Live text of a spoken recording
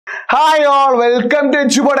Hi all, welcome to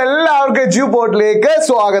Eduport. എല്ലാവർക്കും Eduportലേക്ക്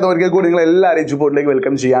സ്വാഗതം. ഒരിക്കൽ കൂടി നിങ്ങൾ എല്ലാവരും Eduportലേക്ക്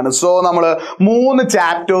വെൽക്കം ചെയ്യാണ്. സോ നമ്മൾ 3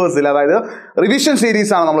 ചാപ്റ്റേഴ്സിൽ, അതായത് റിവിഷൻ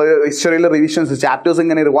സീരീസ് ആണ്. നമ്മൾ ഹിസ്റ്ററിയിലെ റിവിഷൻസ് ചാപ്റ്റേഴ്സ്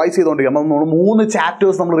ഇങ്ങനെ റിവൈസ് ചെയ്തുകൊണ്ടിരിക്കും. നമ്മൾ 3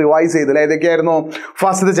 ചാപ്റ്റേഴ്സ് നമ്മൾ റിവൈസ് ചെയ്തില്ല. ഏതൊക്കെയായിരുന്നു?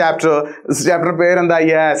 ഫസ്റ്റ് ചാപ്റ്റർ പേരെന്താ?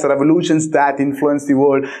 Yes, revolutions that influence the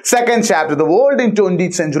world. Second chapter the world in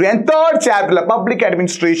 20th century. And third chapter public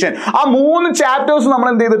administration. ആ 3 ചാപ്റ്റേഴ്സ് നമ്മൾ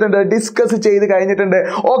എന്ത് ചെയ്തിട്ടുണ്ട്? ഡിസ്കസ് ചെയ്ത് കഴിഞ്ഞിട്ടുണ്ട്.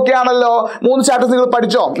 ഓക്കെ ആണല്ലോ? 3 ചാപ്റ്റേഴ്സ് നിങ്ങൾ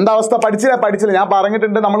പഠിച്ചോ? എന്താ അവസ്ഥ? പഠിച്ചില്ല. ഞാൻ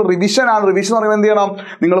പറഞ്ഞിട്ടുണ്ട് നമ്മൾ റിവിഷൻ ആണ്. റിവിഷൻ എന്ന് പറയുമ്പോൾ എന്ത് ചെയ്യണം?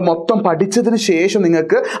 നിങ്ങൾ മൊത്തം പഠിച്ചതിന് ശേഷം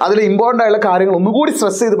നിങ്ങൾക്ക് അതിൽ ഇമ്പോർട്ടൻ്റ് ആയുള്ള കാര്യങ്ങൾ ഒന്നുകൂടി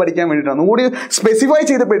സ്ട്രെസ് ചെയ്ത് പഠിക്കാൻ വേണ്ടിയിട്ടാണ്, ഒന്നുകൂടി സ്പെസിഫൈ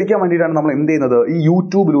ചെയ്ത് പഠിക്കാൻ വേണ്ടിയിട്ടാണ് നമ്മൾ എന്ത് ചെയ്യുന്നത്? ഈ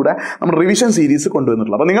യൂട്യൂബിലൂടെ നമ്മൾ റിവിഷൻ സീരീസ്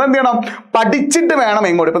കൊണ്ടുവന്നിട്ടുള്ളത്. അപ്പോൾ നിങ്ങൾ എന്ത് ചെയ്യണം? പഠിച്ചിട്ട് വേണം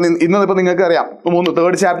എങ്ങോട്ട്. ഇപ്പം ഇന്നിപ്പോൾ നിങ്ങൾക്ക് അറിയാം,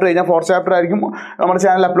 3rd ചാപ്റ്റർ കഴിഞ്ഞാൽ 4th ചാപ്റ്റർ ആയിരിക്കും നമ്മുടെ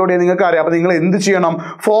ചാനൽ അപ്ലോഡ് ചെയ്യാൻ നിങ്ങൾക്ക് അറിയാം. അപ്പോൾ നിങ്ങൾ എന്ത് ചെയ്യണം?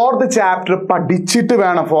 4th ചാപ്റ്റർ പഠിച്ചിട്ട്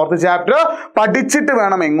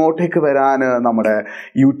വേണം എങ്ങോട്ടേക്ക് വരാൻ? നമ്മുടെ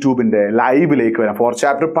യൂട്യൂബിൻ്റെ ലൈവിലേക്ക് വരാം. 4th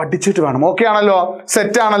ചാപ്റ്റർ പഠിച്ചിട്ട് വേണം. ഓക്കെ ആണല്ലോ?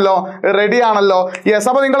 സെറ്റ് ആണല്ലോ? റെഡി ആണല്ലോ? യെസ്.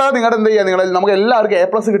 അപ്പോൾ നിങ്ങളുടെ എന്ത് ചെയ്യുക? നമുക്ക് എല്ലാവർക്കും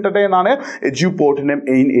A+ കിട്ടട്ടെ എന്നാണ് എഡ്യൂപോർട്ടിൻ്റെ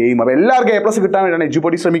മെയിൻ എയിം. അപ്പോൾ എല്ലാവർക്കും A+ കിട്ടാൻ വേണ്ടിയാണ്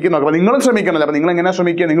എഡ്യൂപോർട്ടി ശ്രമിക്കുന്നത്. അപ്പോൾ നിങ്ങളും ശ്രമിക്കണമല്ലോ. അപ്പോൾ നിങ്ങൾ എങ്ങനെ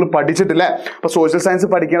ശ്രമിക്കുക? നിങ്ങൾ പഠിച്ചിട്ടില്ലേ? അപ്പോൾ സോഷ്യൽ സയൻസ്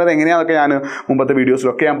പഠിക്കേണ്ടത് എങ്ങനെയാണെന്നൊക്കെ ഞാൻ മുമ്പത്തെ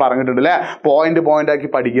വീഡിയോസിലൊക്കെ ഞാൻ പറഞ്ഞിട്ടുണ്ട് അല്ലേ? പോയിന്റ് ആക്കി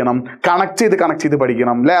പഠിക്കണം, കണക്ട് ചെയ്ത്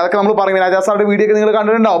പഠിക്കണം അല്ലേ? അതൊക്കെ നമ്മൾ പറയും. രാജാസാറിന്റെ വീഡിയോ ഒക്കെ നിങ്ങൾ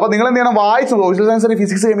കണ്ടിട്ടുണ്ടാവും. അപ്പോൾ നിങ്ങൾ എന്ത് ചെയ്യണം? വായിച്ചു. സോഷ്യൽ സയൻസ്,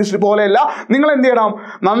 ഫിസിക്സ്, കെമിസ്ട്രി പോലെയല്ല. നിങ്ങൾ എന്ത് ചെയ്യണം?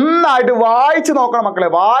 നന്നായിട്ട് വായിച്ച് നോക്കണം മക്കളെ.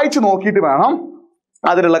 വായിച്ച് നോക്കിയിട്ട് വേണം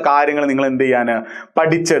അതിലുള്ള കാര്യങ്ങൾ നിങ്ങൾ എന്ത് ചെയ്യാൻ?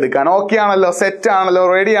 പഠിച്ചെടുക്കാൻ. ഓക്കെ ആണല്ലോ? സെറ്റ് ആണല്ലോ?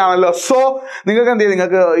 റെഡി ആണല്ലോ? സോ നിങ്ങൾക്ക് എന്ത് ചെയ്യും?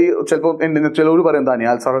 നിങ്ങൾക്ക് ഈ ചിലപ്പോൾ ചിലവർ പറയും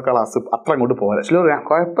അനിയാൽ സാറുടെ ക്ലാസ് അത്ര അങ്ങോട്ട് പോരാ, ചിലർ പറയാം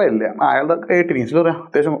കുഴപ്പമില്ല, അയാളുടെ കേട്ടിരിക്കും, ചിലർ പറയാം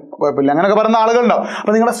അത്യാവശ്യം കുഴപ്പമില്ല, അങ്ങനെയൊക്കെ പറയുന്ന ആളുകളുണ്ടാവും.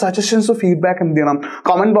 അപ്പോൾ നിങ്ങളുടെ സജഷൻസ്, ഫീഡ്ബാക്ക് എന്ത് ചെയ്യണം?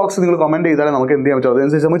 കമന്റ് ബോക്സിൽ നിങ്ങൾ കമന്റ് ചെയ്താലേ നമുക്ക് എന്ത് ചെയ്യാൻ പറ്റും?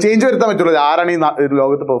 അതനുസരിച്ച് നമുക്ക് ചേഞ്ച് വരുത്താൻ പറ്റുള്ളൂ. ആരാണ് ഈ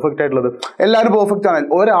ലോകത്ത് പെർഫെക്റ്റ് ആയിട്ടുള്ളത്? എല്ലാവരും പെർഫെക്റ്റ് ആണ്.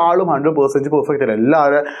 ഒരാളും 100% പെർഫെക്റ്റ് അല്ല.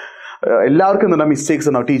 എല്ലാവർക്കും എന്താ മിസ്റ്റേക്സ്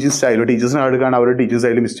ഉണ്ടാവും. ടീച്ചിങ് സ്റ്റൈൽ, ടീച്ചേഴ്സിനെ എടുക്കുകയാണ്, അവരുടെ ടീച്ചിങ്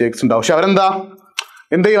സ്റ്റൈലിൽ മിസ്റ്റേക്സ് ഉണ്ടാവും. പക്ഷെ അവരെന്താ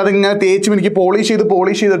എന്ത് ചെയ്യും? അതിങ്ങനെ തേച്ചും എനിക്ക് പോളിഷ്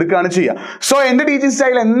ചെയ്ത് എടുക്കുകയാണ് ചെയ്യുക. സോ എൻ്റെ ടീച്ചിങ്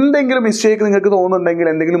സ്റ്റൈൽ എന്തെങ്കിലും മിസ്റ്റേക്ക് നിങ്ങൾക്ക് തോന്നുന്നുണ്ടെങ്കിൽ,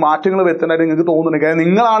 എന്തെങ്കിലും മാറ്റങ്ങൾ വരുത്തേണ്ടതായിട്ട് നിങ്ങൾക്ക് തോന്നുന്നുണ്ടെങ്കിൽ,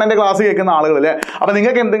 നിങ്ങളാണ് എൻ്റെ ക്ലാസ് കേൾക്കുന്ന ആളുകളല്ലേ. അപ്പോൾ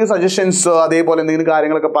നിങ്ങൾക്ക് എന്തെങ്കിലും സജഷൻസ്, അതേപോലെ എന്തെങ്കിലും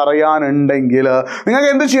കാര്യങ്ങളൊക്കെ പറയാനുണ്ടെങ്കിൽ നിങ്ങൾക്ക്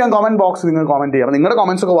എന്ത് ചെയ്യാം? കമന്റ് ബോക്സിൽ നിങ്ങൾ കമന്റ് ചെയ്യാം. നിങ്ങളുടെ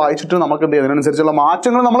കമന്റ്സ് ഒക്കെ വായിച്ചിട്ട് നമുക്ക് എന്ത് ചെയ്യാം? അതിനനുസരിച്ചുള്ള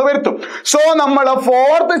മാറ്റങ്ങൾ നമ്മൾ വരുത്തും. സോ നമ്മൾ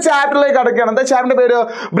 4th ചാപ്റ്ററിലേക്ക് കടക്കുകയാണ്. എന്താ ചാപ്റ്ററിന്റെ പേര്?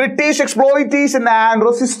 British exploitation and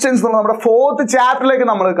resistance. നമ്മുടെ 4th ചാപ്റ്ററിലേക്ക്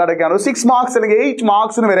നമ്മൾ കടക്കുകയാണ്. 6 മാർക്സ് അല്ലെങ്കിൽ 8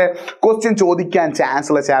 മാർക്സിന് വരെ ക്വസ്റ്റ്യൻ ചോദിക്കാൻ ചാൻസ്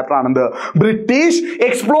ഉള്ള chapter ആണെന്ത്? British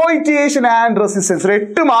exploitation and resistance.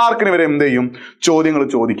 8 മാർക്കിന് വരെ എന്ത് ചെയ്യും? ചോദ്യങ്ങൾ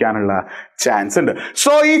ചോദിക്കാനുള്ള ചാൻസ് ഉണ്ട്.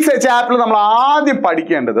 സോ ഈ ചാപ്റ്ററിൽ നമ്മൾ ആദ്യം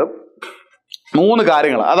പഠിക്കേണ്ടത് 3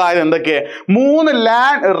 കാര്യങ്ങൾ. അതായത് എന്തൊക്കെ? 3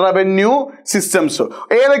 ലാൻഡ് റവന്യൂ സിസ്റ്റംസ്.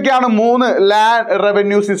 ഏതൊക്കെയാണ് 3 land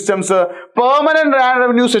revenue systems? Permanent land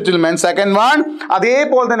revenue settlement, second one.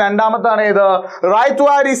 അതേപോലെ തന്നെ രണ്ടാമത്താണ് ഏത്?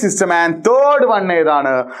 Ryotwari system. And third one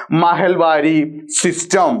ഏതാണ്? മഹൽവാരി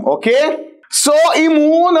സിസ്റ്റം. ഓക്കെ. സോ ഈ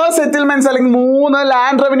 3 സെറ്റിൽമെന്റ്സ് അല്ലെങ്കിൽ 3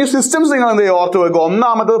 ലാൻഡ് റവന്യൂ സിസ്റ്റംസ് നിങ്ങൾ എന്ത് ചെയ്യും? ഓർത്ത് വെക്കുക.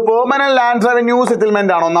 ഒന്നാമത് പെർമനന്റ് ലാൻഡ് റവന്യൂ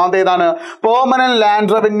സെറ്റിൽമെന്റ് ആണ്. ഒന്നാമത്തെ ഏതാണ്? പെർമനന്റ്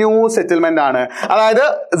ലാൻഡ് റവന്യൂ സെറ്റിൽമെന്റ് ആണ്. അതായത്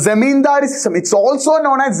zamindari system. It's also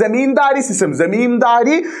known as zamindari system.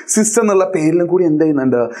 Zamindari system എന്നുള്ള പേരിലും കൂടി എന്ത്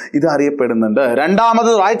ചെയ്യുന്നുണ്ട്? ഇത് അറിയപ്പെടുന്നുണ്ട്.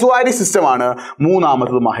 രണ്ടാമത് റൈറ്റ്വാരി സിസ്റ്റം ആണ്.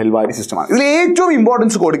 മൂന്നാമത് മഹൽവാരി സിസ്റ്റം ആണ്. ഇതിൽ ഏറ്റവും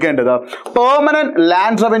ഇമ്പോർട്ടൻസ് കൊടുക്കേണ്ടത് പെർമനന്റ്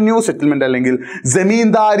ലാൻഡ് റവന്യൂ സെറ്റിൽമെന്റ് അല്ലെങ്കിൽ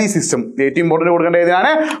ജമീന്ദാരി സിസ്റ്റം. ഏറ്റവും ഇമ്പോർട്ടൻസ് കൊടുക്കേണ്ടത്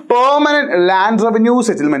ഏതാണ്? Permanent land revenue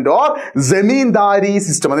settlement or zamindari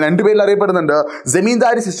system. അത് 2 പേരിൽ അറിയപ്പെടുന്നുണ്ട്.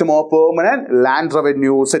 Zamindari system or permanent land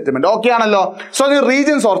revenue settlement. Okay ആണല്ലോ? സോ അത്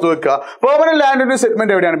റീജിയൻസ് ഓർത്ത് വെക്കുക. പെർമനന്റ് ലാൻഡ് റവന്യൂ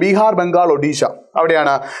സെറ്റിൽമെന്റ് എവിടെയാണ്? ബീഹാർ, ബംഗാൾ, ഒഡീഷ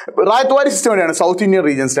അവിടെയാണ്. റൈറ്റ്വാരി സിസ്റ്റം എവിടെയാണ്? South Indian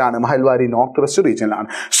റീജിയൻസിലാണ്. Mahalwari north west റീജിയനിലാണ്.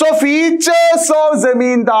 So features of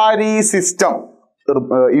zamindari system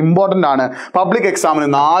important ആണ്. പബ്ലിക് എക്സാമിന്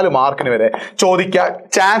 4 മാർക്കിന് വരെ ചോദിക്കാൻ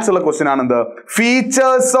ചാൻസ് ഉള്ള ക്വസ്റ്റ്യൻ ആണ് എന്ത്?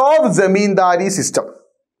 Features of zamindari system.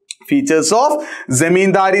 Features of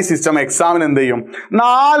zamindari system എക്സാമിന് എന്ത് ചെയ്യും?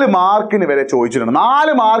 4 മാർക്കിന് വരെ ചോദിച്ചിട്ടുണ്ട്.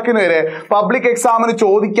 4 മാർക്കിന് വരെ പബ്ലിക് എക്സാമിന്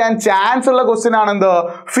ചോദിക്കാൻ ചാൻസ് ഉള്ള ക്വസ്റ്റ്യൻ ആണ് എന്ത്?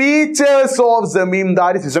 Features of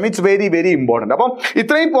zamindari system. It's very very important. അപ്പം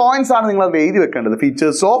ഇത്രയും പോയിന്റ്സ് ആണ് നിങ്ങൾ അത് എഴുതി വെക്കേണ്ടത്.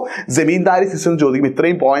 ഫീച്ചേഴ്സ് ഓഫ് ജമീന്ദാരി സിസ്റ്റം ചോദിക്കുമ്പോൾ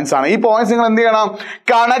ഇത്രയും പോയിന്റ്സ് ആണ്. ഈ പോയിന്റ്സ് നിങ്ങൾ എന്ത് ചെയ്യണം?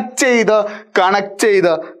 കണക്ട് ചെയ്ത്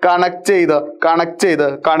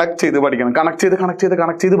പഠിക്കണം. കണക്ട്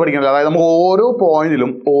ചെയ്ത് പഠിക്കണം. അതായത് നമുക്ക് ഓരോ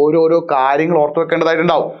പോയിന്റിലും ഓരോരോ കാര്യങ്ങൾ ഓർത്ത്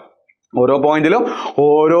വെക്കേണ്ടതായിട്ടുണ്ടാവും. ഓരോ പോയിന്റിലും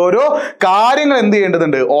ഓരോരോ കാര്യങ്ങൾ എന്ത്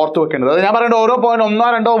ചെയ്യേണ്ടതുണ്ട്? ഓർത്ത് വെക്കേണ്ടത്. അത് ഞാൻ പറയേണ്ട ഓരോ പോയിന്റ്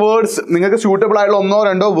 1-2 വേർഡ്സ് നിങ്ങൾക്ക് സ്യൂട്ടബിൾ ആയിട്ടുള്ള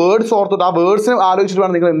 1-2 വേർഡ്സ് ഓർത്തിട്ട് ആ വേർഡ്സിന് ആലോചിച്ചിട്ട്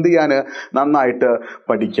വേണം നിങ്ങൾ എന്ത് ചെയ്യാൻ? നന്നായിട്ട്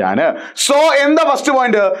പഠിക്കാൻ. സോ എന്താ first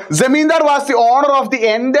point? Zamindar was the owner of the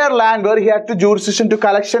entire land where he had to jurisdiction to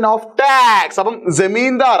collection of tax. അപ്പം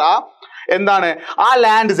ജമീന്ദാർ എന്താണ് ആ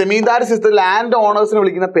ലാൻഡ് ജമീന്ദാരി സിസ്റ്റത്തിൽ ലാൻഡ് ഓണേഴ്സിനെ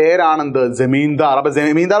വിളിക്കുന്ന പേരാണെന്ത് ജമീന്ദാർ. അപ്പൊ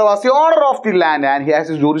zamindar was the owner of the land and he has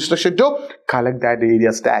his jurisdiction to collect that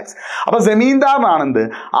areas tax. അപ്പൊ ജമീന്ദാറിനാണെന്ത്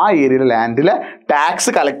ആ ഏരിയയിലെ ലാൻഡിലെ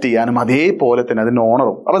tax collect ചെയ്യാനും അതേപോലെ തന്നെ അതിന്റെ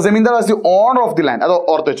ഓണറും. അപ്പൊ zamindar was the owner of the land. അത്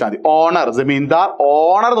ഓർത്ത് വെച്ചാൽ മതി. ഓണർ ജമീന്ദാർ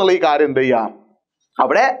ഓണർ എന്നുള്ള ഈ കാര്യം എന്ത് ചെയ്യാം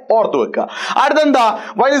അവിടെ ഓർത്തു വെക്കുക. അടുത്തെന്താ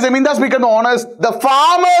Y ജമീന്ദാർസ് become owners the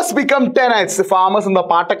farmers become ടെനൻറ്റ്സ്. Farmers എന്താ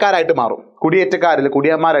പാട്ടക്കാരായിട്ട് മാറും, കുടിയേറ്റക്കാരില്ല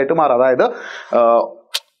കുടിയന്മാരായിട്ട് മാറും. അതായത്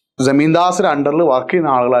ജമീന്ദാസിന്റെ അണ്ടറിൽ വർക്ക് ചെയ്യുന്ന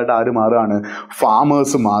ആളുകളായിട്ട് ആര് മാറുകയാണ്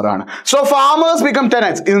ഫാമേഴ്സ് മാറുകയാണ്. So farmers become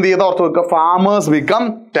ടെനൻറ്റ്സ്. ഇത് ചെയ്ത് ഓർത്ത് വെക്കുക ഫാമേഴ്സ് ബിക്കം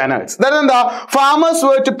ടെനൻറ്റ്സ്. എന്താ farmers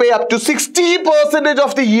where to pay up to 60%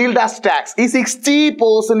 of the yield as tax. ഈ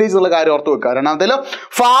 60% ഉള്ള കാര്യം ഓർത്ത് വെക്കുക. രണ്ടാമത്തേല്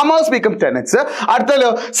farmers become ടെനൻറ്റ്സ്. അടുത്തല്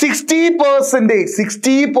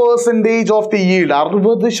 60% of the yield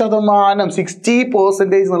 60%.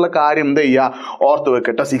 60% എന്നുള്ള കാര്യം എന്ത് ചെയ്യുക ഓർത്ത്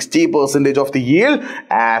വെക്കട്ടെ. 60% of the yield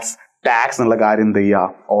as tax എന്നുള്ള കാര്യം എന്ത്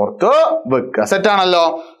ചെയ്യുക ഓർത്ത് വെക്കുക. സെറ്റാണല്ലോ.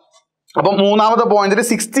 അപ്പൊ മൂന്നാമത്തെ പോയിന്റിൽ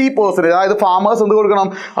 60%, അതായത് ഫാമേഴ്സ് എന്ത് കൊടുക്കണം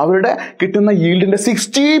അവരുടെ കിട്ടുന്ന yieldന്റെ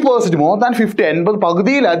 60%, മോർ ദാൻ 50, 80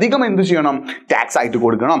 പകുതിയിലധികം എന്ത് ചെയ്യണം ടാക്സ് ആയിട്ട്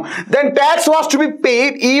കൊടുക്കണം. Then tax was to be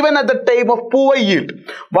paid even at the time of poor yield.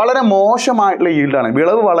 വളരെ മോശമായിട്ടുള്ള yieldാണ്,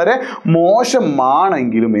 വിളവ് വളരെ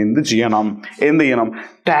മോശമാണെങ്കിലും എന്ത് ചെയ്യണം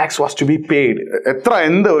tax was to be paid.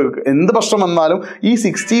 എന്ത് പ്രശ്നം വന്നാലും ഈ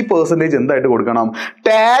 60% എന്തായിട്ട് കൊടുക്കണം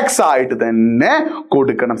ടാക്സ് ആയിട്ട് തന്നെ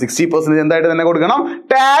കൊടുക്കണം. 60% എന്തായിട്ട് തന്നെ കൊടുക്കണം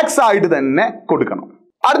ടാക്സ് ആയിട്ട് തന്നെ കൊടുക്കണം.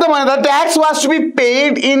 അടുത്ത point tax was to be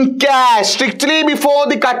paid in cash strictly before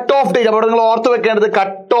the cut off date. അപ്പോൾ നിങ്ങൾ ഓർത്ത് വെക്കേണ്ടത്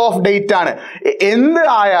കട്ട് ഓഫ് ഡേറ്റ് ആണ്. എന്ത്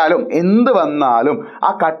ആയാലും എന്ത് വന്നാലും ആ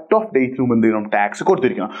കട്ട് ഓഫ് ഡേറ്റിന് മുമ്പ് എന്ത് ചെയ്യണം tax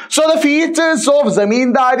കൊടുത്തിരിക്കണം. So the features of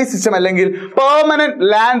zamindari system അല്ലെങ്കിൽ പെർമനന്റ്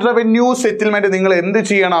ലാൻഡ് റവന്യൂ സെറ്റിൽമെന്റ് നിങ്ങൾ എന്ത്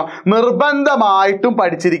ചെയ്യണം നിർബന്ധമായിട്ടും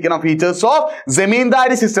പഠിച്ചിരിക്കണം. Features of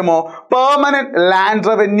zamindari സിസ്റ്റമോ permanent land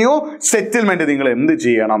revenue settlement നിങ്ങൾ എന്ത്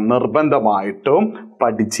ചെയ്യണം നിർബന്ധമായിട്ടും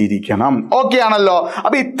പഠിച്ചിരിക്കണം. ഓക്കെ ആണല്ലോ.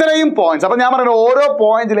 അപ്പൊ ഇത്രയും പോയിന്റ്സ്. അപ്പൊ ഞാൻ പറയുന്നത് ഓരോ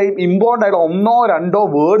പോയിന്റിലെയും ഇമ്പോർട്ടൻ്റ് ആയിട്ട് 1-2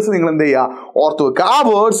 വേർഡ്സ് നിങ്ങൾ എന്ത് ചെയ്യുക ഓർത്ത് വെക്കുക. ആ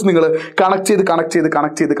വേർഡ്സ് നിങ്ങൾ കണക്ട് ചെയ്ത്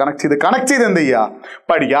എന്ത് ചെയ്യുക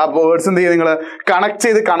പഠിക്കുക. ആ വേർഡ്സ് എന്ത് ചെയ്യുക നിങ്ങൾ കണക്ട്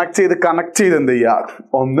ചെയ്ത് എന്ത് ചെയ്യുക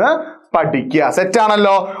ഒന്ന് പഠിക്കുക. സെറ്റ്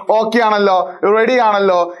ആണല്ലോ, ഓക്കെ ആണല്ലോ, റെഡി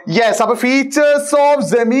ആണല്ലോ. യെസ്. അപ്പൊ ഫീച്ചേഴ്സ് ഓഫ്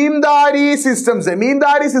ജമീന്ദാരി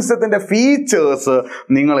സിസ്റ്റത്തിന്റെ ഫീച്ചേഴ്സ്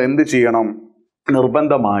നിങ്ങൾ എന്ത് ചെയ്യണം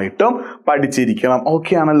നിർബന്ധമായിട്ടും പഠിച്ചിരിക്കണം.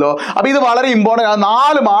 ഓക്കെ ആണല്ലോ. അപ്പൊ ഇത് വളരെ ഇമ്പോർട്ടൻ്റ് ആണ്.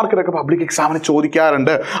 4 മാർക്കിനൊക്കെ പബ്ലിക് എക്സാമിന്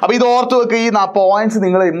ചോദിക്കാറുണ്ട്. അപ്പൊ ഇത് ഓർത്ത് വെക്കുക. ഈ പോയിന്റ്സ്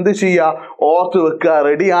നിങ്ങൾ എന്ത് ചെയ്യുക ഓർത്ത് വെക്കുക.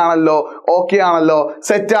 റെഡി ആണല്ലോ, ഓക്കെ ആണല്ലോ,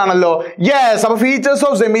 സെറ്റ് ആണല്ലോ. യെസ്. അപ്പൊ ഫീച്ചേഴ്സ്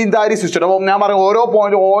ഓഫ് ജമീന്ദാരി സിസ്റ്റം. അപ്പൊ ഞാൻ പറയും ഓരോ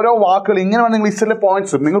പോയിന്റ് ഓരോ വാക്കുകൾ ഇങ്ങനെ നിങ്ങൾ ലിസ്റ്റിലെ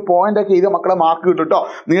പോയിന്റ്സ് നിങ്ങൾ പോയിന്റ് ആക്കി എഴുതിയ മക്കളെ മാർക്ക് കിട്ടും കേട്ടോ.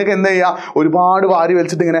 നിങ്ങൾക്ക് എന്ത് ചെയ്യുക ഒരുപാട് വാരി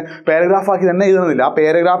വലിച്ചിട്ട് ഇങ്ങനെ പാരഗ്രാഫ് ആക്കി തന്നെ എഴുതുന്നില്ല. ആ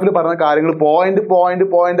പാരഗ്രാഫിൽ പറഞ്ഞ കാര്യങ്ങൾ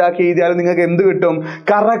പോയിന്റ് ആക്കി എഴുതിയാലും നിങ്ങൾക്ക് എന്ത് കിട്ടും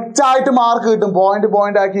കറക്റ്റ് ആയിട്ട് മാർക്ക് കിട്ടും.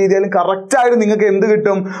 പോയിന്റ് ആക്കി എഴുതിയാലും കറക്റ്റ് ആയിട്ട് നിങ്ങൾക്ക് എന്ത്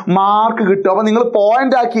കിട്ടും മാർക്ക് കിട്ടും. അപ്പൊ നിങ്ങൾ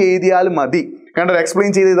പോയിന്റ് ആക്കി എഴുതിയാലും മതി. കണ്ടോ, എക്സ്പ്ലെയിൻ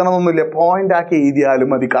ചെയ്ത് എഴുതണമെന്നൊന്നുമില്ല. പോയിന്റ് ആക്കി എഴുതിയാലും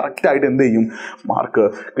മതി, കറക്റ്റ് ആയിട്ട് എന്ത് ചെയ്യും മാർക്ക്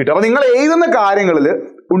കിട്ടും. അപ്പൊ നിങ്ങൾ എഴുതുന്ന കാര്യങ്ങളിൽ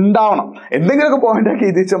ഉണ്ടാവണം എന്തെങ്കിലുമൊക്കെ പോയിന്റ് ആക്കി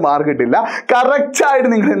എഴുതി വെച്ചാൽ മാർക്ക് കിട്ടില്ല. കറക്റ്റ് ആയിട്ട്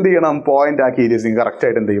നിങ്ങൾ എന്ത് ചെയ്യണം പോയിന്റ് ആക്കി എഴുതി വെച്ചാൽ കറക്റ്റ്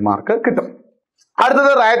ആയിട്ട് എന്ത് ചെയ്യും മാർക്ക് കിട്ടും. അടുത്തത്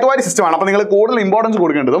റയത്വാരി സിസ്റ്റമാണ്. അപ്പൊ നിങ്ങൾ കൂടുതൽ ഇമ്പോർട്ടൻസ്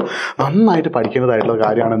കൊടുക്കേണ്ടതും നന്നായിട്ട് പഠിക്കേണ്ടതായിട്ടുള്ള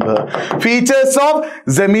കാര്യമാണ് എന്ത് ഫീച്ചേഴ്സ് ഓഫ്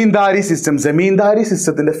ജമീന്ദാരി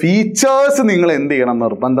സിസ്റ്റത്തിന്റെ ഫീച്ചേഴ്സ് നിങ്ങൾ എന്ത് ചെയ്യണം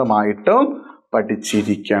നിർബന്ധമായിട്ടും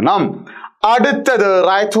പഠിച്ചിരിക്കണം. അടുത്തത്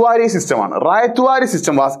റയത്വാരി സിസ്റ്റമാണ്. റയത്വാരി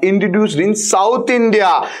system was introduced in south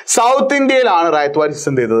ഇന്ത്യയിലാണ് റയത്വാരി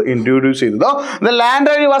സിസ്റ്റം ഇൻട്രൊഡ്യൂസ് ചെയ്തത്. The land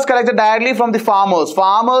revenue was collected directly from the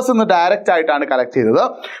farmers എന്ന് ഡയറക്റ്റ് ആയിട്ടാണ് കളക്ട് ചെയ്തത്.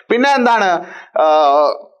 പിന്നെ എന്താണ്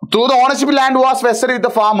through the ownership land was vested with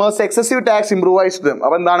the farmers, excessive tax improvised them.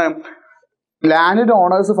 അപ്പൊ എന്താണ് ലാൻഡിന്റെ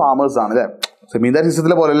owners farmers ആണ് അല്ലെ. ജമീന്ദാരി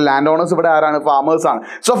സിസ്റ്റത്തിലെ പോലെ ലാൻഡ് ഓണേഴ്സ് ഇവിടെ ആരാണ് ഫാമേഴ്സ് ആണ്.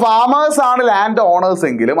 സോ ഫാമേഴ്സ് ആണ് ലാൻഡ് ഓണേഴ്സ്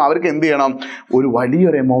എങ്കിലും അവർക്ക് എന്ത് ചെയ്യണം ഒരു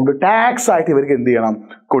വലിയൊരു എമൗണ്ട് ടാക്സ് ആയിട്ട് ഇവർക്ക് എന്ത് ചെയ്യണം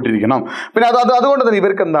കൂട്ടിയിരിക്കണം. പിന്നെ അതുകൊണ്ട് തന്നെ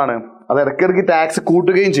ഇവർക്ക് എന്താണ് അത് ഇടയ്ക്കിടയ്ക്ക് ടാക്സ്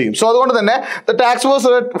കൂട്ടുകയും ചെയ്യും. സോ അതുകൊണ്ട് തന്നെ the tax was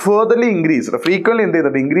furtherly increased, frequently എന്ത്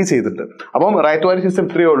ചെയ്തിട്ട് ഇൻക്രീസ് ചെയ്തിട്ട്. അപ്പം റയത്വാരി സിസ്റ്റം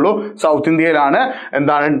ഇത്രയേ ഉള്ളൂ. സൗത്ത് ഇന്ത്യയിലാണ്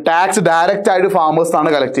എന്താണ് ടാക്സ് ഡയറക്റ്റ് ആയിട്ട് ഫാമേഴ്സ് ആണ്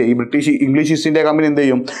കളക്ട് ചെയ്യും. ഇംഗ്ലീഷ് ഈസ്റ്റ് ഇന്ത്യ കമ്പനി എന്ത്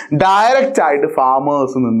ചെയ്യും ഡയറക്റ്റ് ആയിട്ട്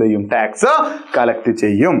ഫാമേഴ്സ് എന്ത് ചെയ്യും ടാക്സ് കളക്ട്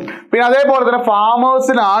ചെയ്യും. പിന്നെ അതേപോലെ തന്നെ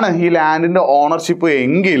ഫാമേഴ്സിനാണ് ഈ ലാൻഡിന്റെ ഓണർഷിപ്പ്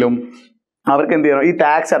എങ്കിലും അവർക്ക് എന്ത് ചെയ്യണം? ഈ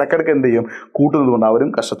ടാക്സ് ഇടയ്ക്കിടയ്ക്ക് എന്ത് ചെയ്യും? കൂട്ടുന്നത് കൊണ്ട് അവരും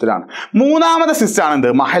കഷ്ടത്തിലാണ്. മൂന്നാമത്തെ സിസ്റ്റം ആണ് എന്ത്?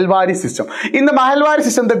 Mahalwari system. In the Mahalwari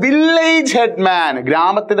system the village headman,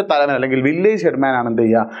 ഗ്രാമത്തിന്റെ തലവൻ അല്ലെങ്കിൽ വില്ലേജ് ഹെഡ്മാൻ ആണ് എന്ത്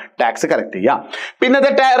ചെയ്യുക? ടാക്സ് കളക്ട് ചെയ്യുക. പിന്നെ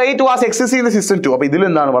rate was excess in the system to. അപ്പൊ ഇതിൽ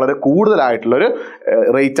എന്താണ്? വളരെ കൂടുതലായിട്ടുള്ള ഒരു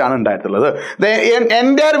റേറ്റ് ആണ് ഉണ്ടായിട്ടുള്ളത്.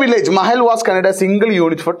 Entire village Mahal was considered single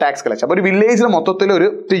unit four tax collection. അപ്പൊ ഒരു വില്ലേജിന് മൊത്തത്തിൽ ഒരു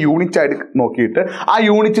യൂണിറ്റ് ആയിട്ട് നോക്കിയിട്ട് ആ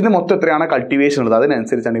യൂണിറ്റിന് മൊത്തം എത്രയാണ് കൾട്ടിവേഷൻ ഉള്ളത്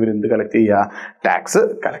അതിനനുസരിച്ചാണ് ഇവർ എന്ത് കളക്ട് ചെയ്യുക? ടാക്സ്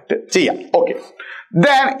കളക്ട് ചെയ്യുക. ഓക്കെ,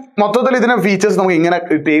 ദെൻ മൊത്തത്തിൽ ഇതിന്റെ ഫീച്ചേഴ്സ് നമുക്ക് ഇങ്ങനെ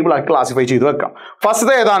ടേബിൾ ആക്കി ക്ലാസിഫൈ ചെയ്ത് വെക്കാം.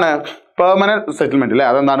 ഫസ്റ്റ് ഏതാണ്? പെർമനന്റ് സെറ്റിൽമെന്റ് അല്ലെ,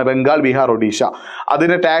 അതെന്താണ്? ബംഗാൾ, ബീഹാർ, ഒഡീഷ.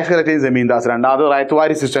 അതിന്റെ ടാക്സ് കളക്ട് ചെയ്യുന്ന ജമീന്ദാസ്. രണ്ടാമത്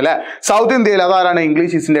റൈത്വാരി സിസ്റ്റം അല്ലെ, സൗത്ത് ഇന്ത്യയിൽ അതാരാണ്?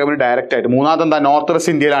 English east India company direct ആയിട്ട്. മൂന്നാമത് എന്താ? നോർത്ത്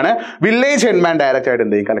വെസ്റ്റ് ഇന്ത്യയിലാണ് വില്ലേജ് ഹെഡ്മാൻ ഡയറക്റ്റ് ആയിട്ട്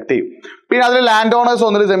എന്ത് ചെയ്യും? കളക്ട് ചെയ്യും. പിന്നെ അതിൽ ലാൻഡ് ഓണേഴ്സ്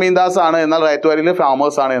ഒന്നിൽ ജമീന്ദാസ് ആണ്, എന്നാൽ റൈത്വാരിയിൽ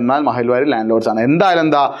ഫാമേഴ്സ് ആണ്, എന്നാൽ മഹൽവാരി ലാൻഡ് ലോഡ്സ് ആണ്. എന്തായാലും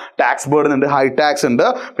എന്താ? ടാക്സ് ബേർഡൻ ഉണ്ട്, ഹൈ ടാക്സ് ഉണ്ട്,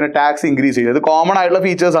 പിന്നെ ടാക്സ് ഇൻക്രീസ് ചെയ്യും. ഇത് കോമൺ ആയിട്ടുള്ള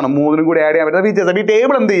ഫീച്ചേഴ്സ് ആണ്, മൂന്നിനും കൂടി ആഡ് ചെയ്യാൻ പറ്റുന്ന ഫീച്ചേഴ്സ്. അപ്പോൾ ഈ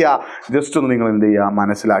ടേബിൾ എന്ത് ചെയ്യുക? ജസ്റ്റ് ഒന്ന് നിങ്ങൾ എന്ത് ചെയ്യുക?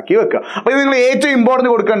 മനസ്സിലാക്കി വെക്കുക. അപ്പോൾ ഇത് നിങ്ങൾ ഏറ്റവും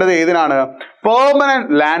ഇമ്പോർട്ടൻറ്റ് കൊടുക്കേണ്ടത് ഏതിനാണ്? പെർമനന്റ്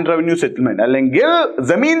ലാൻഡ് റവന്യൂ സെറ്റിൽമെന്റ് അല്ലെങ്കിൽ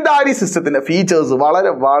ജമീന്ദാരി സിസ്റ്റത്തിന്റെ ഫീച്ചേഴ്സ്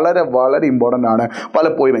വളരെ വളരെ വളരെ ഇമ്പോർട്ടന്റ് ആണ്,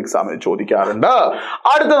 പലപ്പോഴും എക്സാമിന് ചോദിക്കാറുണ്ട്.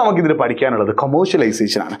 അടുത്ത നമുക്ക് ഇതിന് പഠിക്കാനുള്ളത്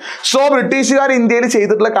കൊമേഴ്ഷ്യലൈസേഷൻ ആണ്. സോ ബ്രിട്ടീഷുകാർ ഇന്ത്യയിൽ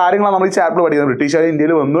ചെയ്തിട്ടുള്ള കാര്യങ്ങളാണ് നമ്മൾ ഈ ചാപ്റ്റർ പഠിക്കുന്നത്. ബ്രിട്ടീഷുകാർ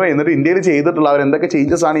ഇന്ത്യയിൽ വന്നു, എന്നിട്ട് ഇന്ത്യയിൽ ചെയ്തിട്ടുള്ള അവർ എന്തൊക്കെ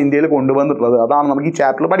ചേഞ്ചസ് ആണ് ഇന്ത്യയിൽ കൊണ്ടുവന്നിട്ടുള്ളത് അതാണ് നമുക്ക് ഈ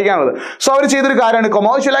ചാപ്റ്ററിൽ പഠിക്കാനുള്ളത്. സോ അവർ ചെയ്തൊരു കാര്യമാണ്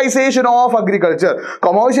commercialisation of agriculture.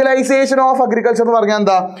 Commercialisation of agriculture എന്ന് പറഞ്ഞാൽ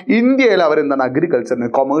എന്താ? ഇന്ത്യയിൽ അവർ എന്താണ്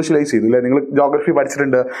അഗ്രികൾച്ചറിനെ കൊമേഴ്ഷ്യലൈസ് ചെയ്തു അല്ലെ. നിങ്ങൾ ജോഗ്രഫി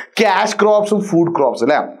പഠിച്ചിട്ടുണ്ട്, ക്യാഷ് ക്രോപ്സും ഫുഡ് ക്രോപ്സ്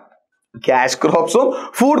അല്ലെ. ക്യാഷ് ക്രോപ്സും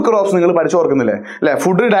ഫുഡ് ക്രോപ്സ് നിങ്ങൾ പഠിച്ചു ഓർക്കുന്നില്ലേ അല്ലെ.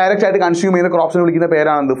 ഫുഡ് ഡയറക്റ്റ് ആയിട്ട് കൺസ്യൂം ചെയ്യുന്ന ക്രോപ്സിനെ വിളിക്കുന്ന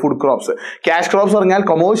പേരാണെന്ത്? Food crops. ക്യാഷ് ക്രോപ്സ് പറഞ്ഞാൽ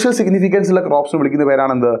കൊമേഴ്ഷ്യൽ സിഗ്നിഫിക്കൻസ് ഉള്ള ക്രോപ്സിനെ വിളിക്കുന്ന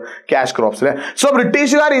പേരാണെന്ത്? ക്യാഷ് ക്രോപ്സ് അല്ലെ. സോ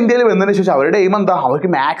ബ്രിട്ടീഷുകാർ ഇന്ത്യയിൽ വന്നതിന് ശേഷം അവരുടെ എയിം എന്താ?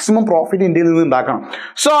 അവർക്ക് മാക്സിമം പ്രോഫിറ്റ് ഇന്ത്യയിൽ നിന്ന് ഉണ്ടാക്കണം.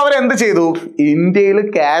 സോ അവരെന്ത് ചെയ്തു? ഇന്ത്യയിൽ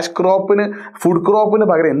ക്യാഷ് ക്രോപ്പിന് ഫുഡ് ക്രോപ്പിന്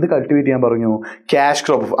പകരം എന്ത് കൾട്ടിവേറ്റ് ചെയ്യാൻ പറഞ്ഞു? Cash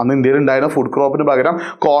crop. അന്ന് ഇന്ത്യയിൽ ഉണ്ടായിരുന്ന ഫുഡ് ക്രോപ്പിന് പകരം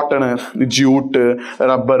കോട്ടൺ, ജൂട്ട്,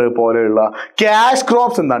 റബ്ബർ പോലെയുള്ള ക്യാഷ്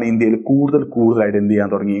ക്രോപ്സ് എന്താണ് ഇന്ത്യയിൽ കൂടുതലായിട്ട് എന്ത് ചെയ്യാൻ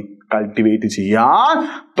തുടങ്ങി? കൾട്ടിവേറ്റ് ചെയ്യാൻ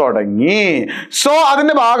തുടങ്ങി. സോ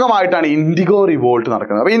അതിന്റെ ഭാഗമായിട്ടാണ് ഇൻഡിഗോ റിവോൾട്ട്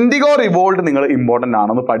നടക്കുന്നത്. അപ്പൊ ഇൻഡിഗോ റിവോൾട്ട് നിങ്ങൾ ഇമ്പോർട്ടന്റ്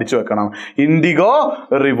ആണെന്ന് പഠിച്ചു വെക്കണം. ഇൻഡിഗോ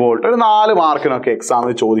റിവോൾട്ട് ഒരു 4 മാർക്കിനൊക്കെ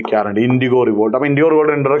എക്സാമിൽ ചോദിക്കാറുണ്ട്. IndiGo revolt. അപ്പൊ ഇൻഡിഗോ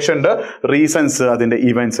റിവോൾട്ട് ഇൻട്രൊഡക്ഷൻ ഉണ്ട്, റീസൺസ്, അതിന്റെ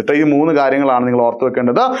ഇവന്റ്സ്. ഈ 3 കാര്യങ്ങളാണ് നിങ്ങൾ ഓർത്ത്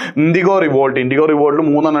വെക്കേണ്ടത്. ഇൻഡിഗോ റിവോൾട്ടിൽ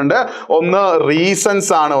 3 ഉണ്ട്. ഒന്ന്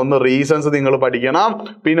റീസൺസ് ആണ്, ഒന്ന് റീസൺസ് നിങ്ങൾ പഠിക്കണം,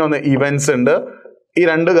 പിന്നെ ഒന്ന് ഇവന്റ്സ് ഉണ്ട്. ഈ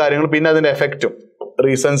 2 കാര്യങ്ങൾ, പിന്നെ അതിന്റെ എഫക്റ്റും.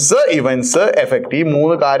 Reasons, events, effect. ഈ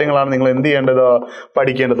 3 കാര്യങ്ങളാണ് നിങ്ങൾ എന്ത് ചെയ്യേണ്ടത്?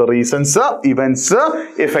 പഠിക്കേണ്ടത്. Reasons, events,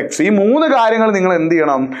 effects. ഈ 3 കാര്യങ്ങൾ നിങ്ങൾ എന്ത്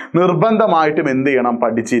ചെയ്യണം? നിർബന്ധമായിട്ടും എന്ത് ചെയ്യണം?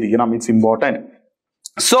 പഠിച്ചിരിക്കണം. It's important.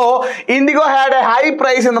 So IndiGo had A high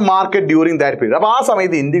price in the market during that period. അപ്പോൾ ആ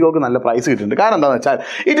സമയത്ത് ഇൻഡിഗോക്ക് നല്ല പ്രൈസ് കിട്ടുന്നുണ്ട്. കാരണം എന്താണെന്ന് വെച്ചാൽ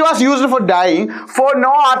it was used for dying, for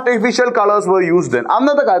no artificial colours were used.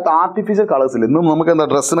 അന്നത്തെ കാലത്ത് ആർട്ടിഫിഷ്യൽ കളേഴ്സ് ഇല്ല. ഇന്നും നമുക്ക് എന്താ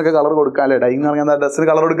ഡ്രസ്സിനൊക്കെ കളർ കൊടുക്കാൻ അല്ലേ? ഡൈ എന്ന് പറഞ്ഞാൽ എന്താ? ഡ്രസ്സിന്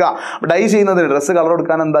കളർ കൊടുക്കുക. ഡൈ ചെയ്യുന്നതിന് ഡ്രസ്സ് കളർ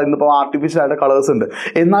കൊടുക്കാൻ എന്താ? ഇന്നിപ്പോൾ ആർട്ടിഫിഷ്യൽ ആയിട്ട് കളേഴ്സ് ഉണ്ട്.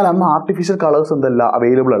 എന്നാൽ അന്ന് ആർട്ടിഫിഷ്യൽ കളേഴ്സ് എന്തല്ല?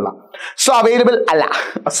 അവൈലബിൾ അല്ല.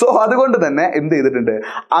 സോ അതുകൊണ്ട് തന്നെ എന്ത് ചെയ്തിട്ടുണ്ട്?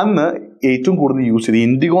 അന്ന് ഏറ്റവും കൂടുതൽ യൂസ് ചെയ്ത്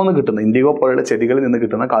ഇൻഡിഗോ പോലുള്ള ചെടികളിൽ നിന്ന്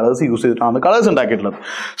കിട്ടുന്ന കളേഴ്സ് യൂസ് ചെയ്തിട്ടാണ് കളേഴ്സ് ഉണ്ടാക്കിയിട്ടുള്ളത്.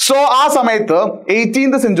 സോ ആ സമയത്ത്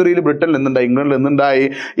 18th സെഞ്ചുറിയിൽ ബ്രിട്ടനിൽ നിന്നുണ്ടായി, ഇംഗ്ലണ്ടിൽ നിന്നുണ്ടായി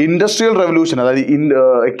ഇൻഡസ്ട്രിയൽ റെവല്യൂഷൻ. അതായത്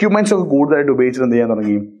എക്യുപ്മെന്റ്സ് ഒക്കെ കൂടുതലായിട്ട് ഉപയോഗിച്ചിട്ട് എന്ത് ചെയ്യാൻ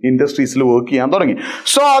തുടങ്ങി? ഇൻഡസ്ട്രീസിൽ വർക്ക് ചെയ്യാൻ തുടങ്ങി.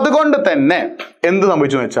 സോ അതുകൊണ്ട് തന്നെ എന്ത്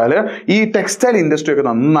സംഭവിച്ചു എന്ന് വെച്ചാൽ ഈ ടെക്സ്റ്റൈൽ ഇൻഡസ്ട്രി ഒക്കെ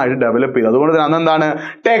നന്നായിട്ട് ഡെവലപ്പ് ചെയ്തു. അതുകൊണ്ട് തന്നെ അന്ന് എന്താണ്?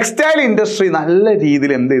 ടെക്സ്റ്റൈൽ ഇൻഡസ്ട്രി നല്ല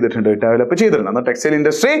രീതിയിൽ എന്ത് ചെയ്തിട്ടുണ്ട്? ഡെവലപ്പ് ചെയ്തിട്ടുണ്ട്. അന്ന് ടെക്സ്റ്റൈൽ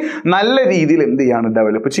ഇൻഡസ്ട്രി നല്ല രീതിയിൽ എന്ത് ചെയ്യാണ്?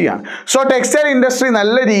 ഡെവലപ്പ് ചെയ്യാണ്. സോ ടെക്സ്റ്റൈൽ ഇൻഡസ്ട്രി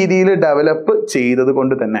നല്ല രീതിയിൽ ഡെവലപ്പ് ചെയ്തത്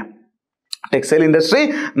കൊണ്ട് തന്നെ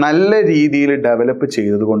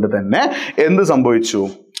ചെയ്തത് കൊണ്ട് തന്നെ എന്ത് സംഭവിച്ചു?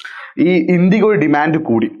 ഈ ഇൻഡിഗോ ഡിമാൻഡ്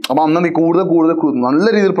കൂടി. അപ്പോൾ അന്ന് കൂടുതൽ നല്ല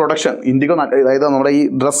രീതിയിൽ പ്രൊഡക്ഷൻ ഇൻഡിഗോ, അതായത് നമ്മുടെ ഈ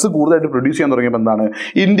ഡ്രസ്സ് കൂടുതലായിട്ട് പ്രൊഡ്യൂസ് ചെയ്യാൻ തുടങ്ങിയപ്പോൾ എന്താണ്?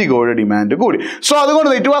 ഇൻഡിഗോയുടെ ഡിമാൻഡ് കൂടി. സോ അതുകൊണ്ട്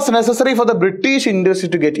it was necessary for the British industry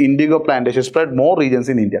to get IndiGo plantation spread more regions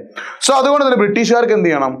in India. So അതുകൊണ്ട് തന്നെ ബ്രിട്ടീഷുകാർക്ക് എന്ത്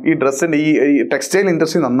ചെയ്യണം? ഈ ഡ്രസ്സിന്റെ ഈ ടെക്സ്റ്റൈൽ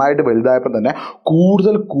ഇൻഡസ്ട്രി നന്നായിട്ട് വലുതായപ്പോൾ തന്നെ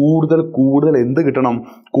കൂടുതൽ എന്ത് കിട്ടണം?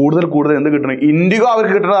 ഇൻഡിഗോ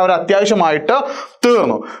അവർക്ക് കിട്ടണം. അവർ അത്യാവശ്യമായിട്ട്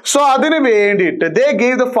തീർന്നു. സോ അതിന് വേണ്ടിയിട്ട് they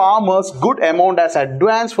gave the farmers good amount as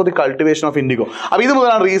advance for the cultivation of IndiGo. അപ്പോൾ ഇത്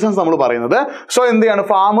മുതലാണ് റീസൺസ് നമ്മൾ പറയുന്നത്. സോ എന്ത് ചെയ്യാണ്?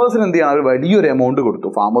 ഫാമേഴ്സിന് എന്ത് ചെയ്യണം? അവർ വലിയൊരു എമൗണ്ട് കൊടുത്തു.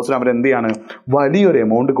 വലിയൊരു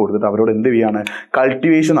എമൗണ്ട് കൊടുത്തിട്ട് അവരോട് എന്ത് ചെയ്യാണ്?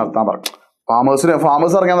 കൾട്ടിവേഷൻ നടത്താൻ പറഞ്ഞു.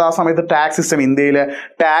 ഫാമേഴ്സ് ഇറങ്ങിയത് ആ സമയത്ത് ടാക്സ് സിസ്റ്റം, ഇന്ത്യയിലെ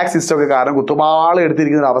ടാക്സ് സിസ്റ്റം ഒക്കെ കാരണം കുത്തുപാള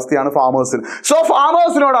എടുത്തിരിക്കുന്ന ഒരു അവസ്ഥയാണ് ഫാമേഴ്സിന്. സോ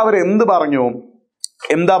ഫാമേഴ്സിനോട് അവർ എന്ത് പറഞ്ഞു?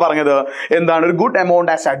 എന്താണ്? ഒരു good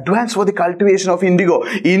amount as advance for the cultivation of IndiGo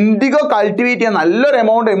cultivate ചെയ്യാൻ നല്ലൊരു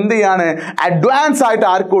എമൗണ്ട് എന്ത് ചെയ്യാണ്? അഡ്വാൻസ് ആയിട്ട്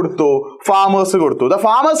ആർക്ക് കൊടുത്തു? farmers കൊടുത്തു. The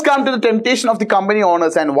farmers come to the temptation of the company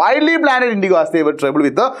owners and widely planted indigo as they were troubled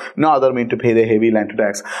with no other means to pay the heavy land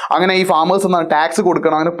tax. അങ്ങനെ ഈ farmers എന്താണ് tax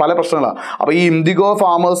കൊടുക്കണം, അങ്ങനെ പല പ്രശ്നങ്ങളാണ്. അപ്പോൾ ഈ ഇൻഡിഗോ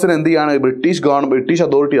ഫാമേഴ്സിന് എന്ത് ചെയ്യാണ്, ബ്രിട്ടീഷ്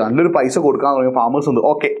അതോറിറ്റി നല്ലൊരു പൈസ കൊടുക്കാൻ പറഞ്ഞു. ഫാമേഴ്സ് ഉണ്ട്,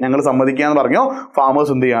 ഓക്കെ ഞങ്ങൾ സമ്മതിക്കാന്ന് പറഞ്ഞു.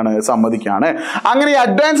 ഫാമേഴ്സ് എന്ത് ചെയ്യാണ്, സമ്മതിക്കാണ്. അങ്ങനെ ഈ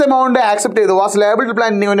അഡ്വാൻസ് എമൗണ്ട് ആക്സെപ്റ്റ് ചെയ്തു. Was label to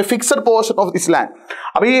plan in fixed portion of this land.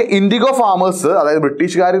 അപ്പോൾ ഈ ഇൻഡിഗോ ഫാമേഴ്സ്, അതായത്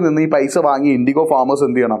ബ്രിട്ടീഷുകാരിൽ നിന്ന് ഈ പൈസ വാങ്ങി ഇൻഡിഗോ ഫാമേഴ്സ്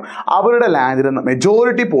എന്ത് ചെയ്യണം, അവരുടെ ലാൻഡിലെ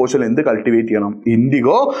മെജോറിറ്റി പോർഷൻ എന്ത് കൾട്ടിവേറ്റ് ചെയ്യണം,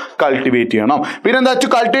 ഇൻഡിഗോ കൾട്ടിവേറ്റ് ചെയ്യണം. പിന്നെ എന്താ, to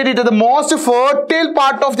cultivate the most fertile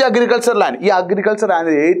part of the agriculture land. ഈ അഗ്രികൾച്ചർ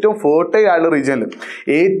ലാൻഡിൽ ഏറ്റവും ഫെർട്ടൈൽ ആയിട്ടുള്ള റീജിയനിൽ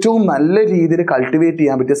ഏറ്റവും നല്ല രീതിയിൽ കൾട്ടിവേറ്റ്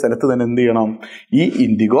ചെയ്യാൻ പറ്റിയ സ്ഥലത്ത് തന്നെ എന്ത് ചെയ്യണം, ഈ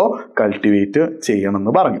ഇൻഡിഗോ കൾട്ടിവേറ്റ് ചെയ്യണം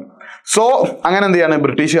എന്ന് പറഞ്ഞു. സോ അങ്ങനെ എന്ത് ചെയ്യാണ്,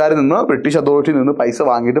 ബ്രിട്ടീഷുകാരിൽ നിന്ന്, ബ്രിട്ടീഷ് അതോറിറ്റിയിൽ നിന്ന് പൈസ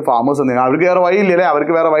വാങ്ങിയിട്ട് ഫാമേഴ്സ് എന്ത് ചെയ്യണം, അവർക്ക് വേറെ വഴിയില്ലല്ലേ,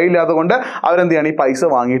 അവർക്ക് വേറെ വഴിയില്ലാത്തത് കൊണ്ട് അവരെന്ത് ചെയ്യാണ്, ഈ പൈസ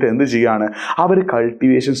വാങ്ങിയിട്ട് എന്ത് ചെയ്യാണ്, അവർ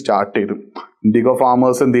കൾട്ടിവേഷൻ സ്റ്റാർട്ട് ചെയ്തു. ഇൻഡിഗോ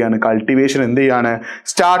ഫാമേഴ്സ് എന്ത് ചെയ്യാണ്, കൾട്ടിവേഷൻ എന്ത് ചെയ്യാണ്,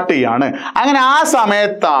 സ്റ്റാർട്ട് ചെയ്യാണ്. അങ്ങനെ ആ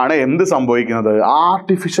സമയത്താണ് എന്ത് സംഭവിക്കുന്നത്,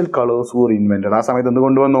 ആർട്ടിഫിഷ്യൽ കളേഴ്സ് വർ ഇൻവെന്റഡ്. ആ സമയത്ത് എന്ത്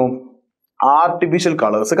കൊണ്ടുവന്നു, ആർട്ടിഫിഷ്യൽ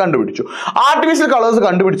കളേഴ്സ് കണ്ടുപിടിച്ചു. Artificial colours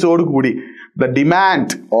കണ്ടുപിടിച്ചതോടുകൂടി the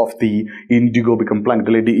demand of the IndiGo become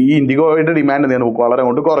planet. ഈ ഇൻഡിഗോയുടെ ഡിമാൻഡ് എന്ത് ചെയ്യുന്നു, വളരെ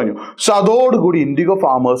കൊണ്ട് കുറഞ്ഞു. സോ അതോടുകൂടി ഇൻഡിഗോ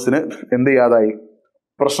ഫാമേഴ്സിന് എന്ത് ചെയ്യാതായി,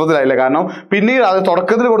 പ്രശ്നത്തിലായില്ല. കാരണം പിന്നീട് അത്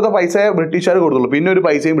തുടക്കത്തിൽ കൊടുത്ത പൈസ ബ്രിട്ടീഷുകാർ കൊടുത്തുള്ളൂ, പിന്നെ ഒരു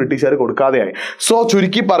പൈസയും ബ്രിട്ടീഷുകാർ കൊടുക്കാതെയായി. സോ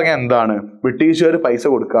ചുരുക്കി പറഞ്ഞാൽ എന്താണ്, ബ്രിട്ടീഷുകാർ പൈസ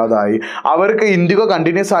കൊടുക്കാതായി. അവർക്ക് ഇൻഡിഗോ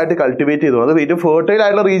കണ്ടിന്യൂസ് ആയിട്ട് കൾട്ടിവേറ്റ് ചെയ്തു. അത് ഏറ്റവും ഫെർട്ടൈൽ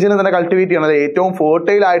ആയിട്ടുള്ള റീജിയനിൽ തന്നെ കൾട്ടിവേറ്റ് ചെയ്യണം. അത് ഏറ്റവും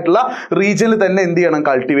ഫെർട്ടൈൽ ആയിട്ടുള്ള റീജിയനിൽ തന്നെ എന്ത് ചെയ്യണം,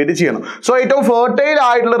 കൾട്ടിവേറ്റ് ചെയ്യണം. സോ ഏറ്റവും ഫെർട്ടൈൽ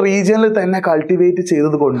ആയിട്ടുള്ള റീജിയനിൽ തന്നെ കൾട്ടിവേറ്റ്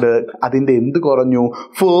ചെയ്തത് കൊണ്ട് അതിൻ്റെ എന്ത് കുറഞ്ഞു,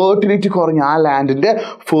 ഫെർട്ടിലിറ്റി കുറഞ്ഞു. ആ ലാൻഡിന്റെ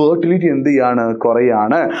ഫെർട്ടിലിറ്റി എന്ത് ചെയ്യാണ്,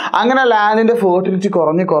 കുറയാണ്. അങ്ങനെ ലാൻഡിന്റെ ഫെർട്ടിലിറ്റി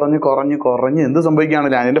കുറഞ്ഞ് എന്ത് സംഭവിക്കുകയാണ്,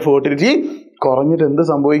 ലാൻഡിന്റെ ഫെർട്ടിലിറ്റി കുറഞ്ഞിട്ട് എന്ത്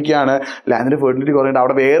സംഭവിക്കുകയാണ്, ലാൻഡിന്റെ ഫെർട്ടിലിറ്റി കുറഞ്ഞിട്ട്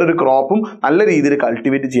അവിടെ വേറൊരു ക്രോപ്പും നല്ല രീതിയിൽ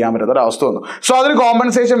കൾട്ടിവേറ്റ് ചെയ്യാൻ പറ്റാത്ത ഒരു അവസ്ഥ വന്നു. സോ അതിന്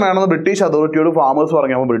കോമ്പൻസേഷൻ വേണമെന്ന് ബ്രിട്ടീഷ് അതോറിറ്റിയോട് ഫാമേഴ്സ്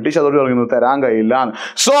പറഞ്ഞു. അപ്പോൾ ബ്രിട്ടീഷ് അതോറിറ്റി പറയുന്നത് തരാൻ കഴിയില്ല.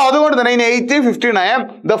 സോ അതുകൊണ്ട് തന്നെ in 1859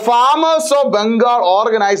 the farmers of Bengal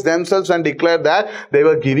organized themselves and declared that they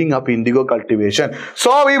were giving up indigo cultivation.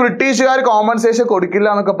 So ഈ ബ്രിട്ടീഷുകാർ കോമ്പൻസേഷൻ കൊടുക്കില്ല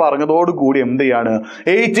എന്നൊക്കെ പറഞ്ഞതോടുകൂടി എന്ത് ചെയ്യാണ്,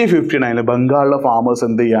 1859 ബംഗാളിലെ ഫാമേഴ്സ്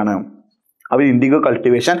എന്ത് ചെയ്യാണ്, അവർ ഇൻഡിഗോ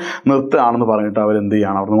കൾട്ടിവേഷൻ നിർത്തുകയാണെന്ന് പറഞ്ഞിട്ട് അവരെന്ത്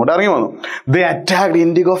ചെയ്യണം, അവിടെ നിന്ന് ഇറങ്ങി വന്നു. They attacked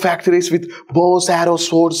indigo factories with bows, arrows,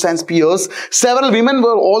 swords and spears. Several women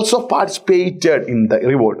were also participated in the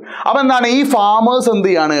revolt. അപ്പം എന്താണ്, ഈ ഫാമേഴ്സ് എന്ത്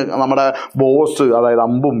ചെയ്യാണ്, നമ്മുടെ ബോസ്, അതായത്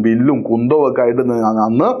അമ്പും വില്ലും കുന്തവും ഒക്കെ ആയിട്ട്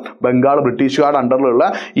അന്ന് ബംഗാൾ ബ്രിട്ടീഷുകാരുടെ അണ്ടറിലുള്ള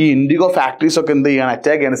ഈ ഇൻഡിഗോ ഫാക്ടറീസ് ഒക്കെ എന്ത് ചെയ്യാണ്,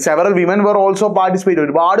 അറ്റാക്ക് ചെയ്യാണ്. സെവറൽ വിമൻ വർ ഓൾസോ പാർട്ടിസിപ്പേറ്റ്.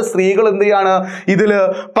 ഒരുപാട് സ്ത്രീകൾ എന്ത് ചെയ്യാണ്, ഇതിൽ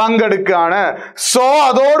പങ്കെടുക്കുകയാണ്. സോ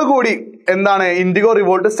അതോടുകൂടി എന്താണ്, ഇൻഡിഗോ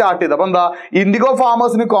റിവോൾട്ട് സ്റ്റാർട്ട് ചെയ്തത്. അപ്പം എന്താ, ഇൻഡിഗോ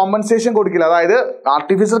ഫാമേഴ്സിന് കോമ്പൻസേഷൻ കൊടുക്കില്ല. അതായത്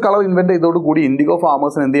ആർട്ടിഫിഷ്യൽ കളർ ഇൻവെന്റ് ചെയ്തതോടുകൂടി ഇൻഡിഗോ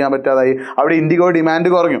ഫാമേഴ്സിന് എന്ത് ചെയ്യാൻ പറ്റാതായി, അവിടെ ഇൻഡിഗോ ഡിമാൻഡ്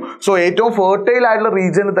കുറഞ്ഞു. സോ ഏറ്റവും ഫെർട്ടൈൽ ആയിട്ടുള്ള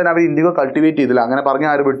റീജിയനിൽ തന്നെ അവർ ഇൻഡിഗോ കൾട്ടിവേറ്റ് ചെയ്തില്ല. അങ്ങനെ പറഞ്ഞ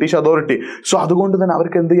ആര്, ബ്രിട്ടീഷ് അതോറിറ്റി. സോ അതുകൊണ്ട് തന്നെ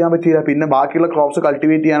അവർക്ക് എന്ത് ചെയ്യാൻ പറ്റിയില്ല, പിന്നെ ബാക്കിയുള്ള ക്രോപ്സ്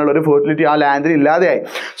കൾട്ടിവേറ്റ് ചെയ്യാനുള്ള ഒരു ഫെർട്ടിലിറ്റി ആ ലാൻഡിൽ ഇല്ലാതെയായി.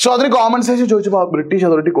 സോ അതിന് കോമ്പൻസേഷൻ ചോദിച്ചപ്പോൾ ബ്രിട്ടീഷ്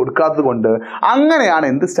അതോറിറ്റി കൊടുക്കാത്തത് കൊണ്ട് അങ്ങനെയാണ്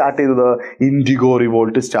എന്ത് സ്റ്റാർട്ട് ചെയ്തത്, ഇൻഡിഗോ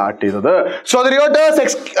റിവോൾട്ട് സ്റ്റാർട്ട് ചെയ്തത്. സോ the revolters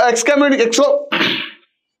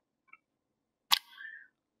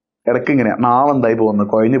ഇടയ്ക്ക് ഇങ്ങനെ നാവെന്തായി പോകുന്നത്,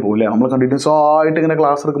 കുഴഞ്ഞു പോകില്ല. നമ്മൾ കണ്ടിന്യൂസ് ആയിട്ട് ഇങ്ങനെ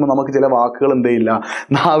ക്ലാസ് എടുക്കുമ്പോൾ നമുക്ക് ചില വാക്കുകൾ എന്ത് ചെയ്യില്ല,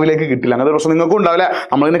 നാവിലേക്ക് കിട്ടില്ല. അങ്ങനത്തെ പ്രശ്നം നിങ്ങൾക്കും ഉണ്ടാവില്ല.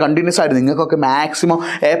 നമ്മളിങ്ങനെ കണ്ടിന്യൂസ് ആയിട്ട് നിങ്ങൾക്കൊക്കെ മാക്സിമം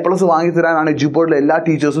A+ വാങ്ങി തരാനാണ് എഡ്യൂപോർട്ടിലെ എല്ലാ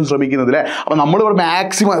ടീച്ചേഴ്സും ശ്രമിക്കുന്നത് അല്ലേ. അപ്പോൾ നമ്മളിവിടെ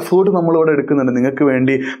മാക്സിമം എഫേർട്ട് നമ്മളിവിടെ എടുക്കുന്നുണ്ട് നിങ്ങൾക്ക്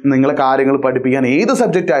വേണ്ടി, നിങ്ങളെ കാര്യങ്ങൾ പഠിപ്പിക്കാൻ. ഏത്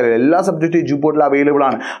സബ്ജക്റ്റ് ആയാലും, എല്ലാ സബ്ജക്റ്റും എഡ്യൂപോർട്ടിൽ അവൈലബിൾ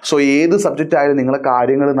ആണ്. സോ ഏത് സബ്ജക്റ്റ് ആയാലും നിങ്ങളെ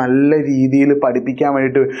കാര്യങ്ങൾ നല്ല രീതിയിൽ പഠിപ്പിക്കാൻ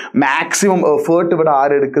വേണ്ടിയിട്ട് മാക്സിമം എഫേർട്ട് ഇവിടെ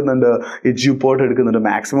ആരെടുക്കുന്നുണ്ട്, എഡ്യൂപോർട്ട് എടുക്കുന്നുണ്ട്.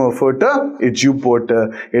 മാക്സിമം എഫേർട്ട് എഡ്യൂപോർട്ട്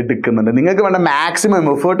എടുക്കുന്നുണ്ട്. നിങ്ങൾക്ക് വേണ്ട മാക്സിമം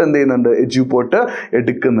എഫേർട്ട് എന്ത് ചെയ്യുന്നുണ്ട്, എഡ്യൂപോർട്ട്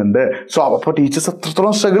എടുക്കുന്നുണ്ട്. സോ അപ്പോൾ ടീച്ചേഴ്സ്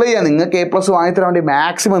എത്രത്തോളം സ്ട്രഗിൾ ചെയ്യുക, നിങ്ങൾക്ക് A+ വാങ്ങി തരാൻ വേണ്ടി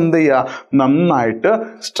മാക്സിമം എന്ത് ചെയ്യുക, നന്നായിട്ട്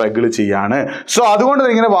സ്ട്രഗിൾ ചെയ്യാണ്. സോ അതുകൊണ്ട്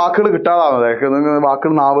ഇങ്ങനെ വാക്കുകൾ കിട്ടാതാവുന്നത്,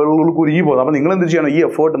 വാക്കുകൾ നാവുകളിൽ കുരുങ്ങി പോകുന്നത്. അപ്പോൾ നിങ്ങൾ എന്ത് ചെയ്യണം, ഈ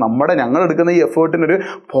എഫേർട്ട് ഞങ്ങൾ എടുക്കുന്ന ഈ എഫേർട്ടിനൊരു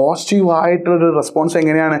പോസിറ്റീവായിട്ടുള്ളൊരു റെസ്പോൺസ്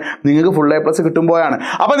എങ്ങനെയാണ്, നിങ്ങൾക്ക് ഫുൾ A+ കിട്ടുമ്പോഴാണ്.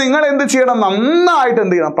 അപ്പോൾ നിങ്ങൾ എന്ത് ചെയ്യണം, നന്നായിട്ട്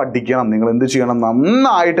എന്ത് ചെയ്യണം, പഠിക്കണം. നിങ്ങൾ എന്ത് ചെയ്യണം,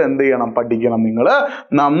 നന്നായിട്ട് എന്ത് ചെയ്യണം, പഠിക്കണം. നിങ്ങൾ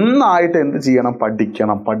നന്നായിട്ട് എന്ത് ചെയ്യണം,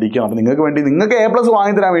 പഠിക്കണം. അപ്പോൾ നിങ്ങൾക്ക് വേണ്ടി, നിങ്ങൾക്ക് A+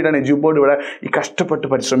 വാങ്ങി തരാൻ വേണ്ടിയിട്ടാണ് എഡ്യൂപോർട്ട് ഇവിടെ ഈ കഷ്ടപ്പെട്ട്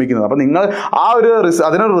പരിശ്രമിക്കുന്നത്. അപ്പോൾ നിങ്ങൾ ആ ഒരു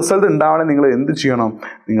അതിനൊരു റിസൾട്ട് ഉണ്ടാവണേ നിങ്ങൾ എന്ത് ചെയ്യണം,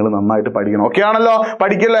 നിങ്ങൾ നന്നായിട്ട് പഠിക്കണം. ഓക്കെ ആണല്ലോ,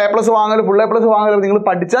 പഠിക്കല്ലോ. A+ വാങ്ങലും ഫുൾ A+ വാങ്ങലും നിങ്ങൾ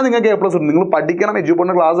പഠിച്ചാൽ നിങ്ങൾക്ക് A+ ഉണ്ട്. നിങ്ങൾ പഠിക്കണം,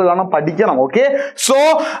 എഡ്യൂപോർട്ടിന്റെ ക്ലാസ് കാണണം, പഠിക്കണം. ഓക്കെ. സോ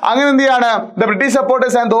അങ്ങനെ എന്ത് ചെയ്യാണ്, the British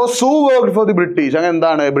supporters and those who worked for the British. അങ്ങനെ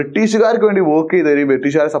എന്താണ്, ബ്രിട്ടീഷുകാർക്ക് വേണ്ടി വർക്ക് ചെയ്തവരും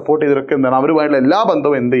ബ്രിട്ടീഷുകാരെ സപ്പോർട്ട് ചെയ്തവരൊക്കെ എന്താണ്, അവരുമായിട്ടുള്ള എല്ലാ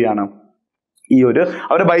ബന്ധവും എന്ത് ചെയ്യാണ്, ഈ ഒരു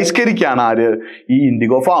അവരെ ബഹിഷ്കരിക്കുകയാണ് ആര്, ഈ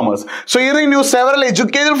ഇൻഡിഗോ ഫാമേഴ്സ്. സോ ഈ news several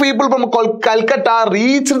educated people from Calcutta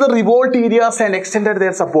reach the revolt areas and extended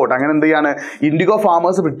there support. അങ്ങനെ എന്ത് ചെയ്യാണ്, ഇൻഡിഗോ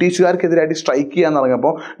ഫാമേഴ്സ് ബ്രിട്ടീഷുകാർക്കെതിരായിട്ട് സ്ട്രൈക്ക് ചെയ്യാൻ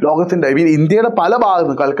തുടങ്ങിയപ്പോൾ ലോകത്തിന്റെ ഇന്ത്യയുടെ പല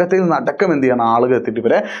ഭാഗത്തും കൽക്കത്തയിൽ നിന്ന് അടക്കം എന്ത് ചെയ്യാണ്, ആളുകൾ എത്തിയിട്ട്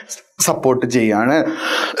ഇവരെ സപ്പോർട്ട് ചെയ്യാണ്.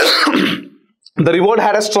 The revolt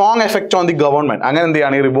had a strong effect on the government. അങ്ങനെ എന്ത്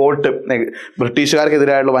ചെയ്യാണ്, ഈ റിവോൾട്ട്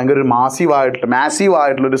ബ്രിട്ടീഷുകാർക്കെതിരായിട്ടുള്ള ഭയങ്കര ഒരു മാസീവ്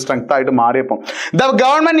ആയിട്ടുള്ള ഒരു സ്ട്രെങ്ത് ആയിട്ട് മാറിയപ്പോൾ the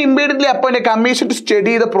government immediately appointed a commission to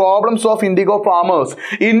study the problems of indigo farmers.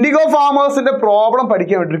 IndiGo ഫാമേഴ്സിന്റെ problem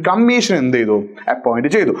പഠിക്കാൻ വേണ്ടി ഒരു കമ്മീഷൻ എന്ത് ചെയ്തു,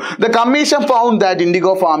 അപ്പോയിന്റ് ചെയ്തു. The commission found that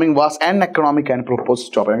indigo farming was uneconomic and proposed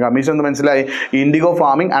to stop. Commission എന്ന് മനസ്സിലായി, ഇൻഡിഗോ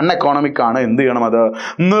ഫാമിംഗ് അൺഎക്കോണമിക് ആണ്, എന്ത് ചെയ്യണം, അത്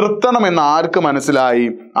നിർത്തണം എന്ന് ആർക്ക് മനസ്സിലായി,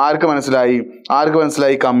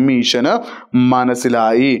 കമ്മീഷന്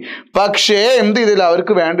മനസ്സിലായി. പക്ഷേ എന്ത് ചെയ്തില്ല,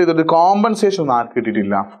 അവർക്ക് വേണ്ട കോമ്പൻസേഷൻ ഒന്നും ആർക്ക്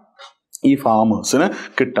കിട്ടിയിട്ടില്ല, ഈ ഫാമേഴ്സിന്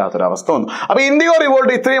കിട്ടാത്തൊരവസ്ഥ വന്നു. അപ്പൊ ഇൻഡിഗോ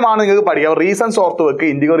റിവോൾട്ട് ഇത്രയുമാണ് നിങ്ങൾക്ക് പഠിക്കാം. റീസൺസ് ഓർത്ത് വെക്കുക.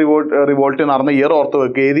 ഇൻഡിഗോ റിവോൾട്ട് നടന്ന ഇയർ ഓർത്ത്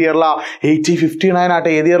വെക്കുക. ഏത് ഇയറിലാണ്, 1859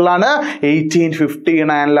 ആട്ടെ. ഏത് ഇയറിലാണ്,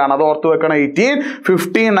 1859 അത് ഓർത്ത് വെക്കണം.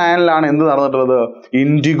 1859 എന്ത് നടന്നിട്ടുള്ളത്,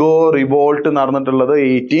 ഇൻഡിഗോ റിവോൾട്ട് നടന്നിട്ടുള്ളത്.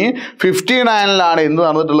 1859 എന്ത്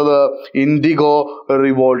നടന്നിട്ടുള്ളത്, ഇൻഡിഗോ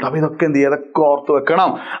റിവോൾട്ട്. അപ്പൊ ഇതൊക്കെ എന്ത് ചെയ്യുക, ഇതൊക്കെ ഓർത്ത്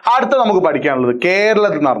വെക്കണം. അടുത്ത നമുക്ക് പഠിക്കാനുള്ളത്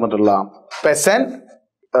കേരളത്തിൽ നടന്നിട്ടുള്ള പെസന്റ്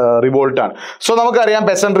റിവോൾട്ടാണ്. സോ നമുക്കറിയാം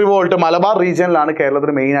പെസന്റ് റിവോൾട്ട് മലബാർ റീജിയനിലാണ്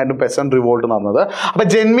കേരളത്തിൽ മെയിൻ ആയിട്ടും പെസന്റ് റിവോൾട്ട് നടന്നത്. അപ്പൊ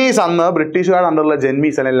ജെൻമീസ് അന്ന് ബ്രിട്ടീഷുകാരുടെ അണ്ടറിലുള്ള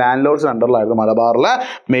ജെൻമീസ് അല്ലെങ്കിൽ ലാൻഡ് ലോർഡ്സിന്റെ അണ്ടറിലായിരുന്നു മലബാറിലെ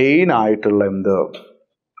മെയിൻ ആയിട്ടുള്ള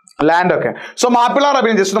ലാൻഡ് ഒക്കെ. സോ മാപ്പിള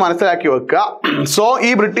റബീൻ ജസ്റ്റ് മനസ്സിലാക്കി വെക്കുക. സോ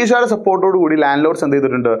ഈ ബ്രിട്ടീഷുകാരുടെ സപ്പോർട്ടോട് കൂടി ലാൻഡ് ലോർഡ്സ് എന്ത്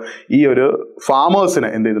ചെയ്തിട്ടുണ്ട്, ഈ ഒരു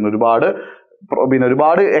ഫാമേഴ്സിനെ എന്ത് ചെയ്തിട്ടുണ്ട്,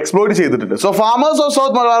 ഒരുപാട് എക്സ്പ്ലോയിറ്റ് ചെയ്തിട്ടുണ്ട്. So farmers of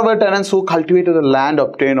south Malabar were tenants who cultivated the land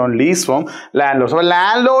obtained on lease from landlords. അപ്പോൾ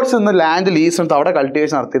ലാൻഡ് ലോർഡ്സ് ഇന്ന് ലാൻഡ് ലീസ് എടുത്ത് അവിടെ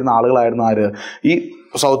കൾട്ടിവേഷൻ നടത്തിയിരുന്ന ആളുകളായിരുന്നു ആര്, ഈ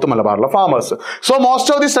സൗത്ത് മലബാറിലെ farmers. So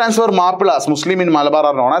most of the stands were Mappilas. Muslim in Malabar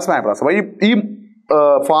R known as Mappilas. അപ്പോൾ ഈ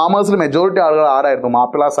ഫാമേഴ്സിൽ മെജോറിറ്റി ആളുകൾ ആരായിരുന്നു,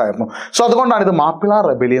 മാപ്പിളാസ് ആയിരുന്നു. സോ അതുകൊണ്ടാണ് ഇത് മാപ്പിള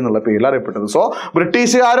റെബലിയൻ എന്നുള്ള പേരിൽ അറിയപ്പെട്ടത്. സോ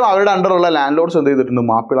ബ്രിട്ടീഷുകാരും അവരുടെ അണ്ടറുള്ള ലാൻഡ് ലോർഡ്സ് എന്ത് ചെയ്തിട്ടുണ്ട്,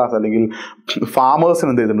 മാപ്പിളാസ് അല്ലെങ്കിൽ ഫാമേഴ്സിന്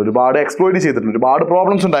എന്ത് ചെയ്തിട്ടുണ്ട്, ഒരുപാട് എക്സ്പ്ലോയിറ്റ് ചെയ്തിട്ടുണ്ട്, ഒരുപാട്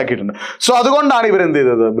പ്രോബ്ലംസ് ഉണ്ടാക്കിയിട്ടുണ്ട്. സോ അതുകൊണ്ടാണ് ഇവർ എന്ത്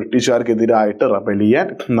ചെയ്തത്, ബ്രിട്ടീഷുകാർക്കെതിരായിട്ട് റെബലിയൻ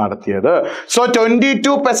നടത്തിയത്. So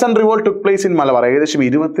 22 peasant revolt took place in Malabar. ഏകദേശം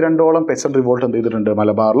 22ഓളം പെസന്റ് റിവോൾട്ട് എന്ത് ചെയ്തിട്ടുണ്ട്,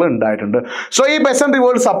 മലബാറിൽ ഉണ്ടായിട്ടുണ്ട്. സോ ഈ പെസന്റ്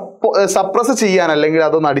റിവോൾട്ട് സപ്രസ് ചെയ്യാൻ അല്ലെങ്കിൽ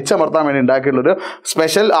അതൊന്ന് അടിച്ചമർത്താൻ വേണ്ടി ഉണ്ടാക്കിയിട്ടുള്ളൊരു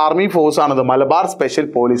സ്പെഷ്യൽ ആർമി ഫോഴ്സ് ആണിത്, മലബാർ സ്പെഷ്യൽ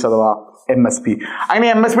പോലീസ് അഥവാ MSP.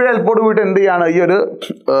 അങ്ങനെ MSPയുടെ ഹെൽപ്പോട് കൂടിയിട്ട് എന്ത് ചെയ്യാണ്, ഈ ഒരു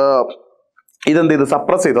ഇതെന്ത് ചെയ്ത്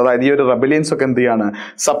സപ്രസ് ചെയ്തു. അതായത് ഈ ഒരു റെബലിയൻസ് ഒക്കെ എന്ത് ചെയ്യാണ്,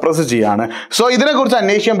 സപ്രസ് ചെയ്യാണ്. സോ ഇതിനെക്കുറിച്ച്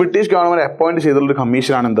അന്വേഷിക്കാൻ ബ്രിട്ടീഷ് ഗവൺമെന്റ് അപ്പോയിന്റ് ചെയ്തിട്ടുള്ള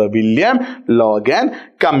കമ്മീഷനാണ് എന്ത്, വില്യം ലോഗൻ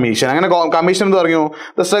കമ്മീഷൻ. അങ്ങനെ കമ്മീഷൻ എന്ത് പറഞ്ഞു,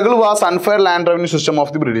 the struggle was unfair land revenue system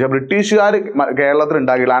of the British. ബ്രിട്ടീഷുകാർ കേരളത്തിൽ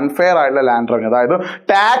ഉണ്ടാക്കിയുള്ള അൺഫെയർ ആയിട്ടുള്ള ലാൻഡ് റവന്യൂ, അതായത്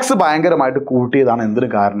ടാക്സ് ഭയങ്കരമായിട്ട് കൂട്ടിയതാണ് എന്തിന്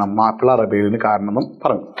കാരണം, മാപ്പിള റെബലിയന് കാരണം എന്നും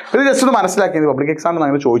പറഞ്ഞു. ഇത് ജസ്റ്റ് ഒന്ന് മനസ്സിലാക്കിയത് പബ്ലിക് എക്സാമിന്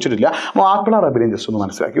അങ്ങനെ ചോദിച്ചിട്ടില്ല. മാപ്പിള റെബലിയൻ ജസ്റ്റ് ഒന്ന്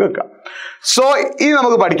മനസ്സിലാക്കി വെക്കാം. സോ ഇനി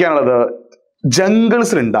നമുക്ക് പഠിക്കാനുള്ളത്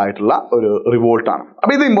ജംഗിൾസിൽ ഉണ്ടായിട്ടുള്ള ഒരു റിവോൾട്ടാണ്.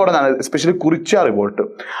 അപ്പൊ ഇത് ഇമ്പോർട്ടൻ്റ് ആണ്, എസ്പെഷ്യലി കുറിച്യ റിവോൾട്ട്.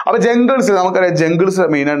 അപ്പൊ ജംഗിൾസിൽ നമുക്കറിയാം, ജംഗിൾസ്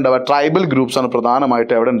മെയിൻ ഉണ്ടാവുക ട്രൈബൽ ഗ്രൂപ്പ്സ് ആണ്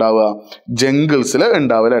പ്രധാനമായിട്ട് എവിടെ ഉണ്ടാവുക, ജംഗിൾസിൽ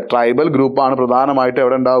ഉണ്ടാവുക അല്ലെ. ട്രൈബൽ ഗ്രൂപ്പാണ് പ്രധാനമായിട്ട്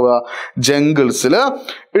എവിടെ ഉണ്ടാവുക, ജംഗിൾസിൽ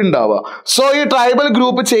ഉണ്ടാവുക. സോ ഈ ട്രൈബൽ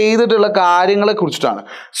ഗ്രൂപ്പ് ചെയ്തിട്ടുള്ള കാര്യങ്ങളെ കുറിച്ചിട്ടാണ്.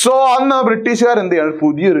 സോ അന്ന് ബ്രിട്ടീഷുകാർ എന്ത് ചെയ്യാണ്,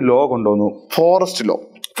 പുതിയൊരു ലോ കൊണ്ടുവന്നു, ഫോറസ്റ്റ് ലോ.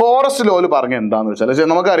 ഫോറസ്റ്റ് ലോയിൽ പറഞ്ഞ എന്താന്ന് വെച്ചാൽ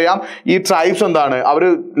നമുക്കറിയാം, ഈ ട്രൈബ്സ് എന്താണ്, അവർ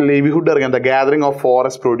ലിവിഹുഡ് ഇറങ്ങിയ എന്താ, ഗാദറിംഗ് ഓഫ്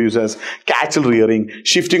ഫോറസ്റ്റ് പ്രൊഡ്യൂസേഴ്സ്, കാച്ചിൽ rearing,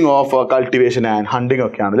 shifting of cultivation and hunting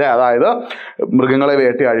ഒക്കെയാണ് അല്ലേ. അതായത് മൃഗങ്ങളെ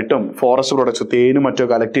വേട്ടയായിട്ടും ഫോറസ്റ്റ് പ്രൊഡക്ട്സ് തേനും മറ്റോ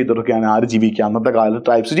കളക്ട് ചെയ്തിട്ടൊക്കെയാണ് ആര് ജീവിക്കുക, അന്നത്തെ കാലത്ത്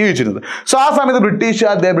ട്രൈബ്സ് ജീവിച്ചിരുന്നത്. സോ ആ സമയത്ത്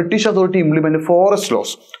British authority implement forest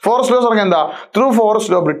loss. Forest loss പറഞ്ഞാൽ എന്താ, through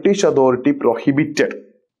forest law British authority prohibited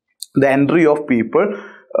the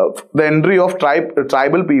entry of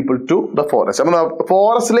tribal people to the forest. അപ്പോൾ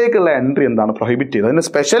ഫോറസ്റ്റിലേക്കുള്ള എൻട്രി എന്താണ് പ്രൊഹിബിറ്റ് ചെയ്തത്. അതിന്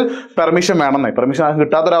സ്പെഷ്യൽ പെർമിഷൻ വേണമെന്നായി. പെർമിഷൻ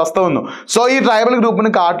കിട്ടാത്തൊരവസ്ഥ വന്നു. സോ ഈ ട്രൈബൽ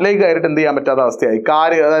ഗ്രൂപ്പിന് കാട്ടിലേക്ക് കയറിയിട്ട് എന്ത് ചെയ്യാൻ പറ്റാത്ത അവസ്ഥയായി.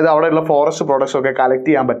 അതായത് അവിടെയുള്ള ഫോറസ്റ്റ് പ്രോഡക്ട്സ് ഒക്കെ കളക്ട്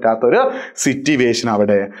ചെയ്യാൻ പറ്റാത്തൊരു സിറ്റുവേഷൻ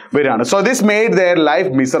അവിടെ വരികയാണ്. So this made their life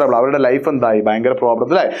miserable. അവരുടെ ലൈഫ് എന്തായി, ഭയങ്കര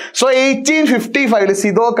പ്രോബ്ലത്തിലായി. സോ 1855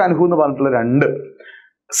 സിദോ കൻഹു എന്ന് പറഞ്ഞിട്ടുള്ള രണ്ട്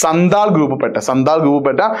സന്താൾ ഗ്രൂപ്പ്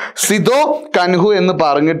പെട്ട സിദോ കൻഹു എന്ന്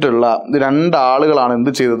പറഞ്ഞിട്ടുള്ള രണ്ടാളുകളാണ്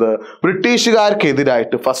എന്ത് ചെയ്തത്,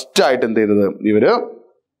 ബ്രിട്ടീഷുകാർക്കെതിരായിട്ട് ഫസ്റ്റ് ആയിട്ട് എന്ത് ചെയ്തത്, ഇവര്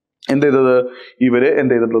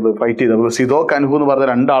ഫൈറ്റ് ചെയ്തത്. സിദോ കൻഹു എന്ന് പറഞ്ഞ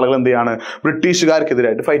രണ്ടാളുകൾ എന്ത് ചെയ്യാണ്,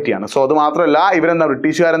 ബ്രിട്ടീഷുകാർക്കെതിരായിട്ട് ഫൈറ്റ് ചെയ്യാണ്. സോ അത് മാത്രമല്ല, ഇവരെന്താ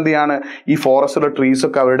ബ്രിട്ടീഷുകാർ എന്ത് ചെയ്യാണ്, ഈ ഫോറസ്റ്റിലെ ട്രീസ്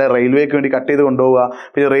ഒക്കെ അവരുടെ റെയിൽവേക്ക് വേണ്ടി കട്ട് ചെയ്ത് കൊണ്ടുപോവുക,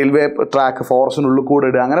 പിന്നെ റെയിൽവേ ട്രാക്ക് ഫോറസ്റ്റിനുള്ളിൽ കൂടെ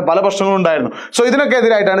ഇടുക, അങ്ങനെ പല പ്രശ്നങ്ങളും ഉണ്ടായിരുന്നു. സോ ഇതിനൊക്കെ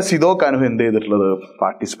എതിരായിട്ടാണ് സിദോ കൻഹു എന്ത് ചെയ്തിട്ടുള്ളത്,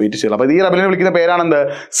 പാർട്ടിസിപ്പേറ്റ് ചെയ്തത്. അപ്പോൾ ഈ റെബലിയനെ വിളിക്കുന്ന പേരാണെന്ത്,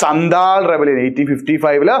 Santhal rebellion.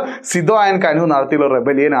 1855 Sido and കൻഹു നടത്തിയുള്ള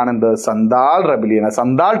rebellion ആണ് എന്ത്, Santhal rebellion.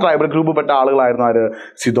 Santhal tribal group പെട്ട ആളുകളായിരുന്നു ആര്,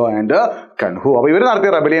 സിദോ ആൻഡ് കൻഹു. അപ്പൊ ഇവർ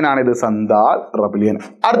നടത്തിയ റെബലിയൻ ആണ് ഇത്, സന്താൾ റെബലിയൻ.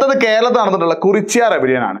 അടുത്തത് കേരളത്തിൽ നടന്നിട്ടുള്ള കുറിച്യ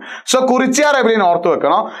റെബലിയൻ ആണ്. സോ കുറിച്യ റെബലിയൻ ഓർത്ത്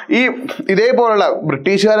വെക്കണം. ഈ ഇതേപോലുള്ള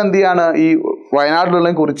ബ്രിട്ടീഷുകാർ എന്ത് ചെയ്യാണ്, ഈ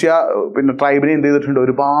വയനാട്ടിലുള്ള കുറിച്യ പിന്നെ ട്രൈബിനെ എന്ത് ചെയ്തിട്ടുണ്ട്,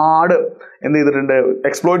 ഒരുപാട് എന്ത് ചെയ്തിട്ടുണ്ട്,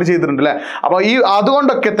 എക്സ്പ്ലോയിറ്റ് ചെയ്തിട്ടുണ്ട് അല്ലെ. അപ്പൊ ഈ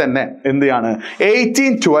അതുകൊണ്ടൊക്കെ തന്നെ എന്ത് ചെയ്യാണ്,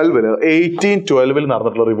 1812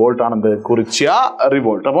 നടന്നിട്ടുള്ള റിവോൾട്ട് ആണ് എന്ത്, കുറിച്യ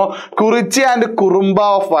റിവോൾട്ട്. അപ്പോൾ Kurichya and Kurumba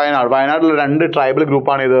of Wayanad, വയനാട്ടിലുള്ള 2 tribal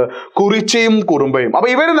ഗ്രൂപ്പാണ് ഇത്, കുറിച്യയും കുറുംബയും. അപ്പൊ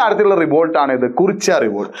ഇവർ നടത്തിയുള്ള റിവോൾട്ട് ആണ് ഇത്, കുറിച്യ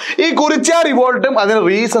റിവോൾട്ട്. ഈ കുറിച്യ റിവോൾട്ടും അതിന്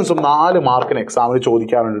റീസൺസും 4 മാർക്കിന് എക്സാമിന്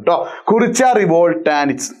ചോദിക്കാറുണ്ട് കേട്ടോ. Kurichya revolt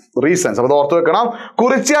and it's reasons. അപ്പൊ ഓർത്ത് വെക്കണം,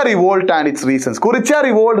 Kurichya revolt and it's reasons. Kurichya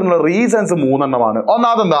റിവോൾട്ടിനുള്ള reasons 3 എണ്ണമാണ്.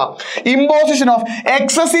 ഒന്നാമത് എന്താ, imposition of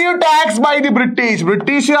excessive tax by the British.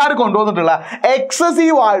 ബ്രിട്ടീഷുകാർ കൊണ്ടുവന്നിട്ടുള്ള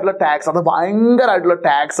എക്സസീവ് ആയിട്ടുള്ള ടാക്സ്, അത് ഭയങ്കരമായിട്ടുള്ള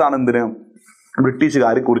ടാക്സ് ആണ് എന്തിന്,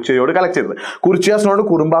 ബ്രിട്ടീഷുകാർ കുറിച്യയോട് കളക്ട് ചെയ്തത്. കുറിച്യാസിനോട്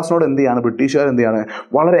കുറുംബാസിനോട് എന്ത് ചെയ്യാണ്, ബ്രിട്ടീഷുകാർ എന്ത് ചെയ്യാണ്,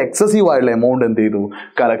 വളരെ എക്സസീവ് ആയിട്ടുള്ള എമൗണ്ട് എന്ത് ചെയ്തു,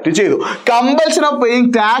 കളക്ട് ചെയ്തു. Compulsion of paying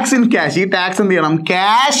tax in cash. ഈ ടാക്സ് എന്ത് ചെയ്യണം,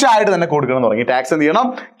 ക്യാഷ് ആയിട്ട് തന്നെ കൊടുക്കണം എന്ന് തുടങ്ങി. ടാക്സ് എന്ത് ചെയ്യണം,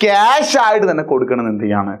 ക്യാഷ് ആയിട്ട് തന്നെ കൊടുക്കണം എന്ന് എന്ത്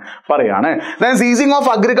ചെയ്യാണ്, പറയാണ്. Then ceasing of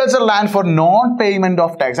agriculture land four non payment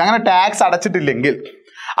of tax. അങ്ങനെ ടാക്സ് അടച്ചിട്ടില്ലെങ്കിൽ,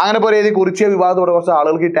 അങ്ങനെ പോലെ ഏത് കുറിച്യ വിവാദത്തോടെ കുറച്ച്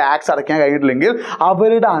ആളുകൾക്ക് ഈ ടാക്സ് അടയ്ക്കാൻ കഴിഞ്ഞിട്ടില്ലെങ്കിൽ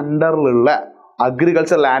അവരുടെ അണ്ടറിലുള്ള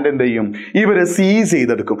അഗ്രികൾച്ചർ ലാൻഡ് എന്ത് ചെയ്യും, ഇവര് സീസ്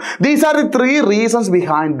ചെയ്തെടുക്കും. These are the 3 reasons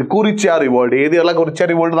behind the Kurichya revolt. ഏതുള്ള Kurichya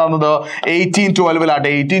revolt നടന്നത്, 1812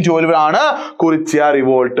 1812 കുറിച്യ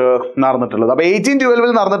റിവോൾട്ട് നടന്നിട്ടുള്ളത്. അപ്പൊ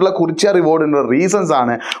 1812 നടന്നിട്ടുള്ള കുറിച്യ റിവോൾട്ടിന്റെ റീസൺസ്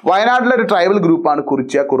ആണ്, വയനാട്ടിലെ ഒരു ട്രൈബൽ ഗ്രൂപ്പാണ്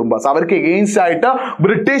കുറിച്യ കുറുംബാസ്. അവർക്ക് എഗെയിൻസ്റ്റ് ആയിട്ട്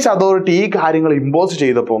ബ്രിട്ടീഷ് അതോറിറ്റി ഈ കാര്യങ്ങൾ ഇമ്പോസ്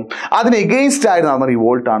ചെയ്തപ്പോൾ അതിന് എഗെയിൻസ്റ്റ് ആയിട്ട് നടന്ന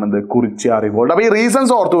റിവോൾട്ട് ആണിത്, കുറിച്യ റിവോൾട്ട്. അപ്പൊ ഈ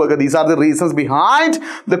റീസൺസ് ഓർത്ത് വെക്കുക. These are the reasons behind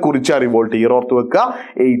the Kurichya revolt. Year ഓർത്ത് വെക്കുക,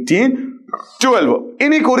 1812.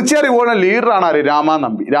 ഇനി കുറിച്യ റിവോൾട്ടിന്റെ ലീഡർ ആണ് ആര്,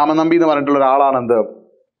 രാമനമ്പി. രാമനമ്പി എന്ന് പറഞ്ഞിട്ടുള്ള ഒരാളാണ് എന്ത്,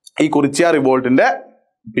 ഈ കുറിച്യ റിവോൾട്ടിന്റെ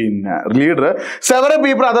പിന്നെ leader. Several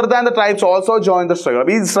people other than the tribes also join the struggle.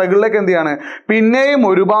 ഈ സ്ട്രഗിളിലേക്ക് എന്ത് ചെയ്യാണ്, പിന്നെയും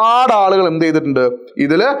ഒരുപാട് ആളുകൾ എന്ത് ചെയ്തിട്ടുണ്ട്,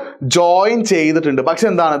 ഇതിൽ ജോയിൻ ചെയ്തിട്ടുണ്ട്. പക്ഷെ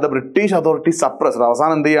എന്താണ്, ദ ബ്രിട്ടീഷ് അതോറിറ്റി സപ്രസ്ഡ്.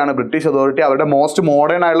 അവസാനം എന്ത് ചെയ്യാണ്, ബ്രിട്ടീഷ് അതോറിറ്റി അവരുടെ മോസ്റ്റ്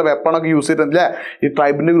മോഡേൺ ആയിട്ടുള്ള വെപ്പണൊക്കെ യൂസ് ചെയ്തിട്ടില്ലേ. ഈ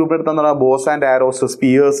ട്രൈബിന്റെ ഗ്രൂപ്പിൽ എടുത്ത ബോസ് ആൻഡ് ആരോസ്,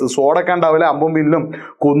 സ്പിയേഴ്സ്, സോഡൊക്കെ ഉണ്ടാവില്ല, അമ്പും വില്ലും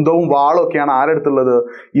കുന്തവും വാളും ഒക്കെയാണ് ആരെടുത്തുള്ളത്,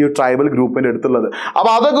 ഈ ട്രൈബൽ ഗ്രൂപ്പിന്റെ അടുത്തുള്ളത്.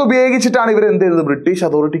 അപ്പൊ അതൊക്കെ ഉപയോഗിച്ചിട്ടാണ് ഇവർ എന്ത് ചെയ്തത്, ബ്രിട്ടീഷ്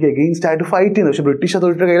അതോറിറ്റിക്ക് എഗെയിൻസ്റ്റ് ആയിട്ട് ഫൈറ്റ് ചെയ്യുന്നത്. പക്ഷെ ബ്രിട്ടീഷ്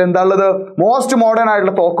അതോറിറ്റിയുടെ കയ്യിൽ എന്താ ഉള്ളത്, മോസ്റ്റ് മോഡേൺ ആയിട്ടുള്ള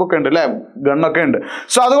തോക്കൊക്കെ ഉണ്ട് അല്ലെ, ഗണ്ണൊക്കെ ഉണ്ട്.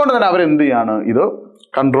 സോ അതുകൊണ്ട് തന്നെ അവരെന്ത് ചെയ്യാണ്, ഇത്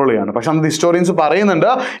കൺട്രോൾ ചെയ്യാണ്. പക്ഷെ അന്ന് ഹിസ്റ്റോറിയൻസ് പറയുന്നുണ്ട്,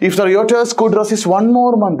 if the റിയോട്ടേഴ്സ് could resist 1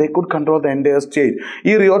 more month they could control the entire state.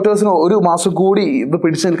 ഈ റിയോട്ടേഴ്സിന് 1 മാസം കൂടി ഇത്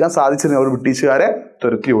പിടിച്ചു നിൽക്കാൻ സാധിച്ചിരുന്നു, അവർ ബ്രിട്ടീഷുകാരെ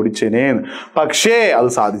തുരത്തി ഓടിച്ചേനേന്ന്. പക്ഷേ അത്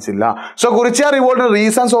സാധിച്ചില്ല. സോ കുറിച്യ റിവോൾട്ടിന്റെ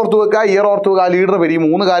റീസൺസ് ഓർത്ത് വെക്കുക, ഇയർ ഓർത്ത് വെക്കുക, ലീഡർ വരും. ഈ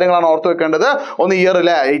 3 കാര്യങ്ങളാണ് ഓർത്ത് വെക്കേണ്ടത്. ഒന്ന് ഇയർ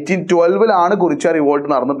അല്ലെ, 1812 കുറിച്യ റിവോൾട്ട്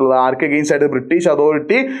നടന്നിട്ടുള്ളത്. ആർക്ക് എഗെയിൻസ്റ്റ് ആയിട്ട്, ബ്രിട്ടീഷ്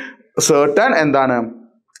അതോറിറ്റി certain എന്താണ്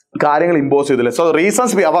കാര്യങ്ങൾ ഇമ്പോസ് ചെയ്തില്ല. So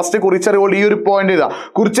reasons first Kurichya revolt, ഈ ഒരു പോയിന്റ് ഇതാ,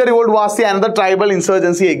 Kurichya revolt was the another tribal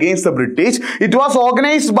insurgency against the British. It was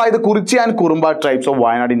organised by the Kurichya and Kurumba tribes of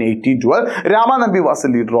Wayanad in 1812. Ramanambi was the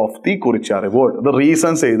leader of the Kurichya revolt. ഇത്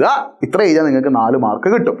reasons ചെയ്താൽ ഇത്ര ചെയ്താൽ നിങ്ങൾക്ക് 4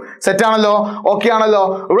 mark കിട്ടും. Set ആണല്ലോ, ഓക്കെ ആണല്ലോ,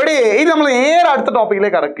 റെഡി. ഇനി നമ്മൾ നേരെ അടുത്ത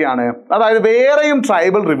ടോപ്പിക്കിലേക്ക് കടക്കുകയാണ്. അതായത് വേറെയും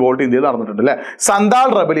ട്രൈബൽ റിവോൾട്ട് ഇന്ത്യയിൽ നടന്നിട്ടുണ്ട് അല്ലെ. സന്താൾ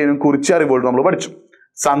റെബലിയനും കുറിച്യ റിവോൾട്ട് നമ്മൾ പഠിച്ചു.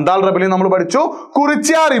 സന്താൾ റെബലിയൻ നമ്മൾ പഠിച്ചു,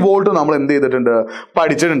 കുറിച്യ റിവോൾട്ട് നമ്മൾ എന്ത് ചെയ്തിട്ടുണ്ട്,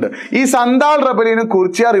 പഠിച്ചിട്ടുണ്ട്. ഈ സന്താൾ റെബലിയനും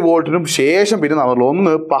കുറിച്യ റിവോൾട്ടിനും ശേഷം പിന്നെ നമ്മൾ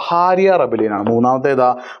ഒന്ന് പഹാരിയ റെബലിയൻ ആണ്. മൂന്നാമത്തേതാ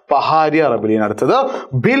പഹാരിയ റെബലിയൻ, അടുത്തത്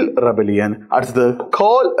ബിൽ റെബലിയൻ, അടുത്തത്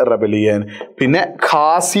ഖോൽ റെബലിയൻ, പിന്നെ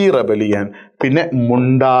ഖാസി റെബലിയൻ, പിന്നെ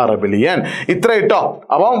മുണ്ട റെബലിയൻ. ഇത്ര ഇട്ടോ.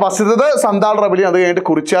 അപ്പം ഫസ്റ്റത് സന്താൾ റെബലിയൻ, അത് കഴിഞ്ഞിട്ട്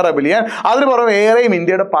കുറിച്യ റെബലിയൻ. അതിന് പുറമെ വേറെയും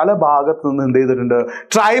ഇന്ത്യയുടെ പല ഭാഗത്തു നിന്ന് എന്ത് ചെയ്തിട്ടുണ്ട്,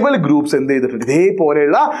 ട്രൈബൽ ഗ്രൂപ്പ്സ് എന്ത് ചെയ്തിട്ടുണ്ട്,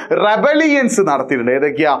 ഇതേപോലെയുള്ള റെബലിയൻസ് നടത്തിയിട്ടുണ്ട്.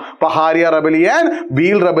 ഏതൊക്കെയാ, പഹാരിയ റെബലിയൻ,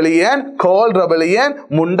 ബീൽ റെബലിയൻ, ഖോൽ റെബലിയൻ,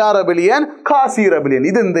 മുണ്ട റെബലിയൻ, ഖാസി റെബലിയൻ.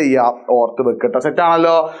 ഇത് എന്ത് ചെയ്യാ, ഓർത്ത് വെക്കട്ടെ. സെറ്റ്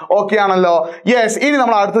ആണല്ലോ, ഓക്കെ ആണല്ലോ, യെസ്. ഇനി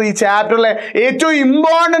നമ്മൾ അടുത്തത് ഈ ചാപ്റ്ററിലെ ഏറ്റവും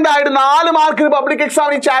ഇമ്പോർട്ടന്റ് ആയിട്ട് 4 മാർക്കിന് പബ്ലിക്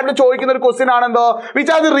എക്സാം ഈ ചാപ്റ്റർ ചോദിക്കുന്ന ഒരു question ആണെന്തോ,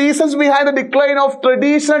 which are the reasons behind the decline of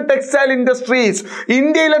traditional textile industries.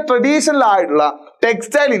 ഇന്ത്യയിലെ ട്രഡീഷണൽ ആയിട്ടുള്ള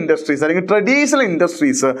ടെക്സ്റ്റൈൽ ഇൻഡസ്ട്രീസ് അല്ലെങ്കിൽ ട്രഡീഷണൽ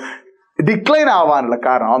ഇൻഡസ്ട്രീസ് ഡിക്ലൈൻ ആവാനുള്ള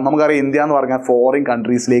കാരണം നമുക്കറിയാം, ഇന്ത്യ എന്ന് പറഞ്ഞാൽ ഫോറിൻ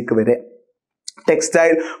കൺട്രീസിലേക്ക് വരെ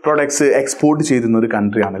ടെക്സ്റ്റൈൽ പ്രൊഡക്ട്സ് എക്സ്പോർട്ട് ചെയ്തിരുന്ന ഒരു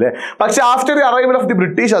കൺട്രിയാണ് അല്ലേ. പക്ഷെ after the arrival of the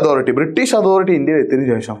British authority ഇന്ത്യയിൽ എത്തിയതിനു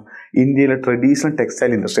ശേഷം ഇന്ത്യയിലെ ട്രഡീഷണൽ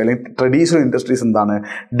ടെക്സ്റ്റൈൽ ഇൻഡസ്ട്രി അല്ലെങ്കിൽ ട്രഡീഷണൽ ഇൻഡസ്ട്രീസ് എന്താണ്,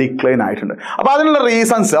 ഡിക്ലൈൻ ആയിട്ടുണ്ട്. അപ്പോൾ അതിനുള്ള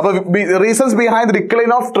റീസൺസ്, അപ്പോൾ reasons behind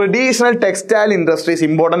decline of traditional textile industries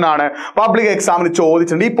important ആണ്, പബ്ലിക് എക്സാമിന്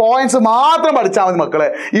ചോദിച്ചിട്ടുണ്ട്. ഈ പോയിന്റ്സ് മാത്രം പഠിച്ചാൽ മതി മക്കളെ,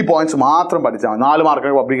 ഈ പോയിന്റ്സ് മാത്രം പഠിച്ചാൽ മതി. 4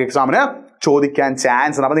 മാർക്കിന് പബ്ലിക് എക്സാമിന് ചോദിക്കാൻ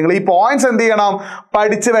ചാൻസ് ഉണ്ട്. അപ്പോൾ നിങ്ങൾ ഈ പോയിന്റ്സ് എന്ത് ചെയ്യണം,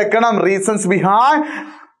 പഠിച്ചു വെക്കണം. Reasons behind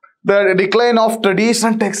The decline of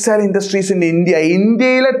traditional textile industries in India.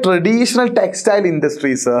 ഇന്ത്യയിലെ ട്രഡീഷണൽ ടെക്സ്റ്റൈൽ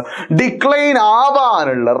ഇൻഡസ്ട്രീസ് ഡിക്ലൈൻ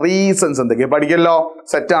ആവാനുള്ള റീസൺസ് എന്തൊക്കെയാണ് പഠിക്കല്ലോ.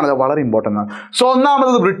 സെറ്റാണല്ലോ, വളരെ ഇമ്പോർട്ടൻ്റ് ആണ്. സോ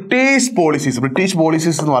ഒന്നാമത് ബ്രിട്ടീഷ് പോളിസീസ്. ബ്രിട്ടീഷ്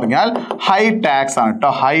പോളിസീസ് എന്ന് പറഞ്ഞാൽ ഹൈ ടാക്സ് ആണ്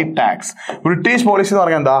കേട്ടോ. High tax. ബ്രിട്ടീഷ് പോളിസി എന്ന്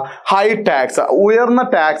പറഞ്ഞാൽ എന്താ? ഹൈ ടാക്സ്, ഉയർന്ന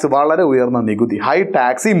ടാക്സ്, വളരെ ഉയർന്ന നികുതി, ഹൈ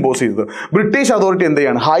ടാക്സ് ഇമ്പോസ് ചെയ്തത്. ബ്രിട്ടീഷ് അതോറിറ്റി എന്ത്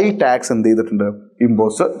ചെയ്യാണ്? ഹൈ ടാക്സ് എന്ത് ചെയ്തിട്ടുണ്ട്?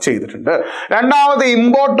 ഇമ്പോസ് ചെയ്തിട്ടുണ്ട്. രണ്ടാമത്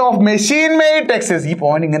import of machine made textiles. ഈ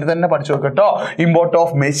പോയിന്റ് ഇങ്ങനെ തന്നെ പഠിച്ചു വെക്കട്ടോ. Import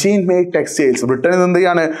of machine made textiles. ബ്രിട്ടനിൽ എന്ത്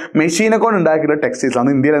ചെയ്യാണ്? മെഷീനെ കൊണ്ട് ഉണ്ടാക്കിയിട്ടുള്ള ടെക്സ്റ്റൈൽസ് ആണ്.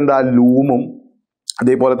 ഇന്ത്യയിൽ എന്താ? ലൂമും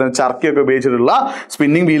അതേപോലെ തന്നെ ചർക്കയൊക്കെ ഉപയോഗിച്ചിട്ടുള്ള,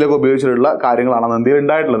 സ്പിന്നിങ് വീലൊക്കെ ഉപയോഗിച്ചിട്ടുള്ള കാര്യങ്ങളാണ് ഇന്ത്യയിൽ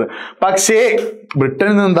ഉണ്ടായിട്ടുള്ളത്. പക്ഷേ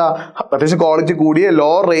ബ്രിട്ടനിൽ നിന്ന് എന്താ? അത്യാവശ്യം ക്വാളിറ്റി കൂടിയ ലോ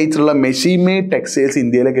റേറ്റിലുള്ള മെഷീൻ മെയ്ഡ് ടെക്സ്റ്റൈൽസ്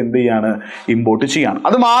ഇന്ത്യയിലേക്ക് എന്ത് ചെയ്യാണ്? ഇമ്പോർട്ട് ചെയ്യാണ്.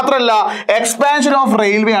 അത് മാത്രമല്ല, എക്സ്പാൻഷൻ ഓഫ്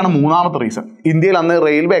റെയിൽവേ ആണ് മൂന്നാമത്തെ റീസൺ. ഇന്ത്യയിൽ അന്ന്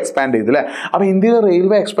റെയിൽവേ എക്സ്പാൻഡ് ചെയ്തു അല്ലേ? അപ്പൊ ഇന്ത്യയിൽ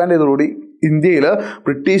റെയിൽവേ എക്സ്പാൻഡ് ചെയ്തതോടുകൂടി ഇന്ത്യയിൽ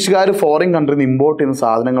ബ്രിട്ടീഷുകാർ ഫോറിൻ കൺട്രിയിൽ നിന്ന് ഇമ്പോർട്ട് ചെയ്യുന്ന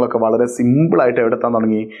സാധനങ്ങളൊക്കെ വളരെ സിമ്പിളായിട്ട് എവിടെ എത്താൻ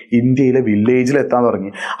തുടങ്ങി? ഇന്ത്യയിലെ വില്ലേജിൽ എത്താൻ തുടങ്ങി.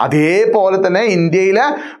 അതേപോലെ തന്നെ ഇന്ത്യയിലെ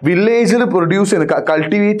വില്ലേജിൽ പ്രൊഡ്യൂസ് ചെയ്യുന്ന,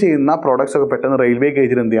 കൾട്ടിവേറ്റ് ചെയ്യുന്ന പ്രോഡക്ട്സ് ഒക്കെ പെട്ടെന്ന് റെയിൽവേ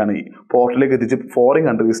ഗേജിൽ എന്ത് ചെയ്യാണ്? പോർട്ടിലേക്ക് എത്തിച്ച് ഫോറിൻ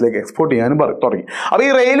കൺട്രീസിലേക്ക് എക്സ്പോർട്ട് ചെയ്യാനും തുടങ്ങി. അപ്പോൾ ഈ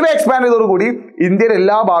റെയിൽവേ എക്സ്പാൻഡ് ചെയ്തതോടുകൂടി ഇന്ത്യയിലെ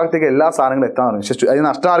എല്ലാ ഭാഗത്തേക്കും എല്ലാ സാധനങ്ങളും എത്താൻ തുടങ്ങി. പക്ഷേ അതിന്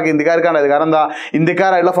നഷ്ടമാർക്ക് ഇന്ത്യക്കാർക്കാണ്. കാരണം എന്താ?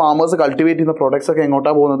 ഇന്ത്യക്കാരായിട്ടുള്ള ഫാമേഴ്സ് കൾട്ടിവേറ്റ് ചെയ്യുന്ന പ്രോഡക്ട്സ് ഒക്കെ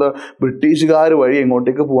എങ്ങോട്ടാണ് പോകുന്നത്? ബ്രിട്ടീഷുകാർ വഴി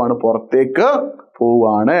എങ്ങോട്ടേക്ക് പോവാണ്? പുറത്തേക്ക്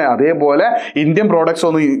പോവാണ്. അതേപോലെ ഇന്ത്യൻ പ്രോഡക്ട്സ്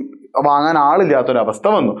ഒന്നും വാങ്ങാൻ ആളില്ലാത്തൊരവസ്ഥ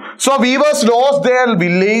വന്നു. So weavers loss there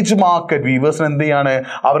village market. വീവേഴ്സിന് എന്ത് ചെയ്യാണ്?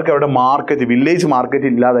 അവർക്ക് അവിടെ മാർക്കറ്റ്, വില്ലേജ് മാർക്കറ്റ്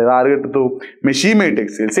ഇല്ലാതെ ആര് കിട്ടും? Machine made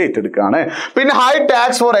textiles ഏറ്റെടുക്കുകയാണ്. പിന്നെ high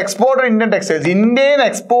tax four exported Indian textiles. ഇന്ത്യയിൽ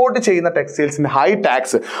എക്സ്പോർട്ട് ചെയ്യുന്ന ടെക്സ്റ്റൈൽസിന്റെ ഹൈ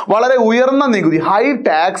ടാക്സ്, വളരെ ഉയർന്ന നികുതി, ഹൈ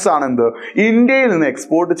ടാക്സ് ആണ് എന്ത്? ഇന്ത്യയിൽ നിന്ന്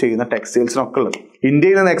എക്സ്പോർട്ട് ചെയ്യുന്ന ടെക്സ്റ്റൈൽസിനൊക്കെ ഉള്ളത്.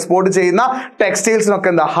 ഇന്ത്യയിൽ നിന്ന് എക്സ്പോർട്ട് ചെയ്യുന്ന ടെക്സ്റ്റൈൽസിനൊക്കെ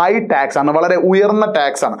എന്താ? ഹൈ ടാക്സ് ആണ്, വളരെ ഉയർന്ന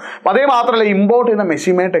ടാക്സ് ആണ്. അതേ മാത്രമല്ല, ഇമ്പോർട്ട് ചെയ്യുന്ന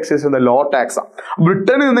മെഷീൻ മെയ്ഡ് ടെക്സ്റ്റൈൽസ് എന്താ? ലോ ടാക്സ് ആണ്.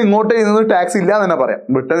 ബ്രിട്ടനിൽ നിന്ന് ഇങ്ങോട്ട് ചെയ്യുന്നത് ടാക്സ് ഇല്ല എന്ന് തന്നെ പറയാം.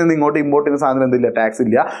 ബ്രിട്ടനിൽ നിന്ന് ഇങ്ങോട്ട് ഇമ്പോർട്ട് ചെയ്യുന്ന സാധനം എന്തില്ല? ടാക്സ്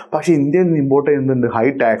ഇല്ല. പക്ഷേ ഇന്ത്യയിൽ നിന്ന് ഇമ്പോർട്ട് ചെയ്യുന്നുണ്ട് ഹൈ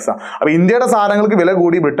ടാക്സ് ആണ്. അപ്പോൾ ഇന്ത്യയുടെ സാധനങ്ങൾക്ക് വില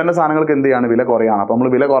കൂടി, ബ്രിട്ടന്റെ സാധനങ്ങൾക്ക് എന്ത് ചെയ്യാണ്? വില കുറയാണ്. അപ്പോൾ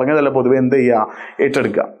നമ്മൾ വില കുറഞ്ഞതല്ല പൊതുവെ എന്ത് ചെയ്യുക?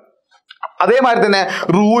 ഏറ്റെടുക്കുക. അതേമാതിരി തന്നെ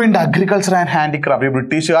റൂയിൻഡ് അഗ്രികൾച്ചർ ആൻഡ് ഹാൻഡിക്രാഫ്റ്റ്. ഈ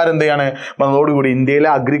ബ്രിട്ടീഷുകാർ എന്ത് ചെയ്യാണ്? വന്നതോടുകൂടി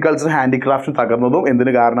ഇന്ത്യയിലെ അഗ്രികൾച്ചർ ഹാൻഡിക്രാഫ്റ്റ് തകർന്നതും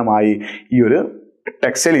എന്തിന് കാരണമായി? ഈ ഒരു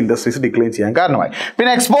ടെക്സ്റ്റൈൽ ഇൻഡസ്ട്രീസ് ഡിക്ലൈൻ ചെയ്യാൻ കാരണമായി.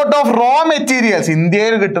 പിന്നെ എക്സ്പോർട്ട് ഓഫ് റോ മെറ്റീരിയൽസ്.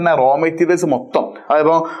 ഇന്ത്യയിൽ കിട്ടുന്ന റോ മെറ്റീരിയൽസ് മൊത്തം,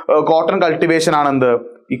 അതിപ്പോൾ കോട്ടൺ കൾട്ടിവേഷൻ ആണെന്ത്?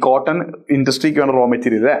 ഈ കോട്ടൺ ഇൻഡസ്ട്രിക്ക് വേണ്ട റോ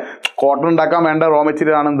മെറ്റീരിയൽ, കോട്ടൺ ഉണ്ടാക്കാൻ വേണ്ട റോ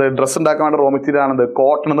മെറ്റീരിയൽ ആണെന്ത്? ഡ്രസ്സ് ഉണ്ടാക്കാൻ വേണ്ട റോ മെറ്റീരിയൽ ആണെന്ത്?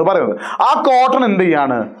 കോട്ടൺ എന്ന് പറയുന്നത്. ആ കോട്ടൺ എന്ത്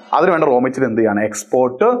ചെയ്യാണ്? അതിന് വേണ്ട റോ മെറ്റീരിയൽ എന്ത് ചെയ്യാണ്?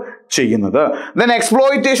 എക്സ്പോർട്ട് ചെയ്യുന്നത്. Then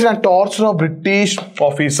exploitation and torture of British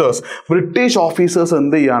officers. British officers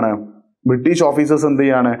എന്ത് ചെയ്യാണ്? ബ്രിട്ടീഷ് ഓഫീസേഴ്സ് എന്ത്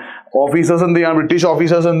ചെയ്യാണ്? ബ്രിട്ടീഷ്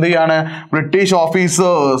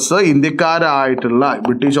ഓഫീസേഴ്സ് ഇന്ത്യക്കാരായിട്ടുള്ള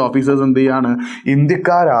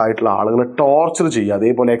ആളുകളെ ടോർച്ചർ ചെയ്യുക,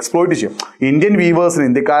 അതേപോലെ എക്സ്പ്ലോയിറ്റ് ചെയ്യും. ഇന്ത്യൻ വീവേഴ്സിന്,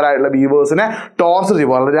 ഇന്ത്യക്കാരായിട്ടുള്ള വീവേഴ്സിനെ ടോർച്ചർ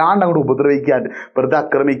ചെയ്യും, വല്ലാണ്ട് അങ്ങോട്ട് ഉപദ്രവിക്കുക, വെറുതെ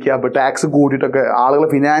ആക്രമിക്കുക, ടാക്സ് കൂട്ടിയിട്ടൊക്കെ ആളുകളെ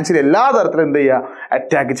ഫിനാൻഷ്യലി എല്ലാ തരത്തിലും എന്ത് ചെയ്യുക?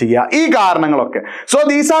 അറ്റാക്ക് ചെയ്യുക. ഈ കാരണങ്ങളൊക്കെ. So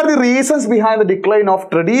these are the reasons behind the decline of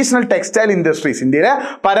traditional textile industries. ഇന്ത്യയിലെ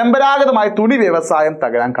പരമ്പരാഗതമായ തുണി വ്യവസായം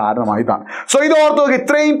തകരാൻ കാരണമായി. സോ ഇത് ഓർത്ത് വെക്കുക.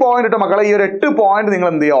 ഇത്രയും പോയിന്റ് ഇട്ടോ മക്കളെ, ഈ ഒരു 8 പോയിന്റ് നിങ്ങൾ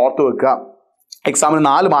എന്ത് ചെയ്യുക? ഓർത്ത് വെക്കുക. എക്സാമിന്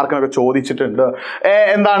 4 മാർക്കിനൊക്കെ ചോദിച്ചിട്ടുണ്ട്.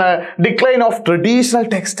 എന്താണ്? Decline of traditional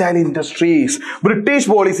textile industries, British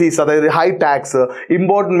policies, അതായത് high tax,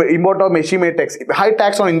 import of machine made Tex, high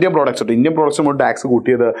tax on Indian products, Indian products tax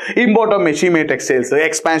കൂട്ടിയത്, import of machine made textiles,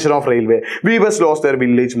 expansion of railway, weavers loss there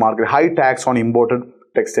village market, high tax on imported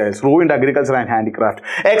textiles, ruined agriculture and handicraft,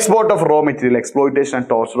 export of raw material, exploitation and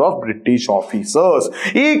torture of British officers.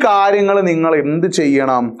 ഈ കാര്യങ്ങൾ നിങ്ങൾ എന്ത്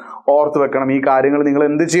ചെയ്യണം? ഓർത്ത് വെക്കണം. ഈ കാര്യങ്ങൾ നിങ്ങൾ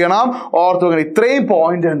എന്ത് ചെയ്യണം? ഓർത്ത് വെക്കണം. ഇത്രയും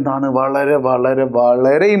പോയിന്റ് എന്താണ്? വളരെ വളരെ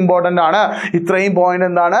വളരെ ഇമ്പോർട്ടൻ്റ് ആണ്. ഇത്രയും പോയിന്റ്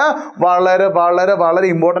എന്താണ്? വളരെ വളരെ വളരെ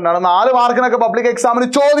ഇമ്പോർട്ടൻ്റ് ആണ്. 4 മാർക്കിനൊക്കെ പബ്ലിക് എക്സാമിന്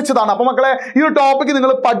ചോദിച്ചതാണ്. അപ്പൊ മക്കളെ, ഈ ഒരു ടോപ്പിക്ക്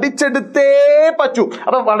നിങ്ങൾ പഠിച്ചെടുത്തേ പറ്റൂ.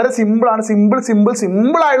 അപ്പൊ വളരെ സിമ്പിൾ ആണ്.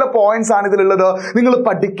 സിമ്പിൾ ആയിട്ടുള്ള പോയിന്റ്സ് ആണ് ഇതിലുള്ളത്. നിങ്ങൾ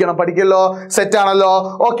പഠിക്കല്ലോ. സെറ്റ് ആണല്ലോ?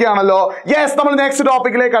 ഓക്കെ ആണല്ലോ? യെസ്, നമ്മൾ നെക്സ്റ്റ്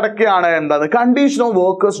ടോപ്പിക്കിലേക്ക് അടക്കുകയാണ്. എന്താണ്? Condition of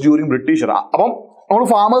workers during British എറ. അപ്പം നമ്മൾ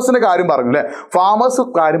ഫാമേഴ്സിന്റെ കാര്യം പറഞ്ഞു അല്ലേ? ഫാമേഴ്സ്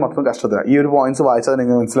കാര്യം മൊത്തം കഷ്ടത്തിലാണ്. ഈ ഒരു പോയിന്റ്സ് വായിച്ചാൽ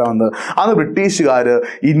നിങ്ങൾക്ക് മനസ്സിലാവുന്നത് അന്ന് ബ്രിട്ടീഷുകാർ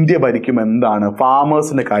ഇന്ത്യ ഭരിക്കും എന്താണ്?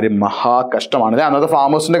 ഫാമേഴ്സിന്റെ കാര്യം മഹാ കഷ്ടമാണ്. അന്നത്തെ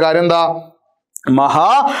ഫാമേഴ്സിന്റെ കാര്യം എന്താ? മഹാ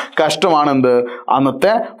കഷ്ടമാണെന്ത്?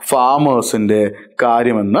 അന്നത്തെ ഫാമേഴ്സിന്റെ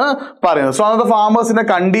കാര്യമെന്ന് പറയുന്നത്. സോ അന്നത്തെ ഫാമേഴ്സിന്റെ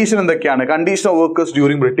കണ്ടീഷൻ എന്തൊക്കെയാണ്? Condition of workers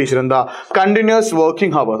during British എന്താ? Continuous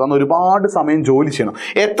working hours. അന്ന് ഒരുപാട് സമയം ജോലി ചെയ്യണം.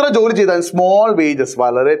 എത്ര ജോലി ചെയ്താലും സ്മോൾ വേജസ്,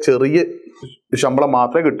 വളരെ ചെറിയ ശമ്പളം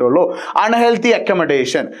മാത്രമേ കിട്ടുള്ളൂ. Unhealthy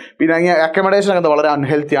accommodation. പിന്നെ അക്കമഡേഷൻ ഒക്കെ വളരെ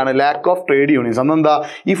അൺഹെൽത്തി ആണ്. Lack of trade unions. അന്നെന്താ?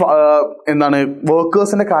 ഈ എന്താണ്?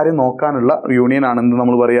 വർക്കേഴ്സിന്റെ കാര്യം നോക്കാനുള്ള യൂണിയൻ ആണെന്ന്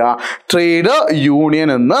നമ്മൾ പറയാ ട്രേഡ്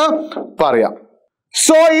യൂണിയൻ എന്ന് പറയാം.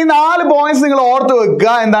 സോ ഈ 4 പോയിന്റ്സ് നിങ്ങൾ ഓർത്ത്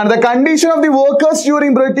വെക്കുക. എന്താണ് the condition of the workers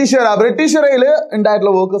during British എറ. ബ്രിട്ടീഷ് എറയിൽ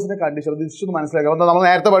ഉണ്ടായിട്ടുള്ള വർക്കേഴ്സിന്റെ കണ്ടീഷൻ ജസ്റ്റ് മനസ്സിലാക്കുക. നമ്മൾ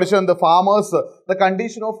നേരത്തെ പഠിച്ചത് farmers, the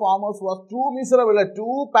condition of farmers was to miserable, to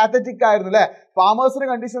pathetic ആയിരുന്നു അല്ലെ. ഫാമേഴ്സിന്റെ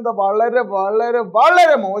കണ്ടീഷൻ എന്താ, വളരെ വളരെ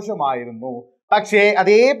വളരെ മോശമായിരുന്നു. പക്ഷേ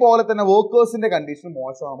അതേപോലെ തന്നെ വർക്കേഴ്സിന്റെ കണ്ടീഷൻ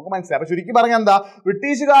മോശമാണ്, നമുക്ക് മനസ്സിലായി. അപ്പൊ ചുരുക്കി പറഞ്ഞാൽ എന്താ,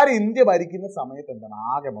 ബ്രിട്ടീഷുകാർ ഇന്ത്യ ഭരിക്കുന്ന സമയത്ത് എന്താണ്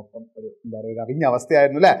ആകെ മൊത്തം ഒരു എന്താ പറയുക അറിഞ്ഞ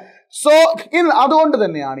അവസ്ഥയായിരുന്നു അല്ലെ. സോ അതുകൊണ്ട്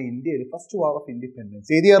തന്നെയാണ് ഇന്ത്യയിൽ first war of independence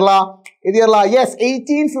ഏതിയർല yes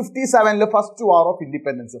 1857 first war of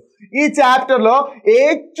independence. ഈ ചാപ്റ്ററിലോ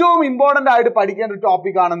ഏറ്റവും ഇമ്പോർട്ടന്റ് ആയിട്ട് പഠിക്കേണ്ട ഒരു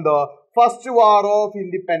ടോപ്പിക് ആണ് എന്തോ, first war of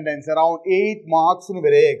independence. Around 8 മാർക്സിന്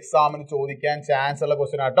വരെ എക്സാമിന് ചോദിക്കാൻ ചാൻസ് ഉള്ള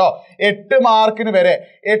ക്വസ്റ്റ്യൻ ആട്ടോ. 8 മാർക്കിന്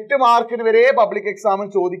വരെ പബ്ലിക് എക്സാമിന്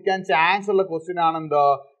ചോദിക്കാൻ ചാൻസ് ഉള്ള ക്വസ്റ്റ്യൻ ആണ്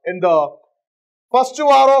എന്തോ first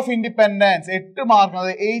war of independence. 8 mark,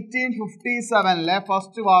 അത് 1857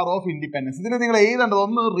 ഫസ്റ്റ് വാർ ഓഫ് ഇൻഡിപെൻഡൻസ്. ഇതിന് നിങ്ങൾ എഴുതേണ്ടത്,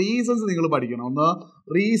 ഒന്ന് റീസൺസ് നിങ്ങൾ പഠിക്കണം,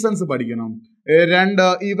 2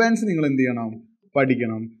 ഇവന്റ്സ് നിങ്ങൾ എന്ത് ചെയ്യണം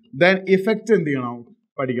പഠിക്കണം, ദെൻ ഇഫക്റ്റ് എന്ത് ചെയ്യണം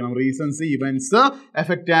പഠിക്കണം. റീസൺസ്, ഇവന്റ്സ്,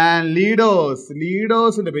 എഫക്റ്റ് ആൻഡ്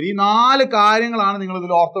ലീഡേഴ്സിന്റെ പേര്. ഈ 4 കാര്യങ്ങളാണ് നിങ്ങൾ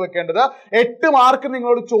ഇതിൽ ഓർത്ത് വെക്കേണ്ടത്. 8 മാർക്ക്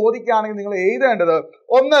നിങ്ങളോട് ചോദിക്കുകയാണെങ്കിൽ നിങ്ങൾ എഴുതേണ്ടത്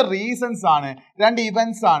 1 റീസൺസ് ആണ്, 2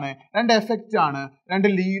 ഇവന്റ്സ് ആണ്, 2 എഫക്റ്റ് ആണ്,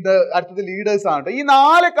 2 അടുത്തത് ലീഡേഴ്സ് ആണ്. ഈ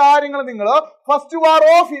 4 കാര്യങ്ങൾ നിങ്ങൾ first war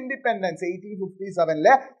of independence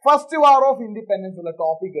 1857 first war of independence ഉള്ള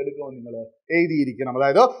ടോപ്പിക് എടുക്കുമ്പോൾ നിങ്ങൾ എഴുതിയിരിക്കണം.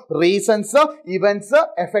 അതായത് റീസൺസ്, ഇവന്റ്സ്,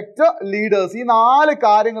 എഫക്റ്റ്, ലീഡേഴ്സ്, ഈ 4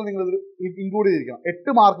 കാര്യങ്ങൾ നിങ്ങൾ ഇൻക്ലൂഡ് ചെയ്തിരിക്കണം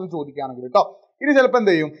 8 മാർക്കിൽ ചോദിക്കുകയാണെങ്കിൽ കേട്ടോ. ഇനി ചിലപ്പോൾ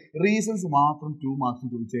എന്ത് ചെയ്യും, റീസൺസ് മാത്രം 2 മാർക്സിന്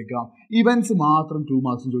ചോദിച്ചേക്കാം, ഇവന്റ്സ് മാത്രം 2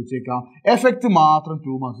 മാർക്സിന് ചോദിച്ചേക്കാം, എഫക്റ്റ് മാത്രം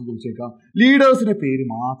 2 മാർക്സിന് ചോദിച്ചേക്കാം, ലീഡേഴ്സിന്റെ പേര്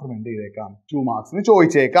മാത്രം എന്ത് ചെയ്തേക്കാം 2 മാർക്സിന്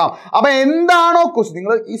ചോദിച്ചേക്കാം. അപ്പൊ എന്താണോ ക്വസ്റ്റ്യൻ,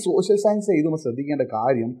 നിങ്ങൾ ഈ സോഷ്യൽ സയൻസ് എഴുതുമ്പോൾ ശ്രദ്ധിക്കേണ്ട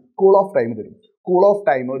കാര്യം, കൂൾ ഓഫ് ടൈം തരും. കൂൾ ഓഫ്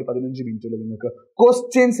ടൈം ഒരു 15 മിനിറ്റിൽ നിങ്ങൾക്ക്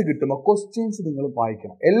ക്വസ്റ്റ്യൻസ് കിട്ടുമ്പോൾ ക്വസ്റ്റ്യൻസ് നിങ്ങൾ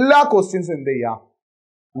വായിക്കണം. എല്ലാ ക്വസ്റ്റ്യൻസും എന്ത് ചെയ്യുക,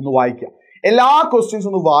 ഒന്ന് വായിക്കുക. എല്ലാ ക്വസ്റ്റ്യൻസ്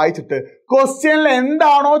ഒന്ന് വായിച്ചിട്ട് ക്വസ്റ്റ്യനിൽ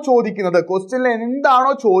എന്താണോ ചോദിക്കുന്നത്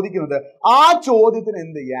ആ ചോദ്യത്തിന്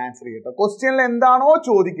എന്ത് ചെയ്യുക, ആൻസർ ചെയ്യട്ടെ. ക്വസ്റ്റ്യനിൽ എന്താണോ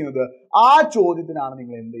ചോദിക്കുന്നത് ആ ചോദ്യത്തിനാണ്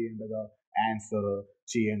നിങ്ങൾ എന്ത് ചെയ്യേണ്ടത്, ആൻസർ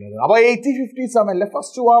ചെയ്യേണ്ടത്. അപ്പൊ 1857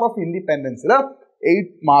 ഫസ്റ്റ് വാർ ഓഫ് ഇൻഡിപെൻഡൻസിൽ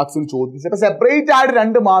 8 മാർക്സിന് ചോദിച്ചത് സെപ്പറേറ്റ് ആയിട്ട്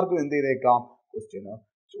 2 മാർക്കും എന്ത് ചെയ്തേക്കാം, ക്വസ്റ്റ്യന്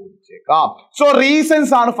ചോദിച്ചേക്കാം. സോ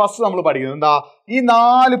റീസൺസ് ആണ് ഫസ്റ്റ് നമ്മൾ പഠിക്കുന്നത്. എന്താ, ഈ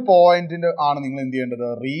 4 പോയിന്റിന്റെ ആണ് നിങ്ങൾ എന്ത് ചെയ്യേണ്ടത്,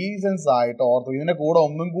 റീസൺസ് ആയിട്ട് ഓർത്ത്. ഇതിന്റെ കൂടെ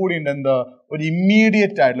ഒന്നും കൂടി ഉണ്ട്, എന്ത്, ഒരു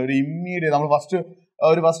ഇമ്മീഡിയറ്റ് ആയിട്ടുള്ള നമ്മൾ ഫസ്റ്റ്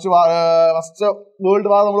വേൾഡ്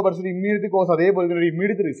വാർ നമ്മൾ പഠിച്ചൊരു ഇമ്മീഡിയറ്റ് കോഴ്സ്, അതേപോലെ ഒരു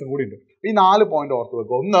ഇമ്മീഡിയറ്റ് റീസൺ കൂടി ഉണ്ട്. ഈ 4 പോയിന്റ് ഓർത്ത്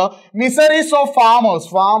വെക്കുക. ഒന്ന്, മിസറീസ് ഓഫ്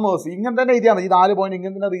ഫാമേഴ്സ് ഇങ്ങനെ തന്നെ എഴുതിയാൽ മതി. ഈ 4 പോയിന്റ്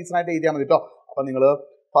ഇങ്ങനെ തന്നെ റീസൺ ആയിട്ട് എഴുതിയാൽ മതി കേട്ടോ. അപ്പൊ നിങ്ങൾ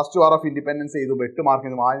ഫസ്റ്റ് വാർ ഓഫ് ഇൻഡിപെൻഡൻസ് ചെയ്തുമ്പോൾ 8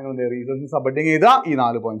 മാർക്കിന് വാങ്ങുന്ന റീസൺസ് സബ്മിറ്റ് ചെയ്താൽ ഈ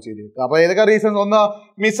 4 പോയിന്റ് ചെയ്തിരിക്കുക. അപ്പൊ ഏതൊക്കെ റീസൺസ്, ഒന്ന്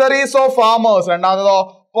miseries of farmers, രണ്ടാമത്തതോ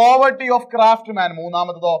poverty of craftsman,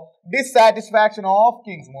 മൂന്നാമത്തതോ dissatisfaction of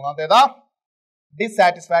Kings, മൂന്നാമത്തേതാ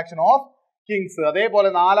dissatisfaction of Kings.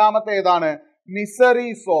 അതേപോലെ നാലാമത്തെ ഏതാണ്,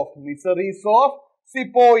 മിസറീസ് ഓഫ്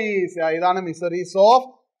സിപ്പോയീസ്. ഇതാണ് മിസറീസ് ഓഫ്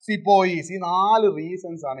സിപ്പോയീസ്. ഈ 4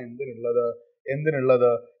 റീസൺസ് ആണ് എന്തിനുള്ളത്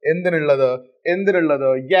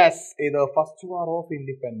യെസ് ഇത് ഫസ്റ്റ് വാർ ഓഫ്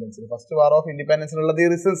ഇൻഡിപെൻഡൻസിനുള്ളത്. ഈ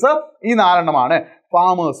റീസൺസ് ഈ 4 എണ്ണമാണ്.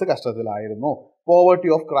 ഫാമേഴ്സ് കഷ്ടത്തിലായിരുന്നു, പോവർട്ടി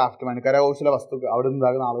ഓഫ് ക്രാഫ്റ്റ്മാൻ കരകൗശല വസ്തുക്കൾ അവിടെ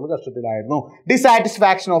നിന്നാകുന്ന ആളുകൾ കഷ്ടത്തിലായിരുന്നു,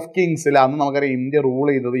 ഡിസാറ്റിസ്ഫാക്ഷൻ ഓഫ് കിങ്സ് ഇല്ല. അന്ന് നമുക്കറിയാം ഇന്ത്യ റൂൾ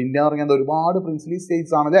ചെയ്തത്, ഇന്ത്യ എന്ന് പറഞ്ഞാൽ ഒരുപാട് പ്രിൻസിലി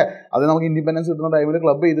സ്റ്റേറ്റ്സ് ആണ് അല്ലേ. അത് നമുക്ക് ഇൻഡിപെൻഡൻസ് കിട്ടുന്ന ടൈമിൽ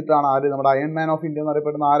ക്ലബ് ചെയ്തിട്ടാണ് ആര്, നമ്മുടെ അയൺ മാൻ ഓഫ് ഇന്ത്യ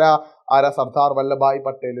എന്നറിയപ്പെടുന്ന ആരാ സർദാർ വല്ലഭായ്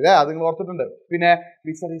പട്ടേൽ അല്ലേ, അത് നിങ്ങൾ ഓർത്തിട്ടുണ്ട്. പിന്നെ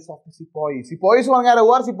മിസറീസ് ഓഫ് ദി സിപ്പോയീസ് പറഞ്ഞാൽ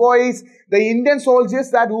സിപ്പോയീസ് the Indian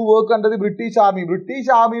soldiers that who work under the British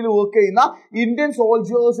ആർമിയിൽ വർക്ക് ചെയ്യുന്ന ഇന്ത്യൻ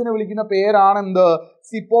സോൾജേഴ്സിനെ വിളിക്കുന്ന പേരാണ് എന്ത്,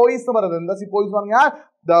 സിപ്പോയീസ് എന്ന് പറയുന്നത്. എന്താ സിപ്പോയീസ് പറഞ്ഞാൽ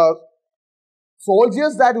the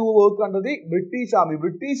soldiers that who work under the British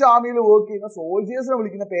ആർമിയിൽ വർക്ക് ചെയ്യുന്ന സോൾജേഴ്സിനെ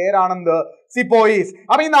വിളിക്കുന്ന പേരാണെന്ത്, സിപ്പോയീസ്.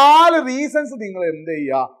 അപ്പൊ ഈ 4 റീസൺസ് നിങ്ങൾ എന്ത്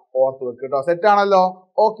ചെയ്യുക, ഓർത്ത് വെക്കുക കേട്ടോ. സെറ്റ് ആണല്ലോ,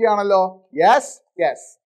 ഓക്കെ ആണല്ലോ, യെസ്.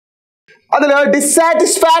 അതിൽ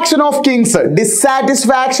ഡിസാറ്റിസ്ഫാക്ഷൻ ഓഫ്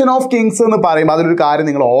കിങ്സ് എന്ന് പറയുമ്പോൾ അതിലൊരു കാര്യം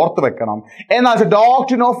നിങ്ങൾ ഓർത്ത് വെക്കണം. എന്നാൽ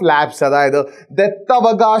ഡോക്ട്രിൻ ഓഫ് ലാപ്സ്, അതായത്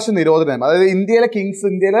ദത്തവകാശ നിരോധനം. അതായത് ഇന്ത്യയിലെ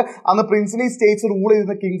അന്ന് പ്രിൻസിലി സ്റ്റേറ്റ്സ് റൂൾ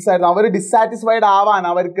ചെയ്യുന്ന കിങ്സ് ആയിരുന്നു. അവർ ഡിസാറ്റിസ്ഫൈഡ് ആവാൻ,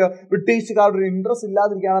 അവർക്ക് ബ്രിട്ടീഷുകാരുടെ ഒരു ഇൻട്രസ്റ്റ്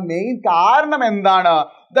ഇല്ലാതിരിക്കാനുള്ള മെയിൻ കാരണം എന്താണ്,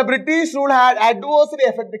 the British rule had adversely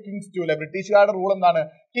effect Kings to. ബ്രിട്ടീഷുകാരുടെ റൂൾ എന്താണ്,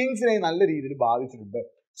 കിങ്സിനെ നല്ല രീതിയിൽ ബാധിച്ചിട്ടുണ്ട്.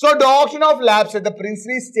 So doctrine of lapse, the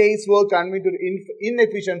princely states were committed to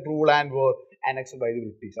inefficient rule and were annexed by the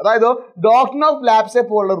British. അതായത് ഡോക്ട്രിൻ ഓഫ് ലാപ്സെ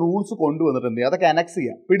പോലുള്ള റൂൾസ് കൊണ്ടുവന്നിട്ടുണ്ട്, അതൊക്കെ അനക്സ്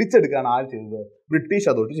ചെയ്യാം, പിടിച്ചെടുക്കാൻ ആര് ചെയ്തത്, ബ്രിട്ടീഷ്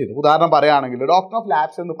അതോട്ട് ചെയ്തു. ഉദാഹരണം പറയുകയാണെങ്കിൽ ഡോക്ട്രിൻ ഓഫ്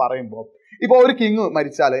ലാപ്സ് എന്ന് പറയുമ്പോൾ ഇപ്പോൾ ഒരു കിങ്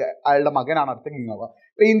മരിച്ചാൽ അയാളുടെ മകനാണ് അടുത്ത കിങ് ആവുക.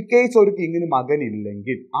 ഇപ്പൊ ഇൻ കേസ് ഒരു കിങ്ങിന്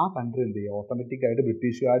മകനില്ലെങ്കിൽ ആ കൺട്രി എന്ത് ചെയ്യുക, ഓട്ടോമാറ്റിക് ആയിട്ട്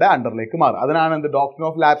ബ്രിട്ടീഷുകാരുടെ അണ്ടറിലേക്ക് മാറും. അതിനാണ് എന്ത്, ഡോക്ട്രിൻ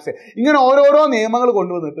ഓഫ് ലാപ്സ്. ഇങ്ങനെ ഓരോരോ നിയമങ്ങൾ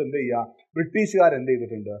കൊണ്ടുവന്നിട്ട് എന്ത് ചെയ്യുക, ബ്രിട്ടീഷുകാർ എന്ത്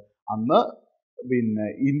ചെയ്തിട്ടുണ്ട്, അന്ന് പിന്നെ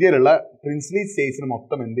ഇന്ത്യയിലുള്ള പ്രിൻസ്ലി സ്റ്റേറ്റ്സിന്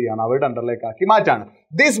മൊത്തം എന്ത് ചെയ്യാണ് അവരുടെ അണ്ടറിലേക്ക് ആക്കി മാറ്റാണ്.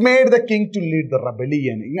 This made the king to lead the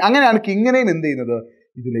rebellion. അങ്ങനെയാണ് കിങ്ങിനെയും എന്ത് ചെയ്യുന്നത്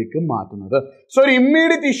ഇതിലേക്ക് മാറ്റുന്നത്. സോ ഒരു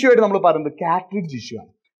ഇമ്മീഡിയറ്റ് ഇഷ്യൂ ആയിട്ട് നമ്മൾ പറയുന്നത് കാട്രിഡ്ജ് ഇഷ്യൂ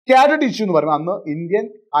ആണ്. കാട്രിഡ്ജ് ഇഷ്യൂ എന്ന് പറയുമ്പോൾ അന്ന് ഇന്ത്യൻ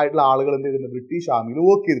ആയിട്ടുള്ള ആളുകൾ എന്ത് ചെയ്തിട്ടുണ്ട്, ബ്രിട്ടീഷ് ആർമിയിൽ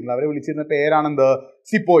വർക്ക് ചെയ്തിട്ടുണ്ട്. അവരെ വിളിച്ചിരുന്ന പേരാണെന്ത്,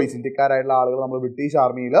 സിപ്പോയ്സ്. ഇന്ത്യക്കാരായിട്ടുള്ള ആളുകൾ നമ്മൾ ബ്രിട്ടീഷ്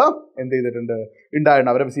ആർമിയിൽ എന്ത് ചെയ്തിട്ടുണ്ട്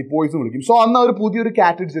ഉണ്ടായിട്ടുണ്ട്, അവരെ സിപ്പോയ്സ് വിളിക്കും. സോ അന്ന് അവർ പുതിയൊരു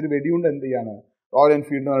കാട്രിഡ്ജ്, ഒരു വെടിയുണ്ട് എന്ത് ചെയ്യാണ്, റോയൽ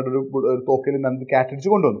എൻഫീൽഡ് ഒരു തോക്കിൽ നിന്ന് കാട്രിഡ്ജ്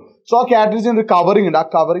കൊണ്ടുവന്നു. സോ ആ കാട്രിഡ്ജിന് ഒരു കവറിംഗ് ഉണ്ട്. ആ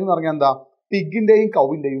കവറിംഗ് എന്ന് പറഞ്ഞാൽ എന്താ, പിഗിന്റെയും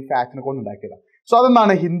കൗവിന്റെയും ഫാറ്റിനെ കൊണ്ട് ഉണ്ടാക്കിയതാണ്. സോ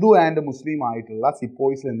അതെന്താണ്, ഹിന്ദു ആൻഡ് മുസ്ലിം ആയിട്ടുള്ള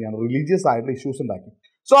സിപ്പോയ്സിൽ എന്ത് ചെയ്യാണ്, റിലീജിയസ് ആയിട്ടുള്ള ഇഷ്യൂസ് ഉണ്ടാക്കി.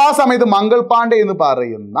 സോ ആ സമയത്ത് മംഗൾ പാണ്ഡെ എന്ന്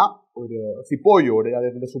പറയുന്ന ഒരു സിപ്പോയോട്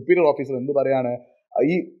അദ്ദേഹത്തിന്റെ സുപ്പീരിയർ ഓഫീസർ എന്ത് പറയാണ്,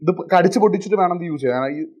 ഇത് കടിച്ചു പൊട്ടിച്ചിട്ട് വേണം ഇത് യൂസ് ചെയ്യാൻ,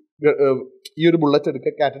 ഈ ഒരു ബുള്ളറ്റ്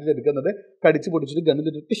എടുക്കുക, കാറ്ററിച്ച് എടുക്കുന്നത് കടിച്ചു പൊടിച്ചിട്ട്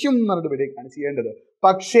ഗണ്ണിട്ട് ടിഷ്യം എന്ന് പറഞ്ഞിട്ട് വെടിയൊക്കെയാണ് ചെയ്യേണ്ടത്.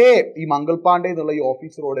 പക്ഷേ ഈ മംഗൾ പാണ്ഡെ എന്നുള്ള ഈ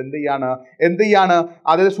ഓഫീസറോട് എന്ത് ചെയ്യാണ്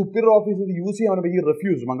അതായത് സുപ്പീരിയർ ഓഫീസർ യൂസ് ചെയ്യാൻ ഈ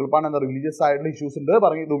റിഫ്യൂസ്. മംഗൾ പാണ്ഡെ എന്താ റിലീജിയസ് ആയിട്ടുള്ള ഇഷ്യൂസ് ഉണ്ട്,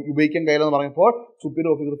 പറഞ്ഞു ഇത് ഉപയോഗിക്കാൻ കഴിയില്ലെന്ന് പറഞ്ഞപ്പോൾ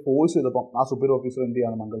സുപ്പീരിയർ ഓഫീസർ ഫോഴ്സ് ചെയ്തപ്പോൾ ആ സുപ്പീരിയർ ഓഫീസർ എന്ത്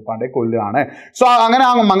ചെയ്യാണ്, മംഗൾ പാണ്ഡെ കൊല്ലുകയാണ്. സോ അങ്ങനെ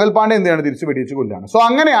ആ മംഗൾ പാണ്ഡെ എന്ത് ചെയ്യാണ്, തിരിച്ച് വെടിവെച്ച് കൊല്ലുകയാണ്. സോ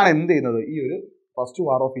അങ്ങനെയാണ് എന്ത് ചെയ്യുന്നത്, ഈ ഒരു ഫസ്റ്റ്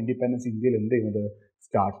വാർ ഓഫ് ഇൻഡിപെൻഡൻസ് ഇന്ത്യയിൽ എന്ത് ചെയ്യുന്നത്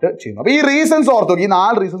സ്റ്റാർട്ട് ചെയ്യുന്നു. അപ്പൊ ഈ റീസൺസ് ഓർത്ത് നോക്കി, ഈ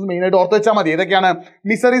 4 റീസൺസ് മെയിൻ ആയിട്ട് ഓർത്ത് വെച്ചാൽ മതി. ഏതൊക്കെയാണ്,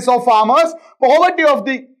 miseries of farmers, poverty of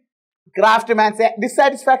the ക്രാഫ്റ്റ്മാൻസ്,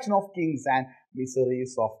 dissatisfaction of Kings and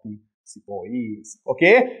miseries of the സിപ്പോയീസ്.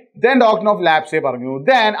 Okay, then doctrine of ലാപ്സെ പറഞ്ഞു.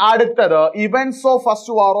 ദെൻ അടുത്തത് events of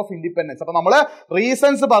first war of independence. അപ്പൊ നമ്മള്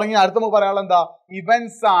റീസൺസ് പറഞ്ഞു, അടുത്ത നമുക്ക് പറയാനുള്ള എന്താ,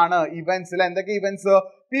 ഇവന്റ്സ് ആണ്. ഇവന്റ്സിൽ എന്തൊക്കെ events,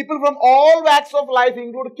 people from all walks of life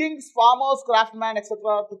include kings, farmers, craftsmen, etc.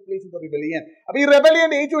 took place in the rebellion. അപ്പൊ ഈ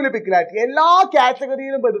റെബലിയന്റെ ഏറ്റവും വലിയ പിക്കിലായിട്ട് എല്ലാ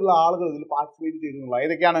കാറ്റഗറിയിലും പെട്ടുള്ള ആളുകൾ ഇതിൽ പാർട്ടിസിപ്പേറ്റ് ചെയ്തിട്ടുള്ള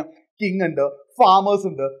ഏതൊക്കെയാണ്, കിങ് ഉണ്ട്, ഫാമേഴ്സ്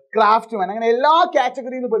ഉണ്ട്, ക്രാഫ്റ്റ്മാൻ, അങ്ങനെ എല്ലാ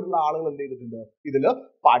കാറ്റഗറിയിലും പെട്ടുള്ള ആളുകൾ എന്ത് ചെയ്തിട്ടുണ്ട്, ഇതിൽ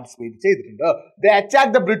പാർട്ടിസിപ്പേറ്റ് ചെയ്തിട്ടുണ്ട്. They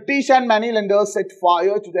attacked the British and many lenders set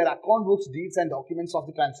fire to their account books, deeds and documents of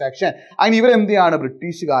the transaction. അങ്ങനെ ഇവർ എന്ത് ചെയ്യാണ്,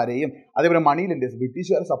 ബ്രിട്ടീഷുകാരെയും അതേപോലെ മണി ലെൻഡേഴ്സ്,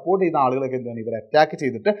 ബ്രിട്ടീഷുകാരെ സപ്പോർട്ട് ചെയ്യുന്ന ആളുകളൊക്കെ എന്താണ് ഇവർ അറ്റാക്ക്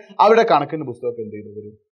ചെയ്തിട്ട് അവരുടെ കണക്കിന് പുസ്തകമൊക്കെ എന്ത്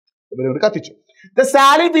ചെയ്തു, ഇവർ കത്തിച്ചു. The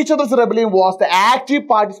salient feature of this rebellion was the active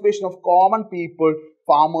participation of common people,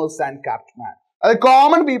 farmers and craftsmen. അത്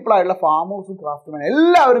കോമൺ പീപ്പിൾ ആയിട്ടുള്ള ഫാമേഴ്സും ക്രാഫ്റ്റ്മാൻ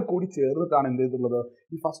എല്ലാവരും കൂടി ചേർന്നിട്ടാണ് എന്ത് ചെയ്തിട്ടുള്ളത്,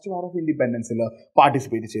 ഈ ഫസ്റ്റ് വാർ ഓഫ് ഇൻഡിപെൻഡൻസിൽ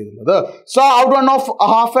പാർട്ടിസിപ്പേറ്റ് ചെയ്തിട്ടുള്ളത്. So out of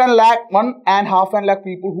 1.5 lakh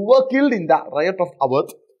people who were killed in the riot of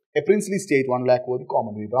Awadh, a princely state, 1 lakh was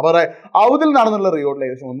common people. അപ്പോൾ അവതിൽ നടന്നുള്ള റിയോട്ടിൽ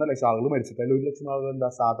ഏകദേശം 1 ലക്ഷം ആളുകൾ മരിച്ചിട്ട് 1 ലക്ഷം ആളുകൾ എന്താ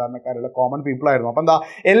സാധാരണക്കാരുള്ള കോമൺ പീപ്പിൾ ആയിരുന്നു. അപ്പൊ എന്താ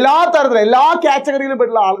എല്ലാ തരത്തിലും എല്ലാ കാറ്റഗറിയിലും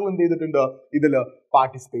പെട്ടുള്ള ആളുകൾ എന്ത് ചെയ്തിട്ടുണ്ട്, ഇതിൽ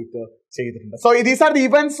പാർട്ടിസിപ്പേറ്റ് ചെയ്തിട്ടുണ്ട്. So these are the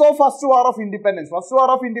events of first war of independence. First war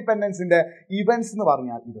of ഇൻഡിപെൻഡൻസിന്റെ events എന്ന്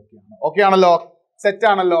പറഞ്ഞാൽ ഇതൊക്കെയാണ്. ഓക്കെ ആണല്ലോ, സെറ്റ്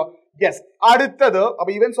ആണല്ലോ, യെസ്. അടുത്തത്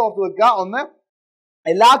അപ്പൊ ഇവന്റ്സ് ഓർത്ത് വെക്കുക. ഒന്ന്,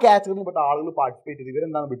 എല്ലാ കാറ്റഗറിയിലും പെട്ട ആളുകൾ പാർട്ടിസിപ്പേറ്റ് ചെയ്തു.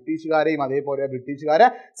 ഇവരെന്താണ്, ബ്രിട്ടീഷുകാരെയും അതേപോലെ ബ്രിട്ടീഷുകാരെ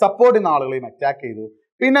സപ്പോർട്ട് ചെയ്യുന്ന ആളുകളെയും അറ്റാക്ക് ചെയ്തു.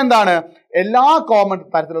 പിന്നെന്താണ്, എല്ലാ കോമൺ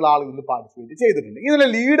തരത്തിലുള്ള ആളുകളിൽ പാർട്ടിസിപ്പേറ്റ് ചെയ്തിട്ടുണ്ട്. ഇതിലെ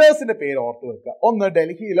ലീഡേഴ്സിന്റെ പേര് ഓർത്ത് വെക്കുക. ഒന്ന്,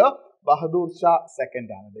 ഡൽഹിയില് ബഹദൂർ ഷാ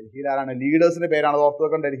സെക്കൻഡ് ആണ്. ഡൽഹിയിൽ ആരാണ്, ലീഡേഴ്സിന്റെ പേരാണ് ഓർത്ത്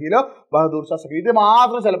വെക്കാൻ. ഡൽഹിയിൽ ബഹദൂർ ഷാ സെക്കൻഡ്. ഇത്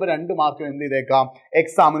മാത്രം ചിലപ്പോൾ 2 മാർക്കിന് എന്ത് ചെയ്തേക്കാം,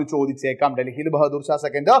 എക്സാമിന് ചോദിച്ചേക്കാം. ഡൽഹിയിൽ ബഹദൂർ ഷാ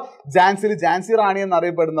സെക്കൻഡ്. ഝാൻസി റാണി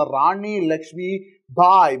എന്നറിയപ്പെടുന്ന റാണി ലക്ഷ്മി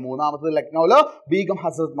ഭായ്. മൂന്നാമത്തത് ലക്നൌല് ബീഗം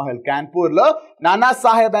ഹസരത് മഹൽ. കാൻപൂരില് നാനാ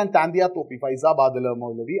സാഹേബ് ആൻഡ് താന്തിയ തോപ്പി. ഫൈസാബാദില്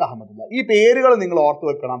മൗലവി അഹമ്മദുള്ള. ഈ പേരുകൾ നിങ്ങൾ ഓർത്ത്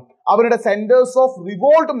വെക്കണം. അവരുടെ സെന്റേഴ്സ് ഓഫ്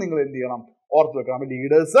റിവോൾട്ടും നിങ്ങൾ എന്ത് ചെയ്യണം, ഓർത്ത് വെക്കണം. അപ്പൊ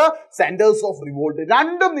ലീഡേഴ്സ്, സെന്റേഴ്സ് ഓഫ് റിവോൾട്ട്,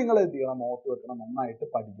 രണ്ടും നിങ്ങൾ എന്ത് ചെയ്യണം, ഓർത്ത് വെക്കണം, നന്നായിട്ട്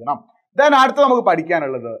പഠിക്കണം. ദെൻ അടുത്ത നമുക്ക്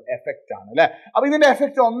പഠിക്കാനുള്ളത് എഫക്റ്റ് ആണ് അല്ലെ. അപ്പൊ ഇതിന്റെ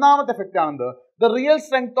എഫക്റ്റ്, ഒന്നാമത്തെ effect ആണെന്ത്, the real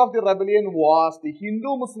strength of the rebellion was the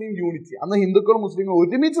Hindu Muslim unity. അന്ന് ഹിന്ദുക്കളും മുസ്ലിങ്ങളും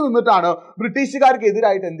ഒരുമിച്ച് നിന്നിട്ടാണ് ബ്രിട്ടീഷുകാർക്ക്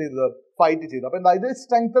എതിരായിട്ട് എന്ത് ചെയ്തത്, ഫൈറ്റ് ചെയ്തു. അപ്പൊ എന്താ, ഇത്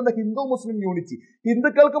strength the Hindu Muslim unity.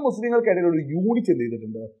 ഹിന്ദുക്കൾക്കും മുസ്ലിങ്ങൾക്കും ഇടയിൽ ഒരു യൂണിറ്റ് എന്ത്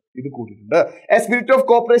ചെയ്തിട്ടുണ്ട്, ഇത് കൂട്ടിയിട്ടുണ്ട്. A spirit of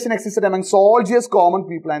cooperation existed among soldiers, common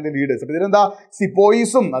people and leaders. അപ്പൊ ഇതിലെന്താ,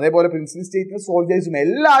 സിപ്പോയിസും അതേപോലെ പ്രിൻസിപ്പൽ സ്റ്റേറ്റിലെ സോൾജേഴ്സും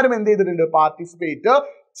എല്ലാവരും എന്ത് ചെയ്തിട്ടുണ്ട്, പാർട്ടിസിപ്പേറ്റ്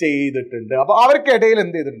ചെയ്തിട്ടുണ്ട്. അപ്പൊ അവർക്കിടയിൽ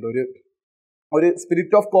എന്ത് ചെയ്തിട്ടുണ്ട്, ഒരു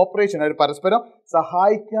സ്പിരിറ്റ് ഓഫ് കോപ്പറേഷൻ, ഒരു പരസ്പരം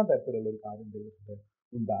സഹായിക്കാൻ തരത്തിലുള്ള ഒരു കാര്യം ചെയ്തിട്ടുണ്ട്,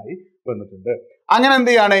 ഉണ്ടായി വന്നിട്ടുണ്ട്. അങ്ങനെ എന്ത്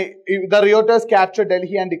ചെയ്യാണ്, the റിയോട്ടേഴ്സ് capture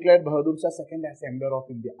Delhi and declared Bahadur Shah second as Empire of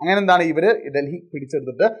India. അങ്ങനെ എന്താണ്, ഇവര് ഡൽഹി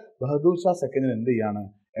പിടിച്ചെടുത്തിട്ട് ബഹദൂർ ഷാ സെക്കൻഡിന് എന്ത് ചെയ്യാണ്,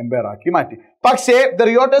 എംപയർ ആക്കി മാറ്റി. പക്ഷേ the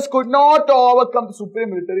റിയോട്ടേഴ്സ് could not overcome the supreme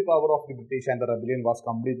military power of the British and the rebellion was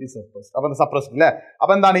completely suppressed അല്ലേ.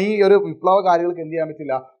 അപ്പൊ എന്താണ്, ഈ ഒരു വിപ്ലവകാരികൾക്ക് എന്ത് ചെയ്യാൻ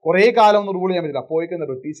പറ്റില്ല, കുറെ കാലം ഒന്നും റൂൾ ചെയ്യാൻ പറ്റില്ല. അപ്പോഴേക്കും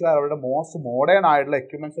ബ്രിട്ടീഷുകാർ അവരുടെ മോസ്റ്റ് മോഡേൺ ആയിട്ടുള്ള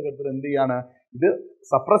എക്യുപ്മെന്റ്സ് ഒക്കെ എടുത്തിട്ട് എന്ത് ചെയ്യാണ്, ഇത്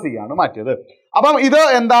സപ്രസ് ചെയ്യാണ് മാറ്റിയത്. അപ്പം ഇത്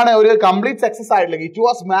എന്താണ്, ഒരു കംപ്ലീറ്റ് സക്സസ് ആയിട്ടില്ല. It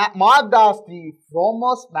was marked as the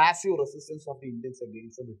foremost massive resistance of the Indians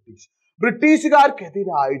against British.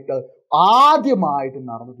 ബ്രിട്ടീഷുകാർക്കെതിരായിട്ട് ആദ്യമായിട്ട്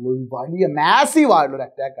നടന്നിട്ടുള്ള ഒരു വലിയ മാസീവ് ആയിട്ടുള്ള ഒരു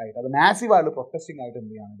അറ്റാക്ക് ആയിട്ട്, അത് മാസീവ് ആയിട്ടുള്ള പ്രൊട്ടസ്റ്റിംഗ് ആയിട്ട്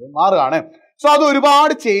എന്ത് ചെയ്യാണ്, ഇത് മാറുകയാണ്. സോ അത്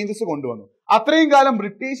ഒരുപാട് ചേഞ്ചസ് കൊണ്ടുവന്നു. അത്രയും കാലം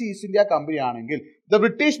ബ്രിട്ടീഷ് ഈസ്റ്റ് ഇന്ത്യ കമ്പനി ആണെങ്കിൽ the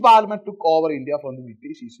British parliament took over India from the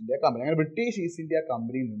British east India company. അങ്ങനെ ബ്രിട്ടീഷ് ഈസ്റ്റ് ഇന്ത്യ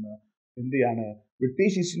കമ്പനിയിൽ നിന്ന് എന്ത് ചെയ്യാണ്,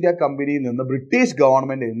 ബ്രിട്ടീഷ് ഈസ്റ്റ് ഇന്ത്യ കമ്പനിയിൽ നിന്ന് ബ്രിട്ടീഷ്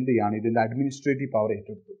ഗവൺമെന്റ് എന്ത് ചെയ്യാണ്, ഇതിന്റെ അഡ്മിനിസ്ട്രേറ്റീവ് പവർ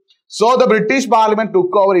ഏറ്റെടുത്തു. So the British parliament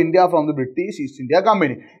took over India from the British east India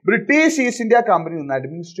company. British east India company നിന്ന്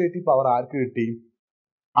അഡ്മിനിസ്ട്രേറ്റീവ് പവർ ആർക്ക് കിട്ടി?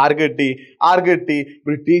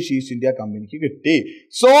 ബ്രിട്ടീഷ് ഈസ്റ്റ് ഇന്ത്യ കമ്പനിക്ക് കിട്ടി.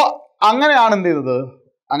 സോ അങ്ങനെയാണ് എന്ത് ചെയ്തത്,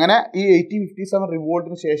 അങ്ങനെ ഈ 1857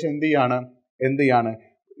 റിവോൾട്ടിന് ശേഷം എന്ത് ചെയ്യാണ്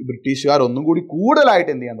ബ്രിട്ടീഷുകാർ ഒന്നും കൂടി കൂടുതലായിട്ട്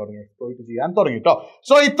എന്ത് ചെയ്യാൻ തുടങ്ങി, എക്സ്പ്ലോയിറ്റ് ചെയ്യാൻ തുടങ്ങി കേട്ടോ.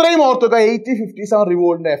 സോ ഇത്രയും ഓർത്തുക, 1857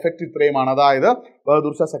 റിവോൾട്ടിന്റെ എഫക്ട് ഇത്രയുമാണ്. അതായത്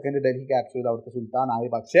ബഹദൂർ ഷാ സെക്കൻഡ് ഡൽഹി ക്യാപ്ചർ ചെയ്ത് അവിടുത്തെ സുൽത്താനായി.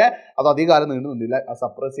 പക്ഷേ അത് അധിക കാലം നീണ്ടു നിന്നില്ല,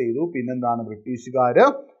 സപ്രസ് ചെയ്തു. പിന്നെന്താണ്, ബ്രിട്ടീഷുകാർ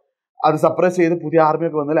അത് സപ്രസ് ചെയ്ത് പുതിയ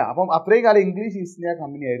ആർമിയൊക്കെ വന്നില്ല. അപ്പം അത്രയും കാലം ഇംഗ്ലീഷ് ഈസ്റ്റ് ഇന്ത്യ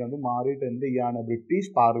കമ്പനി ആയിരുന്നു. അത് മാറിയിട്ട് എന്ത് ചെയ്യാണ്,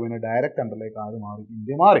 ബ്രിട്ടീഷ് പാർലമെന്റ് ഡയറക്റ്റ് അണ്ടറിലേക്ക് ആര് മാറി,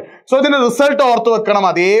 ഇന്ത്യ മാറി. സോ ഇതിന്റെ റിസൾട്ട് ഓർത്ത്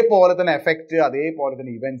വെക്കണം. അതേപോലെ തന്നെ എഫക്ട്, അതേപോലെ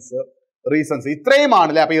തന്നെ ഇവന്റ്സ്, റീസൺസ് ഇത്രയുമാണ്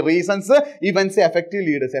അല്ലെ. അപ്പൊ ഈ reasons, events, effective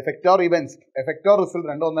leaders, effect or events, effect or result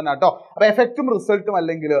രണ്ടും ഒന്നും തന്നെ കേട്ടോ. അപ്പൊ എഫക്റ്റും റിസൾട്ടും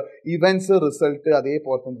അല്ലെങ്കിൽ ഇവന്റ്സ്, റിസൾട്ട്,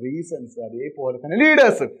 അതേപോലെ തന്നെ റീസൺസ്, അതേപോലെ തന്നെ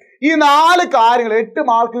ലീഡേഴ്സ്, ഈ 4 കാര്യങ്ങൾ 8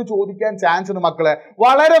 മാർക്കിന് ചോദിക്കാൻ ചാൻസ് ഉണ്ട് മക്കളെ.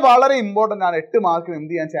 വളരെ വളരെ ഇമ്പോർട്ടന്റ് ആണ്. 8 മാർക്കിന്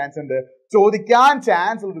എന്ത് ചെയ്യാൻ ചാൻസ് ഉണ്ട്, ചോദിക്കാൻ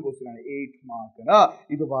ചാൻസ് ഉള്ള ഒരു ക്വസ്റ്റ്യൻ ആണ് 8 മാർക്കിന്.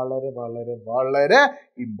 ഇത് വളരെ വളരെ വളരെ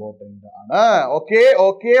ഇമ്പോർട്ടന്റ് ആണ്. ഓക്കെ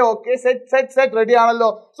സെറ്റ് റെഡി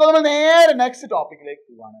ആണല്ലോ. സോ നമ്മൾ നേരെ നെക്സ്റ്റ് ടോപ്പിക്കിലേക്ക്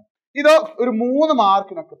പോവാണ്. ഇത് ഒരു 3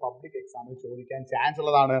 മാർക്കിനൊക്കെ പബ്ലിക് എക്സാമിൽ ചോദിക്കാൻ ചാൻസ്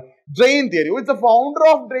ഉള്ളതാണ്. Drain theory. It's A founder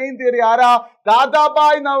of drain theory ആരാ?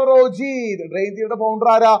 ദാദാബായ് നവറോജി. ഡ്രെയിൻ തിയറിയുടെ ഫൗണ്ടർ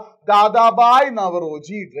ആരാ? ദാദാബായ്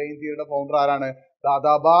നവറോജി. ഡ്രെയിൻ തിയറിയുടെ ഫൗണ്ടർ ആരാണ്?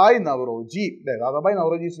 Dadabhai Naoroji. Dadabhai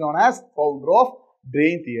Naoroji is known as founder of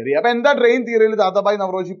drain theory. അപ്പൊ എന്താ ഡ്രെയിൻ തിയറിയിൽ ദാദാബായ്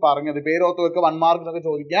നവറോജി പറഞ്ഞത്? പേരോർത്ത് വെക്ക്, 1 മാർക്കിനൊക്കെ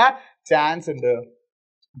ചോദിക്കാൻ ചാൻസ് ഉണ്ട്.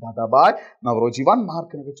 ദാദാബായ് നവറോജി 1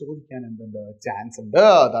 മാർക്കിനൊക്കെ ചോദിക്കാൻ എന്തുണ്ട്, ചാൻസ് ഉണ്ട്.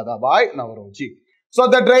 Dadabhai Naoroji. So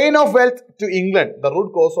the drain of wealth to England, the root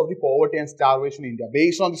cause of the poverty and starvation in India,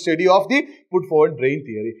 based on the study of the put forward drain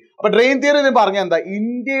theory. അപ്പൊ ഡ്രെയിൻ തിയറി എന്ന് പറഞ്ഞാൽ എന്താ?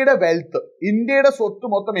 ഇന്ത്യയുടെ wealth, ഇന്ത്യയുടെ സ്വത്ത്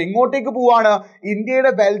മൊത്തം എങ്ങോട്ടേക്ക് പോവാണ്?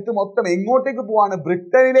 ഇന്ത്യയുടെ വെൽത്ത് മൊത്തം എങ്ങോട്ടേക്ക് പോവാണ്?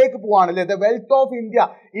 ബ്രിട്ടനിലേക്ക് പോവാണ് അല്ലെ. ദ വെൽത്ത് ഓഫ് ഇന്ത്യ,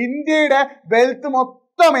 ഇന്ത്യയുടെ വെൽത്ത്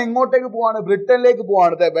മൊത്തം എങ്ങോട്ടേക്ക് പോവാണ്? ബ്രിട്ടനിലേക്ക്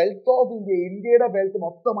പോവാണ്. ദ വെൽത്ത് ഓഫ് ഇന്ത്യ, ഇന്ത്യയുടെ വെൽത്ത്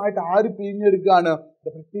മൊത്തമായിട്ട് ആര് പിഴിഞ്ഞെടുക്കുകയാണ്? The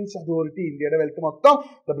British authority. ഇന്ത്യയുടെ വെൽത്ത് മൊത്തം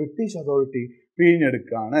ദ ബ്രിട്ടീഷ് അതോറിറ്റി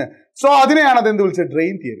പിഴിഞ്ഞെടുക്കുകയാണ്. സോ അതിനെയാണ് അതെന്ത് വിളിച്ചത്?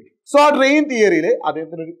 Drain theory. സോ ആ ഡ്രെയിൻ തിയറിയിൽ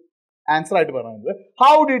അദ്ദേഹത്തിന് ഒരു ആൻസർ ആയിട്ട് പറയുന്നത്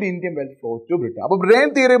how did Indian wealth flow to Britain. അപ്പൊ ഡ്രെയിൻ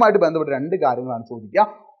തിയറിയുമായിട്ട് ബന്ധപ്പെട്ട് 2 കാര്യങ്ങളാണ് ചോദിക്കുക.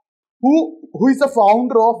 Who is the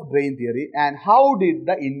founder of drain theory and how did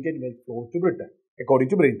the Indian wealth flow to Britain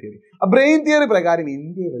according to brain theory. ആ ബ്രെയിൻ തിയറി പ്രകാരം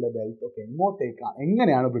ഇന്ത്യയിലുള്ള wealth ഒക്കെ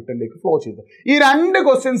എങ്ങനെയാണ് ബ്രിട്ടനിലേക്ക് flow ചെയ്തത്? ഈ 2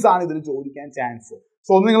 ക്വസ്റ്റ്യൻസ് ആണ് ഇതിൽ ചോദിക്കാൻ ചാൻസ്.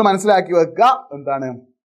 സോ ഒന്ന് നിങ്ങൾ മനസ്സിലാക്കി വെക്കുക. എന്താണ്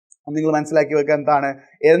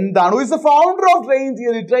is the founder of drain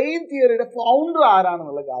theory? Drain തിയറിയുടെ founder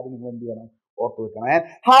ആരാണെന്നുള്ള കാര്യം നിങ്ങൾ എന്ത് ചെയ്യണം, ഓർത്ത് വെക്കണം.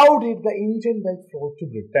 How did the Indian wealth flow to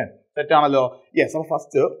Britain? തെറ്റാണല്ലോ. Yes. അപ്പൊ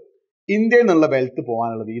ഫസ്റ്റ് ഇന്ത്യയിൽ നിന്നുള്ള വെൽത്ത്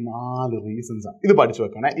പോകാനുള്ളത് ഈ 4 റീസൺസ് ആണ്. ഇത് പഠിച്ചു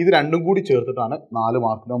വെക്കണേ. ഇത് രണ്ടും കൂടി ചേർത്തിട്ടാണ് 4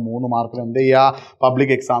 മാർക്കിനോ 3 മാർക്കിനോ എന്ത് ചെയ്യുക,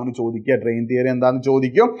 പബ്ലിക് എക്സാമിന് ചോദിക്കുക. ഡ്രെയിൻ തിയറി എന്താണെന്ന്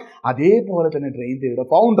ചോദിക്കും, അതേപോലെ തന്നെ ഡ്രെയിൻ തിയറിയുടെ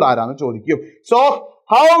ഫൗണ്ടർ ആരാന്ന് ചോദിക്കും. So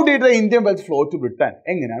how did the Indian wealth flow to Britain?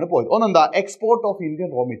 എങ്ങനെയാണ് പോയത്? ഒന്നെന്താ, export of Indian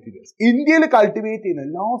raw materials. ഇന്ത്യയിൽ കൾട്ടിവേറ്റ് ചെയ്യുന്ന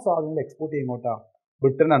എല്ലാ സാധനങ്ങളും എക്സ്പോർട്ട് ചെയ്യുമ്പോട്ടാ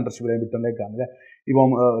ബ്രിട്ടൻ അണ്ടർഷിപ്പിലെ ബ്രിട്ടനിലേക്കാണ് അല്ലെ.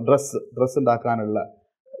 ഇപ്പം ഡ്രസ്സ് ഉണ്ടാക്കാനുള്ള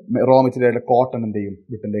റോ മെറ്റീരിയൽ കോട്ടൺ എന്ത് ചെയ്യും,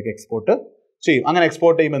 ബ്രിട്ടനിലേക്ക് എക്സ്പോർട്ട് ചെയ്യും. അങ്ങനെ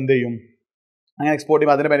എക്സ്പോർട്ട് ചെയ്യുമ്പോൾ എന്ത് ചെയ്യും,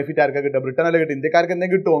 അതിന്റെ ബെനിഫിറ്റ് ആർക്കാ കിട്ടുക? ബ്രിട്ടനല്ലേ കിട്ടും. ഇന്ത്യക്കാർക്ക്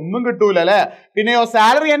എന്തെങ്കിലും കിട്ടും? ഒന്നും കിട്ടൂല അല്ലെ. പിന്നെയോ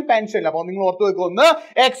സാലറി ആൻഡ് പെൻഷൻ. അപ്പൊ നിങ്ങൾ ഓർത്ത് വെക്കും, ഒന്ന്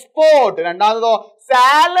export, രണ്ടാമതോ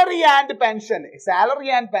salary and pension. Salary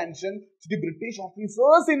and pension the British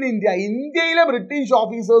officers in India. ഇന്ത്യയിലെ ബ്രിട്ടീഷ്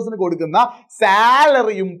ഓഫീസേഴ്സിന് കൊടുക്കുന്ന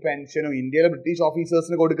സാലറിയും പെൻഷനും. ഇന്ത്യയിലെ ബ്രിട്ടീഷ്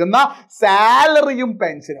ഓഫീസേഴ്സിന് കൊടുക്കുന്ന സാലറിയും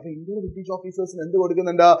പെൻഷനും. അപ്പൊ ഇന്ത്യയിലെ ബ്രിട്ടീഷ് ഓഫീസേഴ്സിന് എന്ത്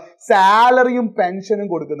കൊടുക്കുന്നുണ്ട്? സാലറിയും പെൻഷനും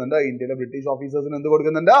കൊടുക്കുന്നുണ്ട്. ഇന്ത്യയിലെ ബ്രിട്ടീഷ് ഓഫീസേഴ്സിന് എന്ത്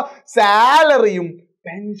കൊടുക്കുന്നുണ്ട്? സാലറിയും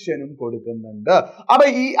പെൻഷനും കൊടുക്കുന്നുണ്ട്. അപ്പൊ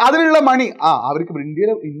ഈ അതിനുള്ള മണി അവർക്ക്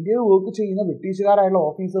ഇന്ത്യയിൽ വർക്ക് ചെയ്യുന്ന ബ്രിട്ടീഷുകാരായുള്ള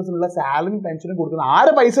ഓഫീസേഴ്സിനുള്ള സാലറിയും പെൻഷനും കൊടുക്കുന്ന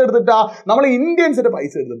ആരെ പൈസ എടുത്തിട്ടാ? നമ്മൾ ഇന്ത്യൻസിന്റെ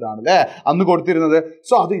പൈസ എടുത്തിട്ടാണ് അല്ലെ അന്ന് കൊടുത്തിരുന്നത്.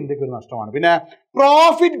 സോ അത് ഇന്ത്യക്ക് ഒരു നഷ്ടമാണ്. പിന്നെ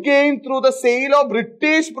profit gain through the sale of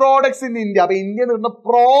British products in India. അപ്പൊ ഇന്ത്യയിൽ കിട്ടുന്ന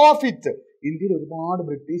പ്രോഫിറ്റ്, ഇന്ത്യയിൽ ഒരുപാട്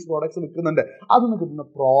ബ്രിട്ടീഷ് പ്രോഡക്ട്സ് വിൽക്കുന്നുണ്ട്, അതിന് കിട്ടുന്ന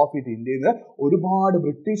പ്രോഫിറ്റ്, ഇന്ത്യയിൽ നിന്ന് ഒരുപാട്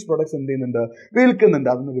ബ്രിട്ടീഷ് പ്രോഡക്ട്സ് എന്ത് ചെയ്യുന്നുണ്ട്, വിൽക്കുന്നുണ്ട്,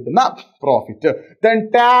 അതിന് കിട്ടുന്ന profit. Then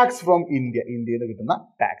tax from India, ഇന്ത്യയിൽ കിട്ടുന്ന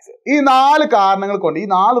ടാക്സ്. ഈ 4 കാരണങ്ങൾ കൊണ്ട്, ഈ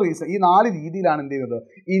 4 റീസൺ, ഈ 4 രീതിയിലാണ് എന്ത് ചെയ്യുന്നത്,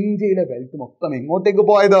 ഇന്ത്യയിലെ വെൽത്ത് മൊത്തം എങ്ങോട്ടേക്ക്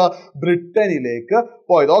പോയത്? ബ്രിട്ടനിലേക്ക്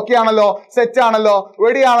പോയത്. ഓക്കെ ആണല്ലോ, സെറ്റ് ആണല്ലോ,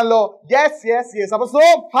 റെഡി ആണല്ലോ? യെസ്. അപ്പൊ so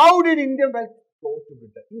how did Indian wealth flow to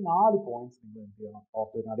Britain? ഈ 4 പോയിന്റ്സ് നിങ്ങൾ എന്ത് ചെയ്യണം,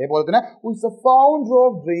 ഓർത്ത് വെക്കണം. അതേപോലെ തന്നെ who is the founder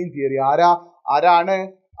of drain theory?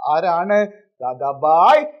 ആരാണ്?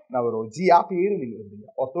 ദാദാബായ് നവറോജി. ആ പേര് നിങ്ങൾ എന്ത് ചെയ്യുക,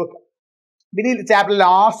 ഓർത്ത് വെക്കുക. പിന്നെ ഈ ചാപ്റ്റർ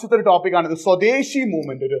ലാസ്റ്റത്തെ ഒരു ടോപ്പിക്കാണ് ഇത്, സ്വദേശി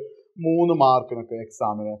മൂവ്മെന്റ്. ഒരു 3 മാർക്കിനൊക്കെ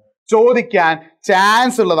എക്സാമിന് ചോദിക്കാൻ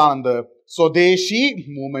ചാൻസ് ഉള്ളതാണ് എന്ത്, സ്വദേശി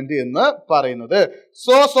മൂവ്മെന്റ് എന്ന് പറയുന്നത്.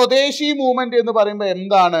 സോ സ്വദേശി മൂവ്മെന്റ് എന്ന് പറയുമ്പോൾ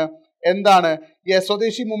എന്താണ്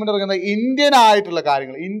സ്വദേശി മൂവ്മെന്റ് പറയുന്നത് ഇന്ത്യൻ ആയിട്ടുള്ള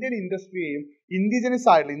കാര്യങ്ങൾ, ഇന്ത്യൻ ഇൻഡസ്ട്രിയെയും ഇൻഡിജിനസ്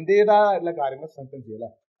ആയിട്ടുള്ള ഇന്ത്യയുടേതായിട്ടുള്ള കാര്യങ്ങൾ സ്ട്രെങ്തൻ ചെയ്യല്ലേ.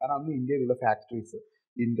 കാരണം അന്ന് ഇന്ത്യയിലുള്ള ഫാക്ടറീസ്,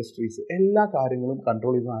 ഇൻഡസ്ട്രീസ് എല്ലാ കാര്യങ്ങളും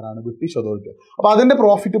കൺട്രോൾ ചെയ്യുന്ന ആരാണ്? British authority. അപ്പൊ അതിന്റെ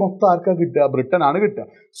പ്രോഫിറ്റ് മൊത്തം ആർക്കാ കിട്ടുക? ബ്രിട്ടൻ ആണ് കിട്ടുക.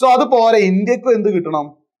 സോ അതുപോലെ ഇന്ത്യക്ക് എന്ത് കിട്ടണം?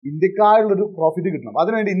 ഇന്ത്യക്കാരുള്ളൊരു പ്രോഫിറ്റ് കിട്ടണം.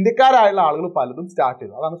 അതിനുവേണ്ടി ഇന്ത്യക്കാരായുള്ള ആളുകൾ പലതും സ്റ്റാർട്ട്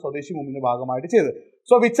ചെയ്തു. അതാണ് സ്വദേശി മൂവ്മെന്റിന്റെ ഭാഗമായിട്ട് ചെയ്തത്.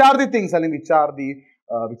 So which are the things അല്ലെങ്കിൽ which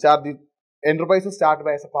are the enterprises started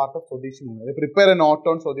by as a part of സ്വദേശി movement. Prepare A not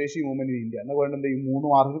on സ്വദേശി മൂവ്മെന്റ് ഇൻ ഇന്ത്യ എന്ന് വേണ്ട ഈ 3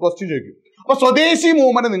 മാർക്കിന് ക്വസ്റ്റ്യൻ ചോദിക്കും. അപ്പൊ സ്വദേശി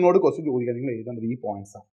മൂവ്മെന്റ് നിങ്ങളോട് ക്വസ്റ്റ്യൻ ചോദിക്കാൻ നിങ്ങൾ എഴുതേണ്ടത് ഈ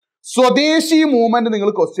പോയിന്റ്സ് ആണ്. സ്വദേശി മൂവ്മെന്റ് നിങ്ങൾ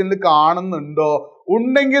ക്വസ്റ്റ്യനിൽ കാണുന്നുണ്ടോ?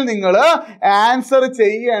 ഉണ്ടെങ്കിൽ നിങ്ങൾ ആൻസർ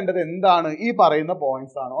ചെയ്യേണ്ടത് എന്താണ്? ഈ പറയുന്ന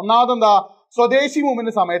പോയിന്റ്സ് ആണ്. ഒന്നാമത് എന്താ? സ്വദേശി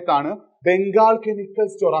മൂവ്മെന്റ് സമയത്താണ് ബംഗാൾ കെമിക്കൽ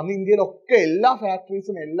സ്റ്റോർ, അന്ന് ഇന്ത്യയിലൊക്കെ എല്ലാ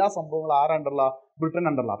ഫാക്ടറീസും എല്ലാ സംഭവങ്ങളും ആരുണ്ടല്ല? ബ്രിട്ടൻ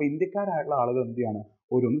ഉണ്ടല്ലോ. അപ്പൊ ഇന്ത്യക്കാരായിട്ടുള്ള ആളുകൾ എന്ത് ചെയ്യാണ്?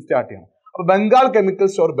 ഓരോന്ന് സ്റ്റാർട്ട് ചെയ്യണം. അപ്പൊ ബംഗാൾ കെമിക്കൽ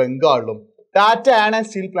സ്റ്റോർ ബംഗാളിലും, Tata and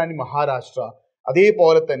steel plant Maharashtra,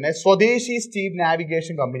 അതേപോലെ തന്നെ സ്വദേശി സ്റ്റീൽ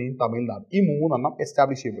നാവിഗേഷൻ കമ്പനി തമിഴ്നാട്, ഈ 3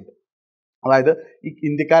 എസ്റ്റാബ്ലിഷ് ചെയ്യപ്പെട്ടു. അതായത് ഈ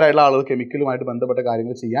ഇന്ത്യക്കാരായുള്ള ആളുകൾ കെമിക്കലുമായിട്ട് ബന്ധപ്പെട്ട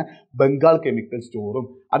കാര്യങ്ങൾ ചെയ്യാൻ ബംഗാൾ കെമിക്കൽ സ്റ്റോറും,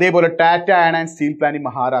 അതേപോലെ ടാറ്റ ആൻഡ് സ്റ്റീൽ പ്ലാന്റ്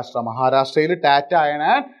മഹാരാഷ്ട്രയിൽ ടാറ്റ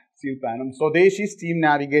ആൻഡ് സ്റ്റീൽ പ്ലാന്റും, സ്വദേശി സ്റ്റീം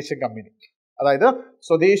നാവിഗേഷൻ കമ്പനി, അതായത്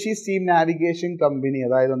സ്വദേശി സ്റ്റീം നാവിഗേഷൻ കമ്പനി,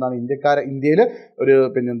 അതായത് എന്താണ് ഇന്ത്യയിൽ ഒരു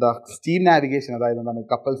സ്റ്റീം നാവിഗേഷൻ, അതായത് എന്താണ്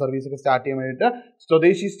കപ്പൽ സർവീസ് ഒക്കെ സ്റ്റാർട്ട് ചെയ്യാൻ വേണ്ടിയിട്ട്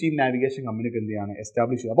സ്വദേശി സ്റ്റീം നാവിഗേഷൻ കമ്പനിക്ക് എന്ത് ചെയ്യാണ്?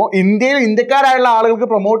 എസ്റ്റാബ്ലിഷ് ചെയ്തു. അപ്പോൾ ഇന്ത്യക്കാരായുള്ള ആളുകൾക്ക്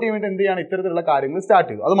പ്രൊമോട്ട് ചെയ്യാൻ വേണ്ടി എന്ത് ചെയ്യാണ്? ഇത്തരത്തിലുള്ള കാര്യങ്ങൾ സ്റ്റാർട്ട്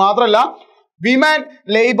ചെയ്തു. അത് മാത്രമല്ല women,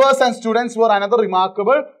 laborers and students were another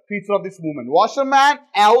remarkable feature of this movement. Washerman,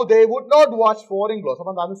 they would not wash foreign clothes.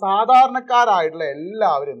 അപ്പം അത് സാധാരണക്കാരായിട്ടുള്ള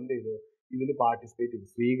എല്ലാവരും എന്ത് ചെയ്തു? ഇതിൽ പാർട്ടിസിപ്പേറ്റ് ചെയ്തു.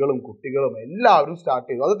 സ്ത്രീകളും കുട്ടികളും എല്ലാവരും സ്റ്റാർട്ട്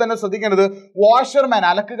ചെയ്തു. അത് തന്നെ ശ്രദ്ധിക്കേണ്ടത്, വാഷർമാൻ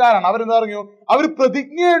അലക്കുകാരാണ്. അവരെന്താ പറഞ്ഞു? അവർ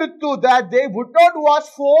പ്രതിജ്ഞ എടുത്തു that they would not wash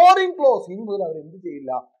foreign clothes. ഇനി മുതൽ അവർ എന്ത്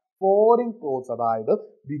ചെയ്യില്ല? ഫോറിൻ ക്ലോത്ത്സ്, അതായത്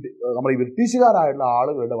നമ്മുടെ ഈ ബ്രിട്ടീഷുകാരായിട്ടുള്ള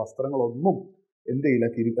ആളുകളുടെ വസ്ത്രങ്ങളൊന്നും എന്ത് ചെയ്യില്ല?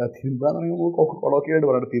 തിരുമ്പ എന്ന് പറയുമ്പോൾ കൊളോക്കിയായിട്ട്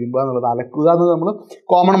പറയുന്നത് തിരുമ്പ എന്നുള്ളത്, അലക്കുക എന്നത് നമ്മൾ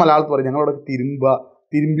കോമൺ മലയാളത്തിൽ പറയും. ഞങ്ങളവിടെ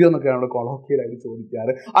തിരുമ്പിയോ എന്നൊക്കെയാണ് ഇവിടെ കൊളോക്കിയലായിട്ട്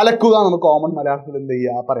ചോദിക്കാറ്. അലക്കുക നമ്മൾ കോമൺ മലയാളത്തിൽ എന്ത്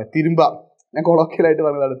ചെയ്യുക? പറയാം തിരുമ്പ. ഞാൻ കൊളോക്കിയലായിട്ട്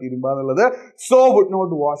പറഞ്ഞതാണ് തിരുമ്പ എന്നുള്ളത്. So would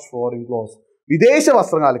not wash foreign clothes, വിദേശ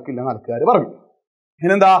വസ്ത്രങ്ങൾ അലക്കില്ല എന്ന് ആൾക്കാർ പറഞ്ഞു.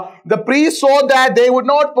 പിന്നെന്താ? The priest so that they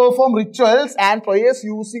would not perform rituals and prayers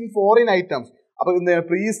using foreign items. അപ്പൊ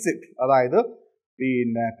പ്രീസ്റ്റ്, അതായത്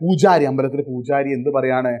പൂജാരി, അമ്പലത്തിലെ പൂജാരി എന്ത്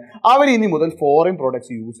പറയാണ്? അവർ ഇനി മുതൽ ഫോറിൻ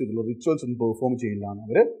പ്രോഡക്ട്സ് യൂസ് ചെയ്തുള്ള റിച്വൽസ് ഒന്നും പെർഫോം ചെയ്യില്ല എന്ന്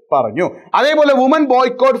അവർ പറഞ്ഞു. അതേപോലെ woman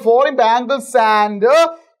boycott foreign bangles and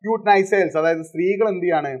യൂട്ടൈസൈൽസ്, അതായത് സ്ത്രീകൾ എന്ത്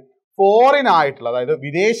ചെയ്യാണ്? ഫോറിൻ ആയിട്ടുള്ള, അതായത്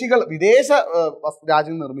വിദേശ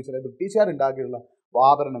രാജ്യങ്ങൾ നിർമ്മിച്ചത് ബ്രിട്ടീഷുകാർ ഉണ്ടാക്കിയുള്ള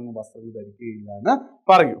ആഭരണങ്ങളും വസ്ത്രങ്ങൾ ധരിക്കുകയില്ല എന്ന്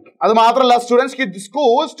പറയൂ. അത് മാത്രമല്ല students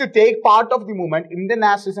schools to take part of the movement Indian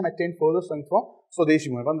nationalism attain further strength from സ്വദേശി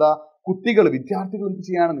മൂവ്മെന്റ്. അപ്പൊ എന്താ? വിദ്യാർത്ഥികൾ എന്ത്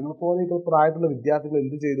ചെയ്യാണ്? നിങ്ങൾ പോലെയൊക്കെ പ്രായത്തിലുള്ള വിദ്യാർത്ഥികൾ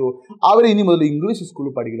എന്ത് ചെയ്തു? അവർ ഇനി മുതൽ ഇംഗ്ലീഷ്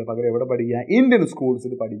സ്കൂളിൽ പഠിക്കില്ല, പകരം എവിടെ പഠിക്കുക? ഇന്ത്യൻ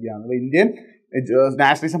സ്കൂൾസിൽ പഠിക്കുകയാണ്. ഇന്ത്യൻ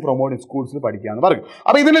നാഷണലിസം പ്രൊമോട്ടിംഗ് സ്കൂൾസിൽ പഠിക്കുകയെന്ന് പറയും.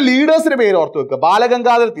 അപ്പൊ ഇതിന്റെ ലീഡേഴ്സിന്റെ പേര് ഓർത്ത് വെക്കുക.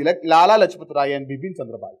 ബാലഗംഗാധർ തിലക്, ലാലാ ലജ്പത് റായ് ആൻഡ് ബിപിൻ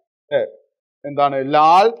ചന്ദ്രപാൽ. എന്താണ്?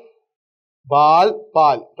 ലാൽ ബാൽ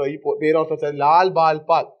പാൽ. ഈ പേര് ഓർത്ത് വെച്ചാൽ ലാൽ ബാൽ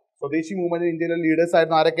പാൽ. സ്വദേശി മൂവ്മെന്റ് ഇന്ത്യയിലെ ലീഡേഴ്സ്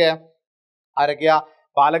ആയിരുന്നു. ആരൊക്കെയാ?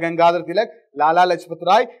 ബാലഗംഗാധർ തിലക്, ലാലാ ലജ്പത്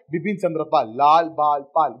റായ്, ബിപിൻ ചന്ദ്രപാൽ, ലാൽ ബാൽ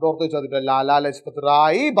പാൽ. ഇത് ഓർത്ത് വെച്ചാൽ ലാലാ ലജ്പത്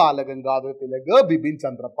റായ്, ബാലഗംഗാധർ തിലക്, ബിപിൻ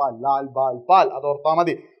ചന്ദ്രപാൽ, ലാൽ ബാൽ പാൽ. അത് ഓർത്താൽ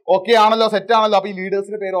മതി. ഓക്കെ ആണല്ലോ? സെറ്റ് ആണല്ലോ? അപ്പൊ ഈ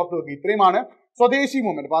ലീഡേഴ്സിന്റെ പേര് ഓർത്ത് വെക്കുക. ഇത്രയുമാണ് സ്വദേശി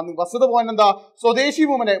മൂവ്മെന്റ്. ഫസ്റ്റ് പോയിന്റ് എന്താ? സ്വദേശി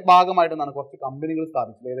മൂവ്മെന്റ് ഭാഗമായിട്ട് കുറച്ച് കമ്പനികൾ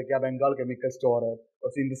സ്ഥാപിച്ചത്. ഏതൊക്കെയാ? ബംഗാൾ കെമിക്കൽ സ്റ്റോർ,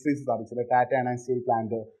 കുറച്ച് ഇൻഡസ്ട്രീസ് സ്ഥാപിച്ചത്, ടാറ്റ ആൻഡ് സ്റ്റീൽ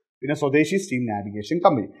പ്ലാന്റ്, പിന്നെ സ്വദേശി സ്റ്റീം നാവിഗേഷൻ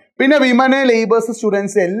കമ്പനി. പിന്നെ വിമന്, ലേബേഴ്സ്,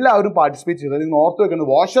 സ്റ്റുഡൻസ് എല്ലാവരും പാർട്ടിസിപ്പേറ്റ് ചെയ്തത്. നിങ്ങൾ ഓർത്ത് വെക്കുന്നത്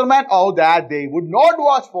washerman that they would not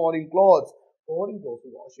wash foreign clothes. Foreign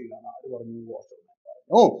clothes wash ചെയ്യില്ല. ആര് പറഞ്ഞു? വാഷർമാൻ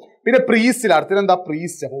പറഞ്ഞു. പിന്നെ പ്രീസ്റ്റ്, അടുത്തതെന്താ?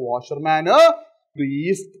 പ്രീസ്റ്റ്. അപ്പൊ വാഷർമാന്,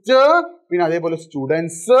 പ്രീസ്റ്റ്, പിന്നെ അതേപോലെ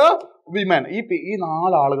സ്റ്റുഡൻസ്, വിമൻ, ഈ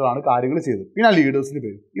 4 ആളുകളാണ് കാര്യങ്ങൾ ചെയ്തത്. പിന്നെ ലീഡേഴ്സിന്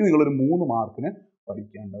പേര്. ഇത് നിങ്ങളൊരു 3 മാർക്കിന്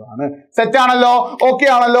പഠിക്കേണ്ടതാണ്. സെറ്റ് ആണല്ലോ? ഓക്കെ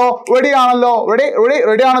ആണല്ലോ? റെഡി ആണല്ലോ?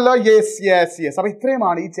 റെഡി ആണല്ലോ? യെസ്. അപ്പൊ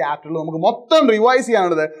ഇത്രയുമാണ് ഈ ചാപ്റ്ററിൽ നമുക്ക് മൊത്തം റിവൈസ്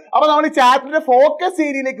ചെയ്യാനുള്ളത്. അപ്പൊ നമ്മൾ ഈ ചാപ്റ്ററിന്റെ ഫോക്കസ്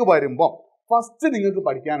ഏരിയയിലേക്ക് വരുമ്പോൾ ഫസ്റ്റ് നിങ്ങൾക്ക്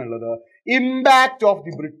പഠിക്കാനുള്ളത് impact of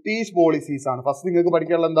the British policies ആണ്. ഫസ്റ്റ് നിങ്ങൾക്ക്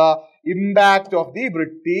പഠിക്കാനുള്ളത് എന്താ? Impact of the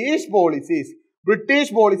British policies.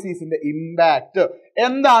 British പോളിസീസിന്റെ impact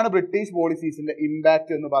എന്താണ്? ബ്രിട്ടീഷ് പോളിസീസിന്റെ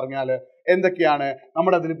ഇമ്പാക്ട് എന്ന് പറഞ്ഞാൽ എന്തൊക്കെയാണ്?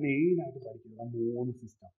 നമ്മുടെ അതിൽ മെയിൻ ആയിട്ട് പഠിക്കുന്നത് 3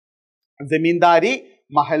 സിസ്റ്റം: ജമീന്ദാരി,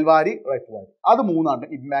 മഹൽവാരി, റൈത്ത്വാരി. അത് 3ആണ്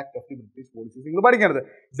impact of the British policies നിങ്ങൾ പഠിക്കേണ്ടത്.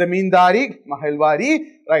 ജമീന്ദാരി, മഹൽവാരി,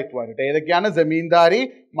 റൈത്ത്വാരി. ഏതൊക്കെയാണ്? ജമീന്ദാരി,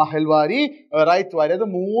 മഹൽവാരി, റൈത്ത്വാരി. അത്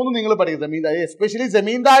 3 നിങ്ങൾ പഠിക്കുക. ജമീന്ദാരി, എസ്പെഷ്യലി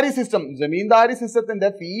ജമീന്ദാരി സിസ്റ്റത്തിന്റെ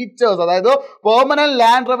ഫീച്ചേഴ്സ്, അതായത് പെർമനന്റ്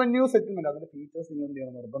ലാൻഡ് റവന്യൂ സെറ്റിൽമെന്റ്, അതിന്റെ ഫീച്ചേഴ്സ് നിങ്ങൾ എന്ത്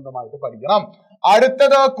ചെയ്യണം? നിർബന്ധമായിട്ട് പഠിക്കണം.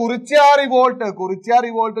 അടുത്തത് കുറിച്യാർ റിവോൾട്ട്. കുറിച്യാർ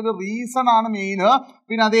റിവോൾട്ടിന്റെ റീസൺ ആണ് മെയിൻ.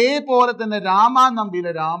 പിന്നെ അതേപോലെ തന്നെ രാമാ നമ്പി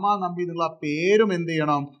എന്നുള്ള പേരും എന്ത്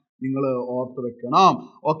ചെയ്യണം, നിങ്ങൾ ഓർത്ത് വെക്കണം.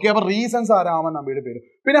 ഓക്കെ, അപ്പൊ റീസൺസ് ആ രാമൻ നമ്പിയുടെ പേര്.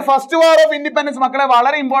 പിന്നെ ഫസ്റ്റ് വാർ ഓഫ് ഇൻഡിപെൻഡൻസ് മക്കളെ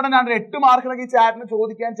വളരെ ഇമ്പോർട്ടന്റ് ആണ്. 8 മാർക്കിലൊക്കെ ഈ ചാപ്റ്ററിന്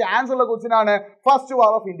ചോദിക്കാൻ ചാൻസ് ഉള്ള ക്വസ്റ്റ്യൻ ആണ് ഫസ്റ്റ്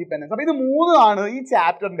വാർ ഓഫ് ഇൻഡിപെൻഡൻസ്. അപ്പൊ ഇത് 3 ആണ് ഈ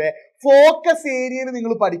ചാപ്റ്ററിന്റെ ഫോക്കസ് ഏരിയയിൽ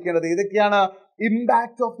നിങ്ങൾ പഠിക്കേണ്ടത്. ഏതൊക്കെയാണ്?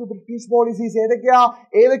 Impact of the British policies.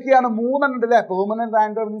 ഏതൊക്കെയാണ്? 3 എണ്ണം അല്ലെ. പെർമനന്റ്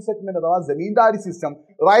ലാൻഡ് റവന്യൂ സെറ്റിൽമെന്റ് അഥവാ ജമീന്ദാരി സിസ്റ്റം,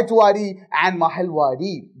 റൈറ്റ് വാരി ആൻഡ്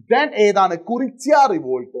മഹൽവാരി. ദെൻ ഏതാണ്? കുറിച്യാർ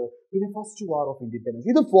റിവോൾട്ട്. പിന്നെ ഫസ്റ്റ് വാർ ഓഫ് ഇൻഡിപെൻഡൻസ്.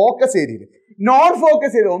 ഇത് ഫോക്കസ് ഏരിയയിൽ. നോൺ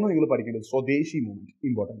ഫോക്കസ് ഏരിയ ഒന്നും നിങ്ങൾ പഠിക്കേണ്ടത് സ്വദേശി മൂവ്മെന്റ്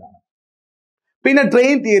ഇമ്പോർട്ടന്റ് ആണ്. പിന്നെ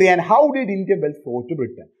train theory and how did India well flow to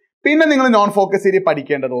Britain. പിന്നെ നിങ്ങൾ നോൺ ഫോക്കസ് ഏരിയ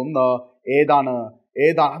പഠിക്കേണ്ടത് ഒന്ന് ഏതാണ്?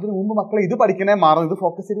 അതിന് മുമ്പ് മക്കളെ ഇത് പഠിക്കണേ മാറും. ഇത്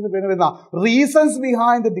ഫോക്കസ് ഏരിയ പേര് വരുന്ന reasons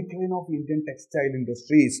behind the decline of Indian textile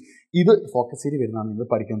industries. ഇത് ഫോക്കസ് ഏരിയ വരുന്നതാണ്. നിങ്ങൾ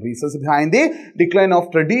പഠിക്കണം reasons behind the decline of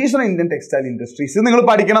traditional Indian textile industries. ഇത് നിങ്ങൾ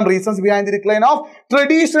പഠിക്കണം. Reasons behind the decline of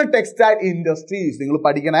traditional textile industries നിങ്ങൾ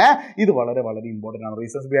പഠിക്കണേ. ഇത് വളരെ വളരെ ഇമ്പോർട്ടന്റ് ആണ്.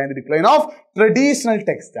 Reasons behind the decline of traditional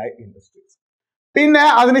textile industries. പിന്നെ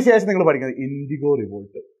അതിനുശേഷം നിങ്ങൾ പഠിക്കുന്നത്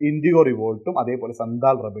ഇൻഡിഗോ റിവോൾട്ടും അതേപോലെ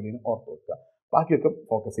സന്താൽ റെബലിയനും ഓർത്ത് വെക്കുക. ബാക്കിയൊക്കെ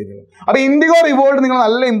ഫോക്കസ് ചെയ്തത്. അപ്പൊ ഇൻഡിഗോ റിവോൾട്ട് നിങ്ങൾ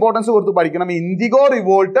നല്ല ഇമ്പോർട്ടൻസ് കൊടുത്ത് പഠിക്കണം. ഇൻഡിഗോ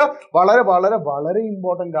റിവോൾട്ട് വളരെ വളരെ വളരെ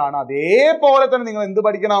ഇമ്പോർട്ടന്റ് ആണ്. അതേപോലെ തന്നെ നിങ്ങൾ എന്ത്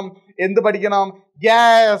പഠിക്കണം?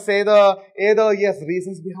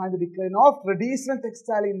 Reasons behind the decline of traditional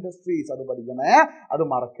textile industries. അത് പഠിക്കണേ, അത്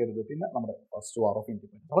മറക്കരുത്. പിന്നെ നമ്മുടെ ഫസ്റ്റ് വാർ ഓഫ്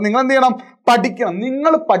ഇൻഡിപെൻഡൻസ്. അപ്പൊ നിങ്ങൾ എന്ത് ചെയ്യണം? പഠിക്കണം.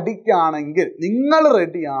 നിങ്ങൾ പഠിക്കുകയാണെങ്കിൽ, നിങ്ങൾ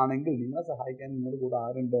റെഡി ആണെങ്കിൽ നിങ്ങളെ സഹായിക്കാൻ നിങ്ങളുടെ കൂടെ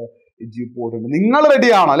ആരുണ്ട്? എഡ്യൂപോർട്ട് ഉണ്ട്. നിങ്ങൾ റെഡി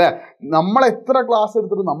ആണോ അല്ലെ? നമ്മൾ എത്ര ക്ലാസ്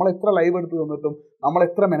എടുത്തിട്ടും നമ്മൾ എത്ര ലൈവ് എടുത്ത് തന്നിട്ടും നമ്മൾ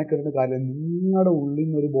എത്ര മെനക്കെടുത്ത കാര്യം നിങ്ങളുടെ ഉള്ളിൽ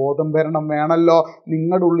നിന്നൊരു ബോധം വരണം. വേണമല്ലോ,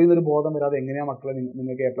 നിങ്ങളുടെ ഉള്ളിൽ നിന്നൊരു ബോധം വരാതെ എങ്ങനെയാ മക്കളെ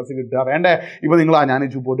നിങ്ങൾക്ക് A+ കിട്ടുക? വേണ്ടേ? ഇപ്പൊ നിങ്ങൾ ഞാൻ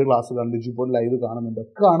എഡ്യൂപോർട്ട് ക്ലാസ് കാണുന്നുണ്ട്, എഡ്യൂപോർട്ട് ലൈവ് കാണുന്നുണ്ട്.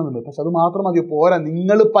 പക്ഷെ അത് മാത്രം മതി, പോരാ.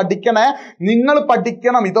 നിങ്ങൾ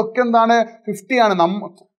പഠിക്കണം. ഇതൊക്കെ എന്താണ്? 50 ആണ്.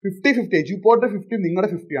 50-50. എഡ്യൂപോർട്ട് 50, നിങ്ങളുടെ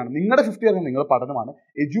 50 ആണ്. നിങ്ങളുടെ 50 അറിയാം നിങ്ങളുടെ പഠനമാണ്.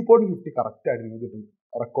 എഡ്യൂപോർട്ട് 50 കറക്റ്റ് ആയിട്ട് നിങ്ങൾക്ക് കിട്ടും.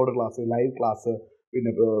 റെക്കോർഡ് ക്ലാസ്, ലൈവ് ക്ലാസ്,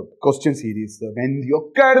 പിന്നെ ക്വസ്റ്റ്യൻ സീരീസ്, വെൻഡി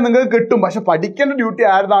ഒക്കെ ആയിട്ട് നിങ്ങൾക്ക് കിട്ടും. പക്ഷെ പഠിക്കേണ്ട ഡ്യൂട്ടി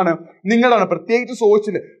ആരുതാണ്? നിങ്ങളാണ്. പ്രത്യേകിച്ച്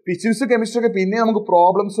സോഷ്യൽ, ഫിസിക്സ്, കെമിസ്ട്രി ഒക്കെ പിന്നെ നമുക്ക്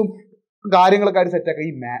പ്രോബ്ലംസും കാര്യങ്ങളൊക്കെ ആയിട്ട് സെറ്റാക്കാം.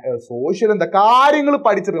 ഈ സോഷ്യൽ എന്താ കാര്യങ്ങൾ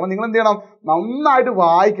പഠിച്ചെടുക്കണം. നിങ്ങൾ എന്ത് ചെയ്യണം? നന്നായിട്ട്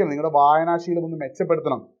വായിക്കണം. നിങ്ങളുടെ വായനാശീലം ഒന്ന്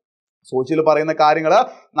മെച്ചപ്പെടുത്തണം. സോഷ്യൽ പറയുന്ന കാര്യങ്ങൾ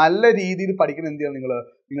നല്ല രീതിയിൽ പഠിക്കണം. എന്ത് ചെയ്യണം?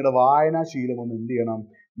 നിങ്ങളുടെ വായനാശീലം ഒന്ന് എന്ത് ചെയ്യണം?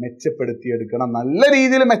 മെച്ചപ്പെടുത്തിയെടുക്കണം. നല്ല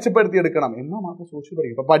രീതിയിൽ മെച്ചപ്പെടുത്തിയെടുക്കണം. എന്നാൽ മാത്രം സോഷ്യൽ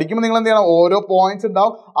പഠിക്കും. അപ്പൊ പഠിക്കുമ്പോൾ നിങ്ങൾ എന്ത് ചെയ്യണം? ഓരോ പോയിന്റ്സ്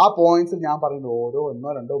ഉണ്ടാവും. ആ പോയിന്റ്സിൽ ഞാൻ പറയുന്നത് ഓരോ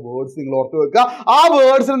 1-2 വേർഡ്സ് നിങ്ങൾ ഓർത്ത് വെക്കുക. ആ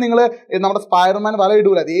വേർഡ്സിൽ നിങ്ങൾ നമ്മുടെ സ്പൈഡർമാൻ വല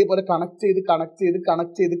ഇടൂല, അതേപോലെ കണക്ട് ചെയ്ത്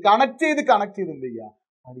എന്ത് ചെയ്യുക?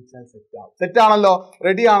 പഠിച്ചാൽ സെറ്റാണല്ലോ.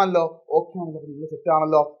 റെഡി ആണല്ലോ? ഓക്കെ ആണല്ലോ? അപ്പൊ നിങ്ങൾ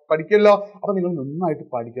സെറ്റാണല്ലോ? പഠിക്കല്ലോ. അപ്പൊ നിങ്ങൾ നന്നായിട്ട്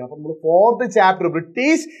പഠിക്കണം. അപ്പൊ നമ്മൾ 4th chapter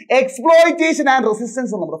British exploitation and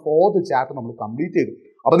resistance നമ്മുടെ 4th ചാപ്റ്റർ നമ്മൾ കംപ്ലീറ്റ് ചെയ്തു.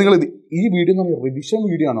 അപ്പൊ നിങ്ങൾ ഈ വീഡിയോ എന്ന് പറയുന്നത് റിവിഷൻ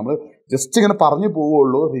വീഡിയോ ആണ്. നമ്മൾ ജസ്റ്റ് ഇങ്ങനെ പറഞ്ഞു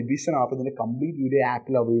പോവുള്ളൂ. റിവിഷൻ ആണ്. അപ്പൊ ഇതിന്റെ കംപ്ലീറ്റ് വീഡിയോ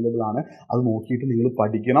ആപ്പിൽ അവൈലബിൾ ആണ്. അത് നോക്കിയിട്ട് നിങ്ങൾ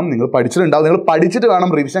പഠിക്കണം. നിങ്ങൾ പഠിച്ചിട്ടുണ്ടാവും. നിങ്ങൾ പഠിച്ചിട്ട്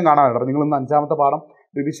വേണം റിവിഷൻ കാണാനായിട്ട്. അപ്പൊ നിങ്ങൾ 5ാമത്തെ പാഠം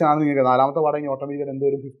റിവിഷൻ ആണ്. നിങ്ങൾക്ക് 4ാമത്തെ പാഠം ഇനി ഓട്ടോമാറ്റിക്കായിട്ട്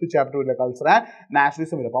എന്തോരും 5th ചാപ്റ്റർ വരില്ല, കൾച്ചർ ആൻഡ്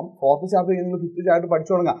നാഷണലിസം വരും. അപ്പം 4th ചാപ്റ്റർ നിങ്ങൾ 5th ചാപ്റ്റർ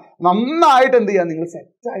പഠിച്ചു തുടങ്ങുക. നന്നായിട്ട് എന്ത് ചെയ്യുക? നിങ്ങൾ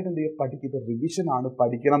സെറ്റായിട്ട് എന്ത് ചെയ്യുക? പഠിക്കുന്നത് റിവിഷൻ ആണ്.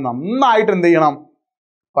 പഠിക്കണം. നന്നായിട്ട് എന്ത് ചെയ്യണം?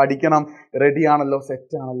 പഠിക്കണം. റെഡി ആണല്ലോ?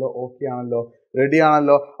 സെറ്റ് ആണല്ലോ? ഓക്കെ ആണല്ലോ? റെഡി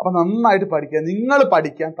ആണല്ലോ? അപ്പൊ നന്നായിട്ട് പഠിക്കുക. നിങ്ങൾ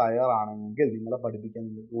പഠിക്കാൻ തയ്യാറാണെങ്കിൽ നിങ്ങളെ പഠിപ്പിക്കാൻ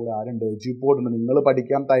നിങ്ങൾക്ക് കൂടെ ആരുണ്ട്? എഡ്യൂപോർട്ട് ഉണ്ട്. നിങ്ങൾ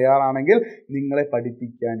പഠിക്കാൻ തയ്യാറാണെങ്കിൽ നിങ്ങളെ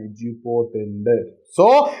പഠിപ്പിക്കാൻ എഡ്യൂപോർട്ട് ഉണ്ട്. സോ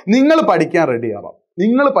നിങ്ങൾ പഠിക്കാൻ റെഡി ആവാം.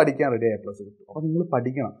 നിങ്ങൾ പഠിക്കാൻ റെഡി A+ കിട്ടും. അപ്പൊ നിങ്ങൾ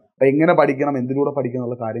പഠിക്കണം. അപ്പൊ എങ്ങനെ പഠിക്കണം, എന്തിലൂടെ പഠിക്കണം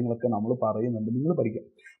എന്നുള്ള കാര്യങ്ങളൊക്കെ നമ്മൾ പറയുന്നുണ്ട്. നിങ്ങൾ പഠിക്കുക.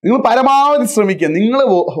 നിങ്ങൾ പരമാവധി ശ്രമിക്കുക. നിങ്ങൾ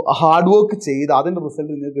ഹാർഡ് വർക്ക് ചെയ്ത് അതിന്റെ റിസൾട്ട്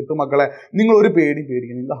നിങ്ങൾക്ക് കിട്ടും മക്കളെ. നിങ്ങൾ ഒരു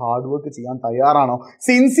പേടിക്കണം. നിങ്ങൾ ഹാർഡ് വർക്ക് ചെയ്യാൻ തയ്യാറാണോ?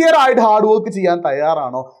 സിൻസിയർ ആയിട്ട് ഹാർഡ് വർക്ക് ചെയ്യാൻ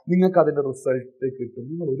തയ്യാറാണോ? നിങ്ങൾക്ക് അതിന്റെ റിസൾട്ട് കിട്ടും.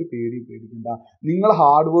 നിങ്ങൾ ഒരു പേടിക്കണ്ട. നിങ്ങൾ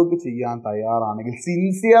ഹാർഡ് വർക്ക് ചെയ്യാൻ തയ്യാറാണെങ്കിൽ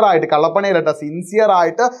സിൻസിയർ ആയിട്ട്, കള്ളപ്പണിയല്ല, സിൻസിയർ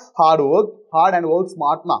ആയിട്ട് ഹാർഡ് ആൻഡ് വർക്ക്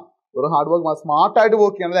സ്മാർട്ട് ഒരു ഹാർഡ് വർക്ക് സ്മാർട്ടായിട്ട്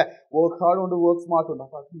വർക്ക് ചെയ്യണം അല്ലേ? വർക്ക് ഹാർഡ് ഉണ്ട്, വർക്ക് സ്മാർട്ട് ഉണ്ട്.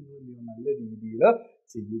 അപ്പൊ അത് നിങ്ങൾ നല്ല രീതിയിൽ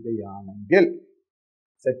ചെയ്യുകയാണെങ്കിൽ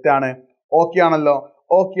സെറ്റാണ്. ഓക്കെ ആണല്ലോ?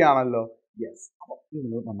 യെസ്. അപ്പൊ ഇത്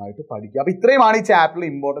നിങ്ങൾ നന്നായിട്ട് പഠിക്കുക. അപ്പൊ ഇത്രയുമാണ് ഈ ചാപ്റ്ററിൽ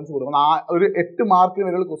ഇമ്പോർട്ടൻസ് കൊടുക്കുന്നത്. ഒരു 8 മാർക്കിന്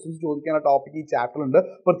വരെയുള്ള ക്വസ്റ്റ്യൻസ് ചോദിക്കാനുള്ള ടോപ്പിക് ഈ ചാപ്റ്റർ ഉണ്ട്.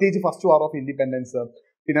 പ്രത്യേകിച്ച് ഫസ്റ്റ് വാർ ഓഫ് ഇൻഡിപെൻഡൻസ്,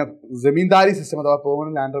 പിന്നെ ജമീന്ദാരി സിസ്റ്റം അഥവാ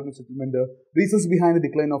permanent land revenue settlement, reasons behind the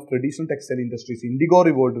decline of traditional textile industries, IndiGo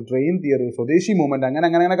revolt, train theory, സ്വദേശി മൂവ്മെന്റ്,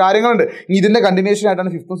 അങ്ങനെ കാര്യങ്ങളുണ്ട്. ഇതിന്റെ കണ്ടിന്യൂഷൻ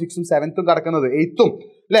ആയിട്ടാണ് 5th, 6th, 7th കിടക്കുന്നത്, 8th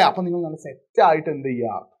അല്ലേ? അപ്പൊ നിങ്ങൾ നല്ല സെറ്റായിട്ട് എന്ത്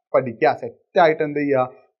ചെയ്യുക? പഠിക്കുക. സെറ്റായിട്ട് എന്ത് ചെയ്യുക?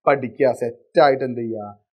 പഠിക്കുക. സെറ്റായിട്ട് എന്ത് ചെയ്യുക?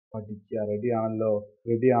 പഠിക്കുക. റെഡി ആണല്ലോ?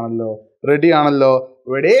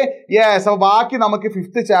 റെഡി? യെസ്. അപ്പൊ ബാക്കി നമുക്ക്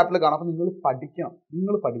 5th ചാപ്റ്ററിൽ കാണാം. അപ്പൊ നിങ്ങൾ പഠിക്കണം.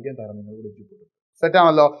 നിങ്ങൾ പഠിക്കാൻ തരാം. നിങ്ങളുടെ സെറ്റ്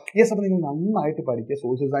ആണല്ലോ? യെസ്. അപ്പോൾ നിങ്ങൾ നന്നായിട്ട് പഠിക്കുക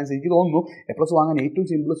സോഷ്യൽ സയൻസ്. എനിക്ക് തോന്നുന്നു A+ വാങ്ങാൻ ഏറ്റവും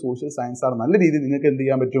സിമ്പിൾ സോഷ്യൽ സയൻസ് ആണ്. നല്ല രീതിയിൽ നിങ്ങൾക്ക് എന്ത്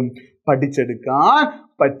ചെയ്യാൻ പറ്റും? പഠിച്ചെടുക്കാൻ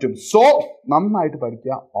പറ്റും. സോ നന്നായിട്ട്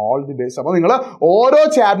പഠിക്കുക. All the best. അപ്പോൾ നിങ്ങൾ ഓരോ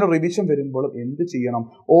ചാപ്റ്റർ റിവിഷൻ വരുമ്പോഴും എന്ത് ചെയ്യണം?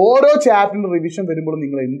 ഓരോ ചാപ്റ്ററിൻ്റെ റിവിഷൻ വരുമ്പോഴും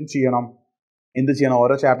നിങ്ങൾ എന്ത് ചെയ്യണം?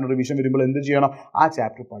 ഓരോ ചാപ്റ്റർ റിവിഷൻ വരുമ്പോൾ എന്ത് ചെയ്യണം? ആ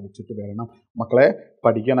ചാപ്റ്റർ പഠിച്ചിട്ട് വരണം. മക്കളെ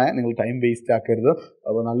പഠിക്കണേ, നിങ്ങൾ ടൈം വേസ്റ്റ് ആക്കരുത്.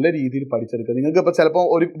 അപ്പോൾ നല്ല രീതിയിൽ പഠിച്ചെടുക്കുക. നിങ്ങൾക്ക് ഇപ്പോൾ ചിലപ്പോൾ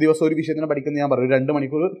ഒരു ദിവസം ഒരു വിഷയത്തിന് പഠിക്കുന്ന ഞാൻ പറയും 2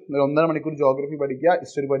 മണിക്കൂർ 1.5 മണിക്കൂർ ജോഗ്രഫി പഠിക്കുക,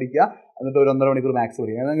 ഹിസ്റ്ററി പഠിക്കുക, എന്നിട്ട് ഒരു 1.5 മണിക്കൂർ മാത്സ്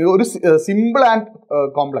പഠിക്കുക. ഒരു സിമ്പിൾ ആൻഡ്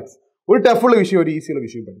കോംപ്ലക്സ്, ഒരു ടഫുള്ള വിഷയം ഒരു ഈസിയുള്ള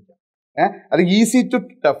വിഷയം പഠിക്കുക. അല്ലെങ്കിൽ ഈസി ടു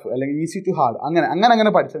ടഫ് അല്ലെങ്കിൽ ഈസി ടു ഹാർഡ് അങ്ങനെ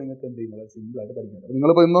പഠിച്ചാൽ നിങ്ങൾക്ക് എന്ത് ചെയ്യും? വളരെ സിമ്പിളായിട്ട് പഠിക്കാൻ. അപ്പോൾ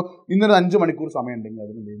നിങ്ങളിപ്പോൾ ഇന്നൊരു 5 മണിക്കൂർ സമയം ഉണ്ടെങ്കിൽ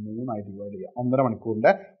അതിന് എന്ത് ചെയ്യും? 3 ഡിവൈഡ് ചെയ്യുക. 1.5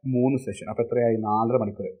 മണിക്കൂറിൻ്റെ 3 സെഷൻ. അപ്പോൾ എത്രയായി? 4.5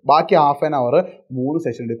 മണിക്കൂർ. ബാക്കി ഹാഫ് ആൻ അവർ 3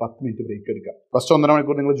 സെഷൻ ഉണ്ട്. 10 മിനിറ്റ് ബ്രേക്ക് എടുക്കുക. ഫസ്റ്റ് 1.5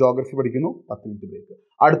 മണിക്കൂർ നിങ്ങൾ ജോഗ്രഫി പഠിക്കുന്നു, 10 മിനിറ്റ് ബ്രേക്ക്.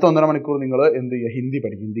 അടുത്ത 1.5 മണിക്കൂർ നിങ്ങൾ എന്ത് ചെയ്യുക? ഹിന്ദി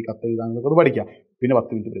പഠിക്കും. ഹിന്ദി കത്ത് എഴുതാനൊക്കെ അത് പഠിക്കുക. പിന്നെ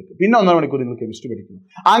 10 മിനിറ്റ് ബ്രേക്ക്. പിന്നെ 1.5 മണിക്കൂർ നിങ്ങൾ കെമിസ്ട്രി പഠിക്കുന്നു.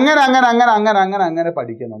 അങ്ങനെ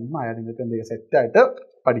പഠിക്കുക. നന്നായാൽ നിങ്ങൾക്ക് എന്ത് ചെയ്യുക? സെറ്റായിട്ട്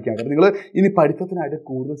പഠിക്കാൻ. അപ്പോൾ നിങ്ങൾ ഇനി പഠിത്തത്തിനായിട്ട്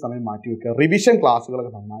കൂടുതൽ സമയം മാറ്റി വെക്കുക. റിവിഷൻ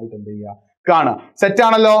ക്ലാസ്സുകളൊക്കെ നന്നായിട്ട് എന്ത് ചെയ്യുക? കാണുക. സെറ്റ്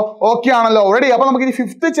ആണല്ലോ? ഓക്കെ ആണല്ലോ? റെഡി? അപ്പോൾ നമുക്ക് ഇനി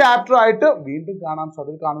 5th ചാപ്റ്റർ ആയിട്ട് വീണ്ടും കാണാം. സോ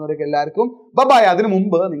അതിൽ കാണുന്നവരൊക്കെ എല്ലാവർക്കും ബൈ. അതിന്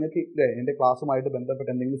മുമ്പ് നിങ്ങൾക്ക് എൻ്റെ ക്ലാസ്സുമായിട്ട് ബന്ധപ്പെട്ട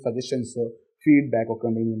എന്തെങ്കിലും സജഷൻസ്, ഫീഡ്ബാക്ക് ഒക്കെ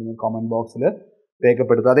ഉണ്ടെങ്കിൽ നിങ്ങൾ കമൻറ്റ് ബോക്സിൽ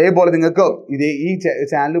രേഖപ്പെടുത്തുക. അതേപോലെ നിങ്ങൾക്ക് ഈ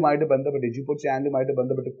ചാനലുമായിട്ട് ബന്ധപ്പെട്ട് എഡ്യൂപോർട്ട് ചാനലുമായിട്ട്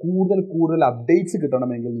ബന്ധപ്പെട്ട് കൂടുതൽ അപ്ഡേറ്റ്സ്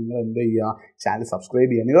കിട്ടണമെങ്കിൽ നിങ്ങൾ എന്ത് ചെയ്യുക? ചാനൽ സബ്സ്ക്രൈബ്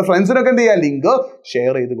ചെയ്യുക. നിങ്ങളുടെ ഫ്രണ്ട്സിനൊക്കെ എന്ത് ചെയ്യുക? ലിങ്ക്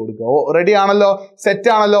ഷെയർ ചെയ്ത് കൊടുക്കുക. റെഡി ആണല്ലോ?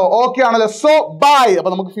 സെറ്റ് ആണല്ലോ? ഓക്കെ ആണല്ലോ? So by.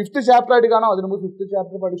 അപ്പോൾ നമുക്ക് 5th ചാപ്റ്റർ ആയിട്ട് കാണാം. അതിന് മുമ്പ് 5th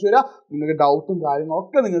ചാപ്റ്റർ പഠിച്ചു വരാം. നിങ്ങൾക്ക് ഡൗട്ടും കാര്യങ്ങളും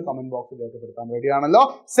ഒക്കെ നിങ്ങൾ കമൻറ്റ് ബോക്സിൽ രേഖപ്പെടുത്താം. റെഡി ആണല്ലോ?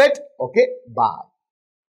 സെറ്റ്. Okay bye.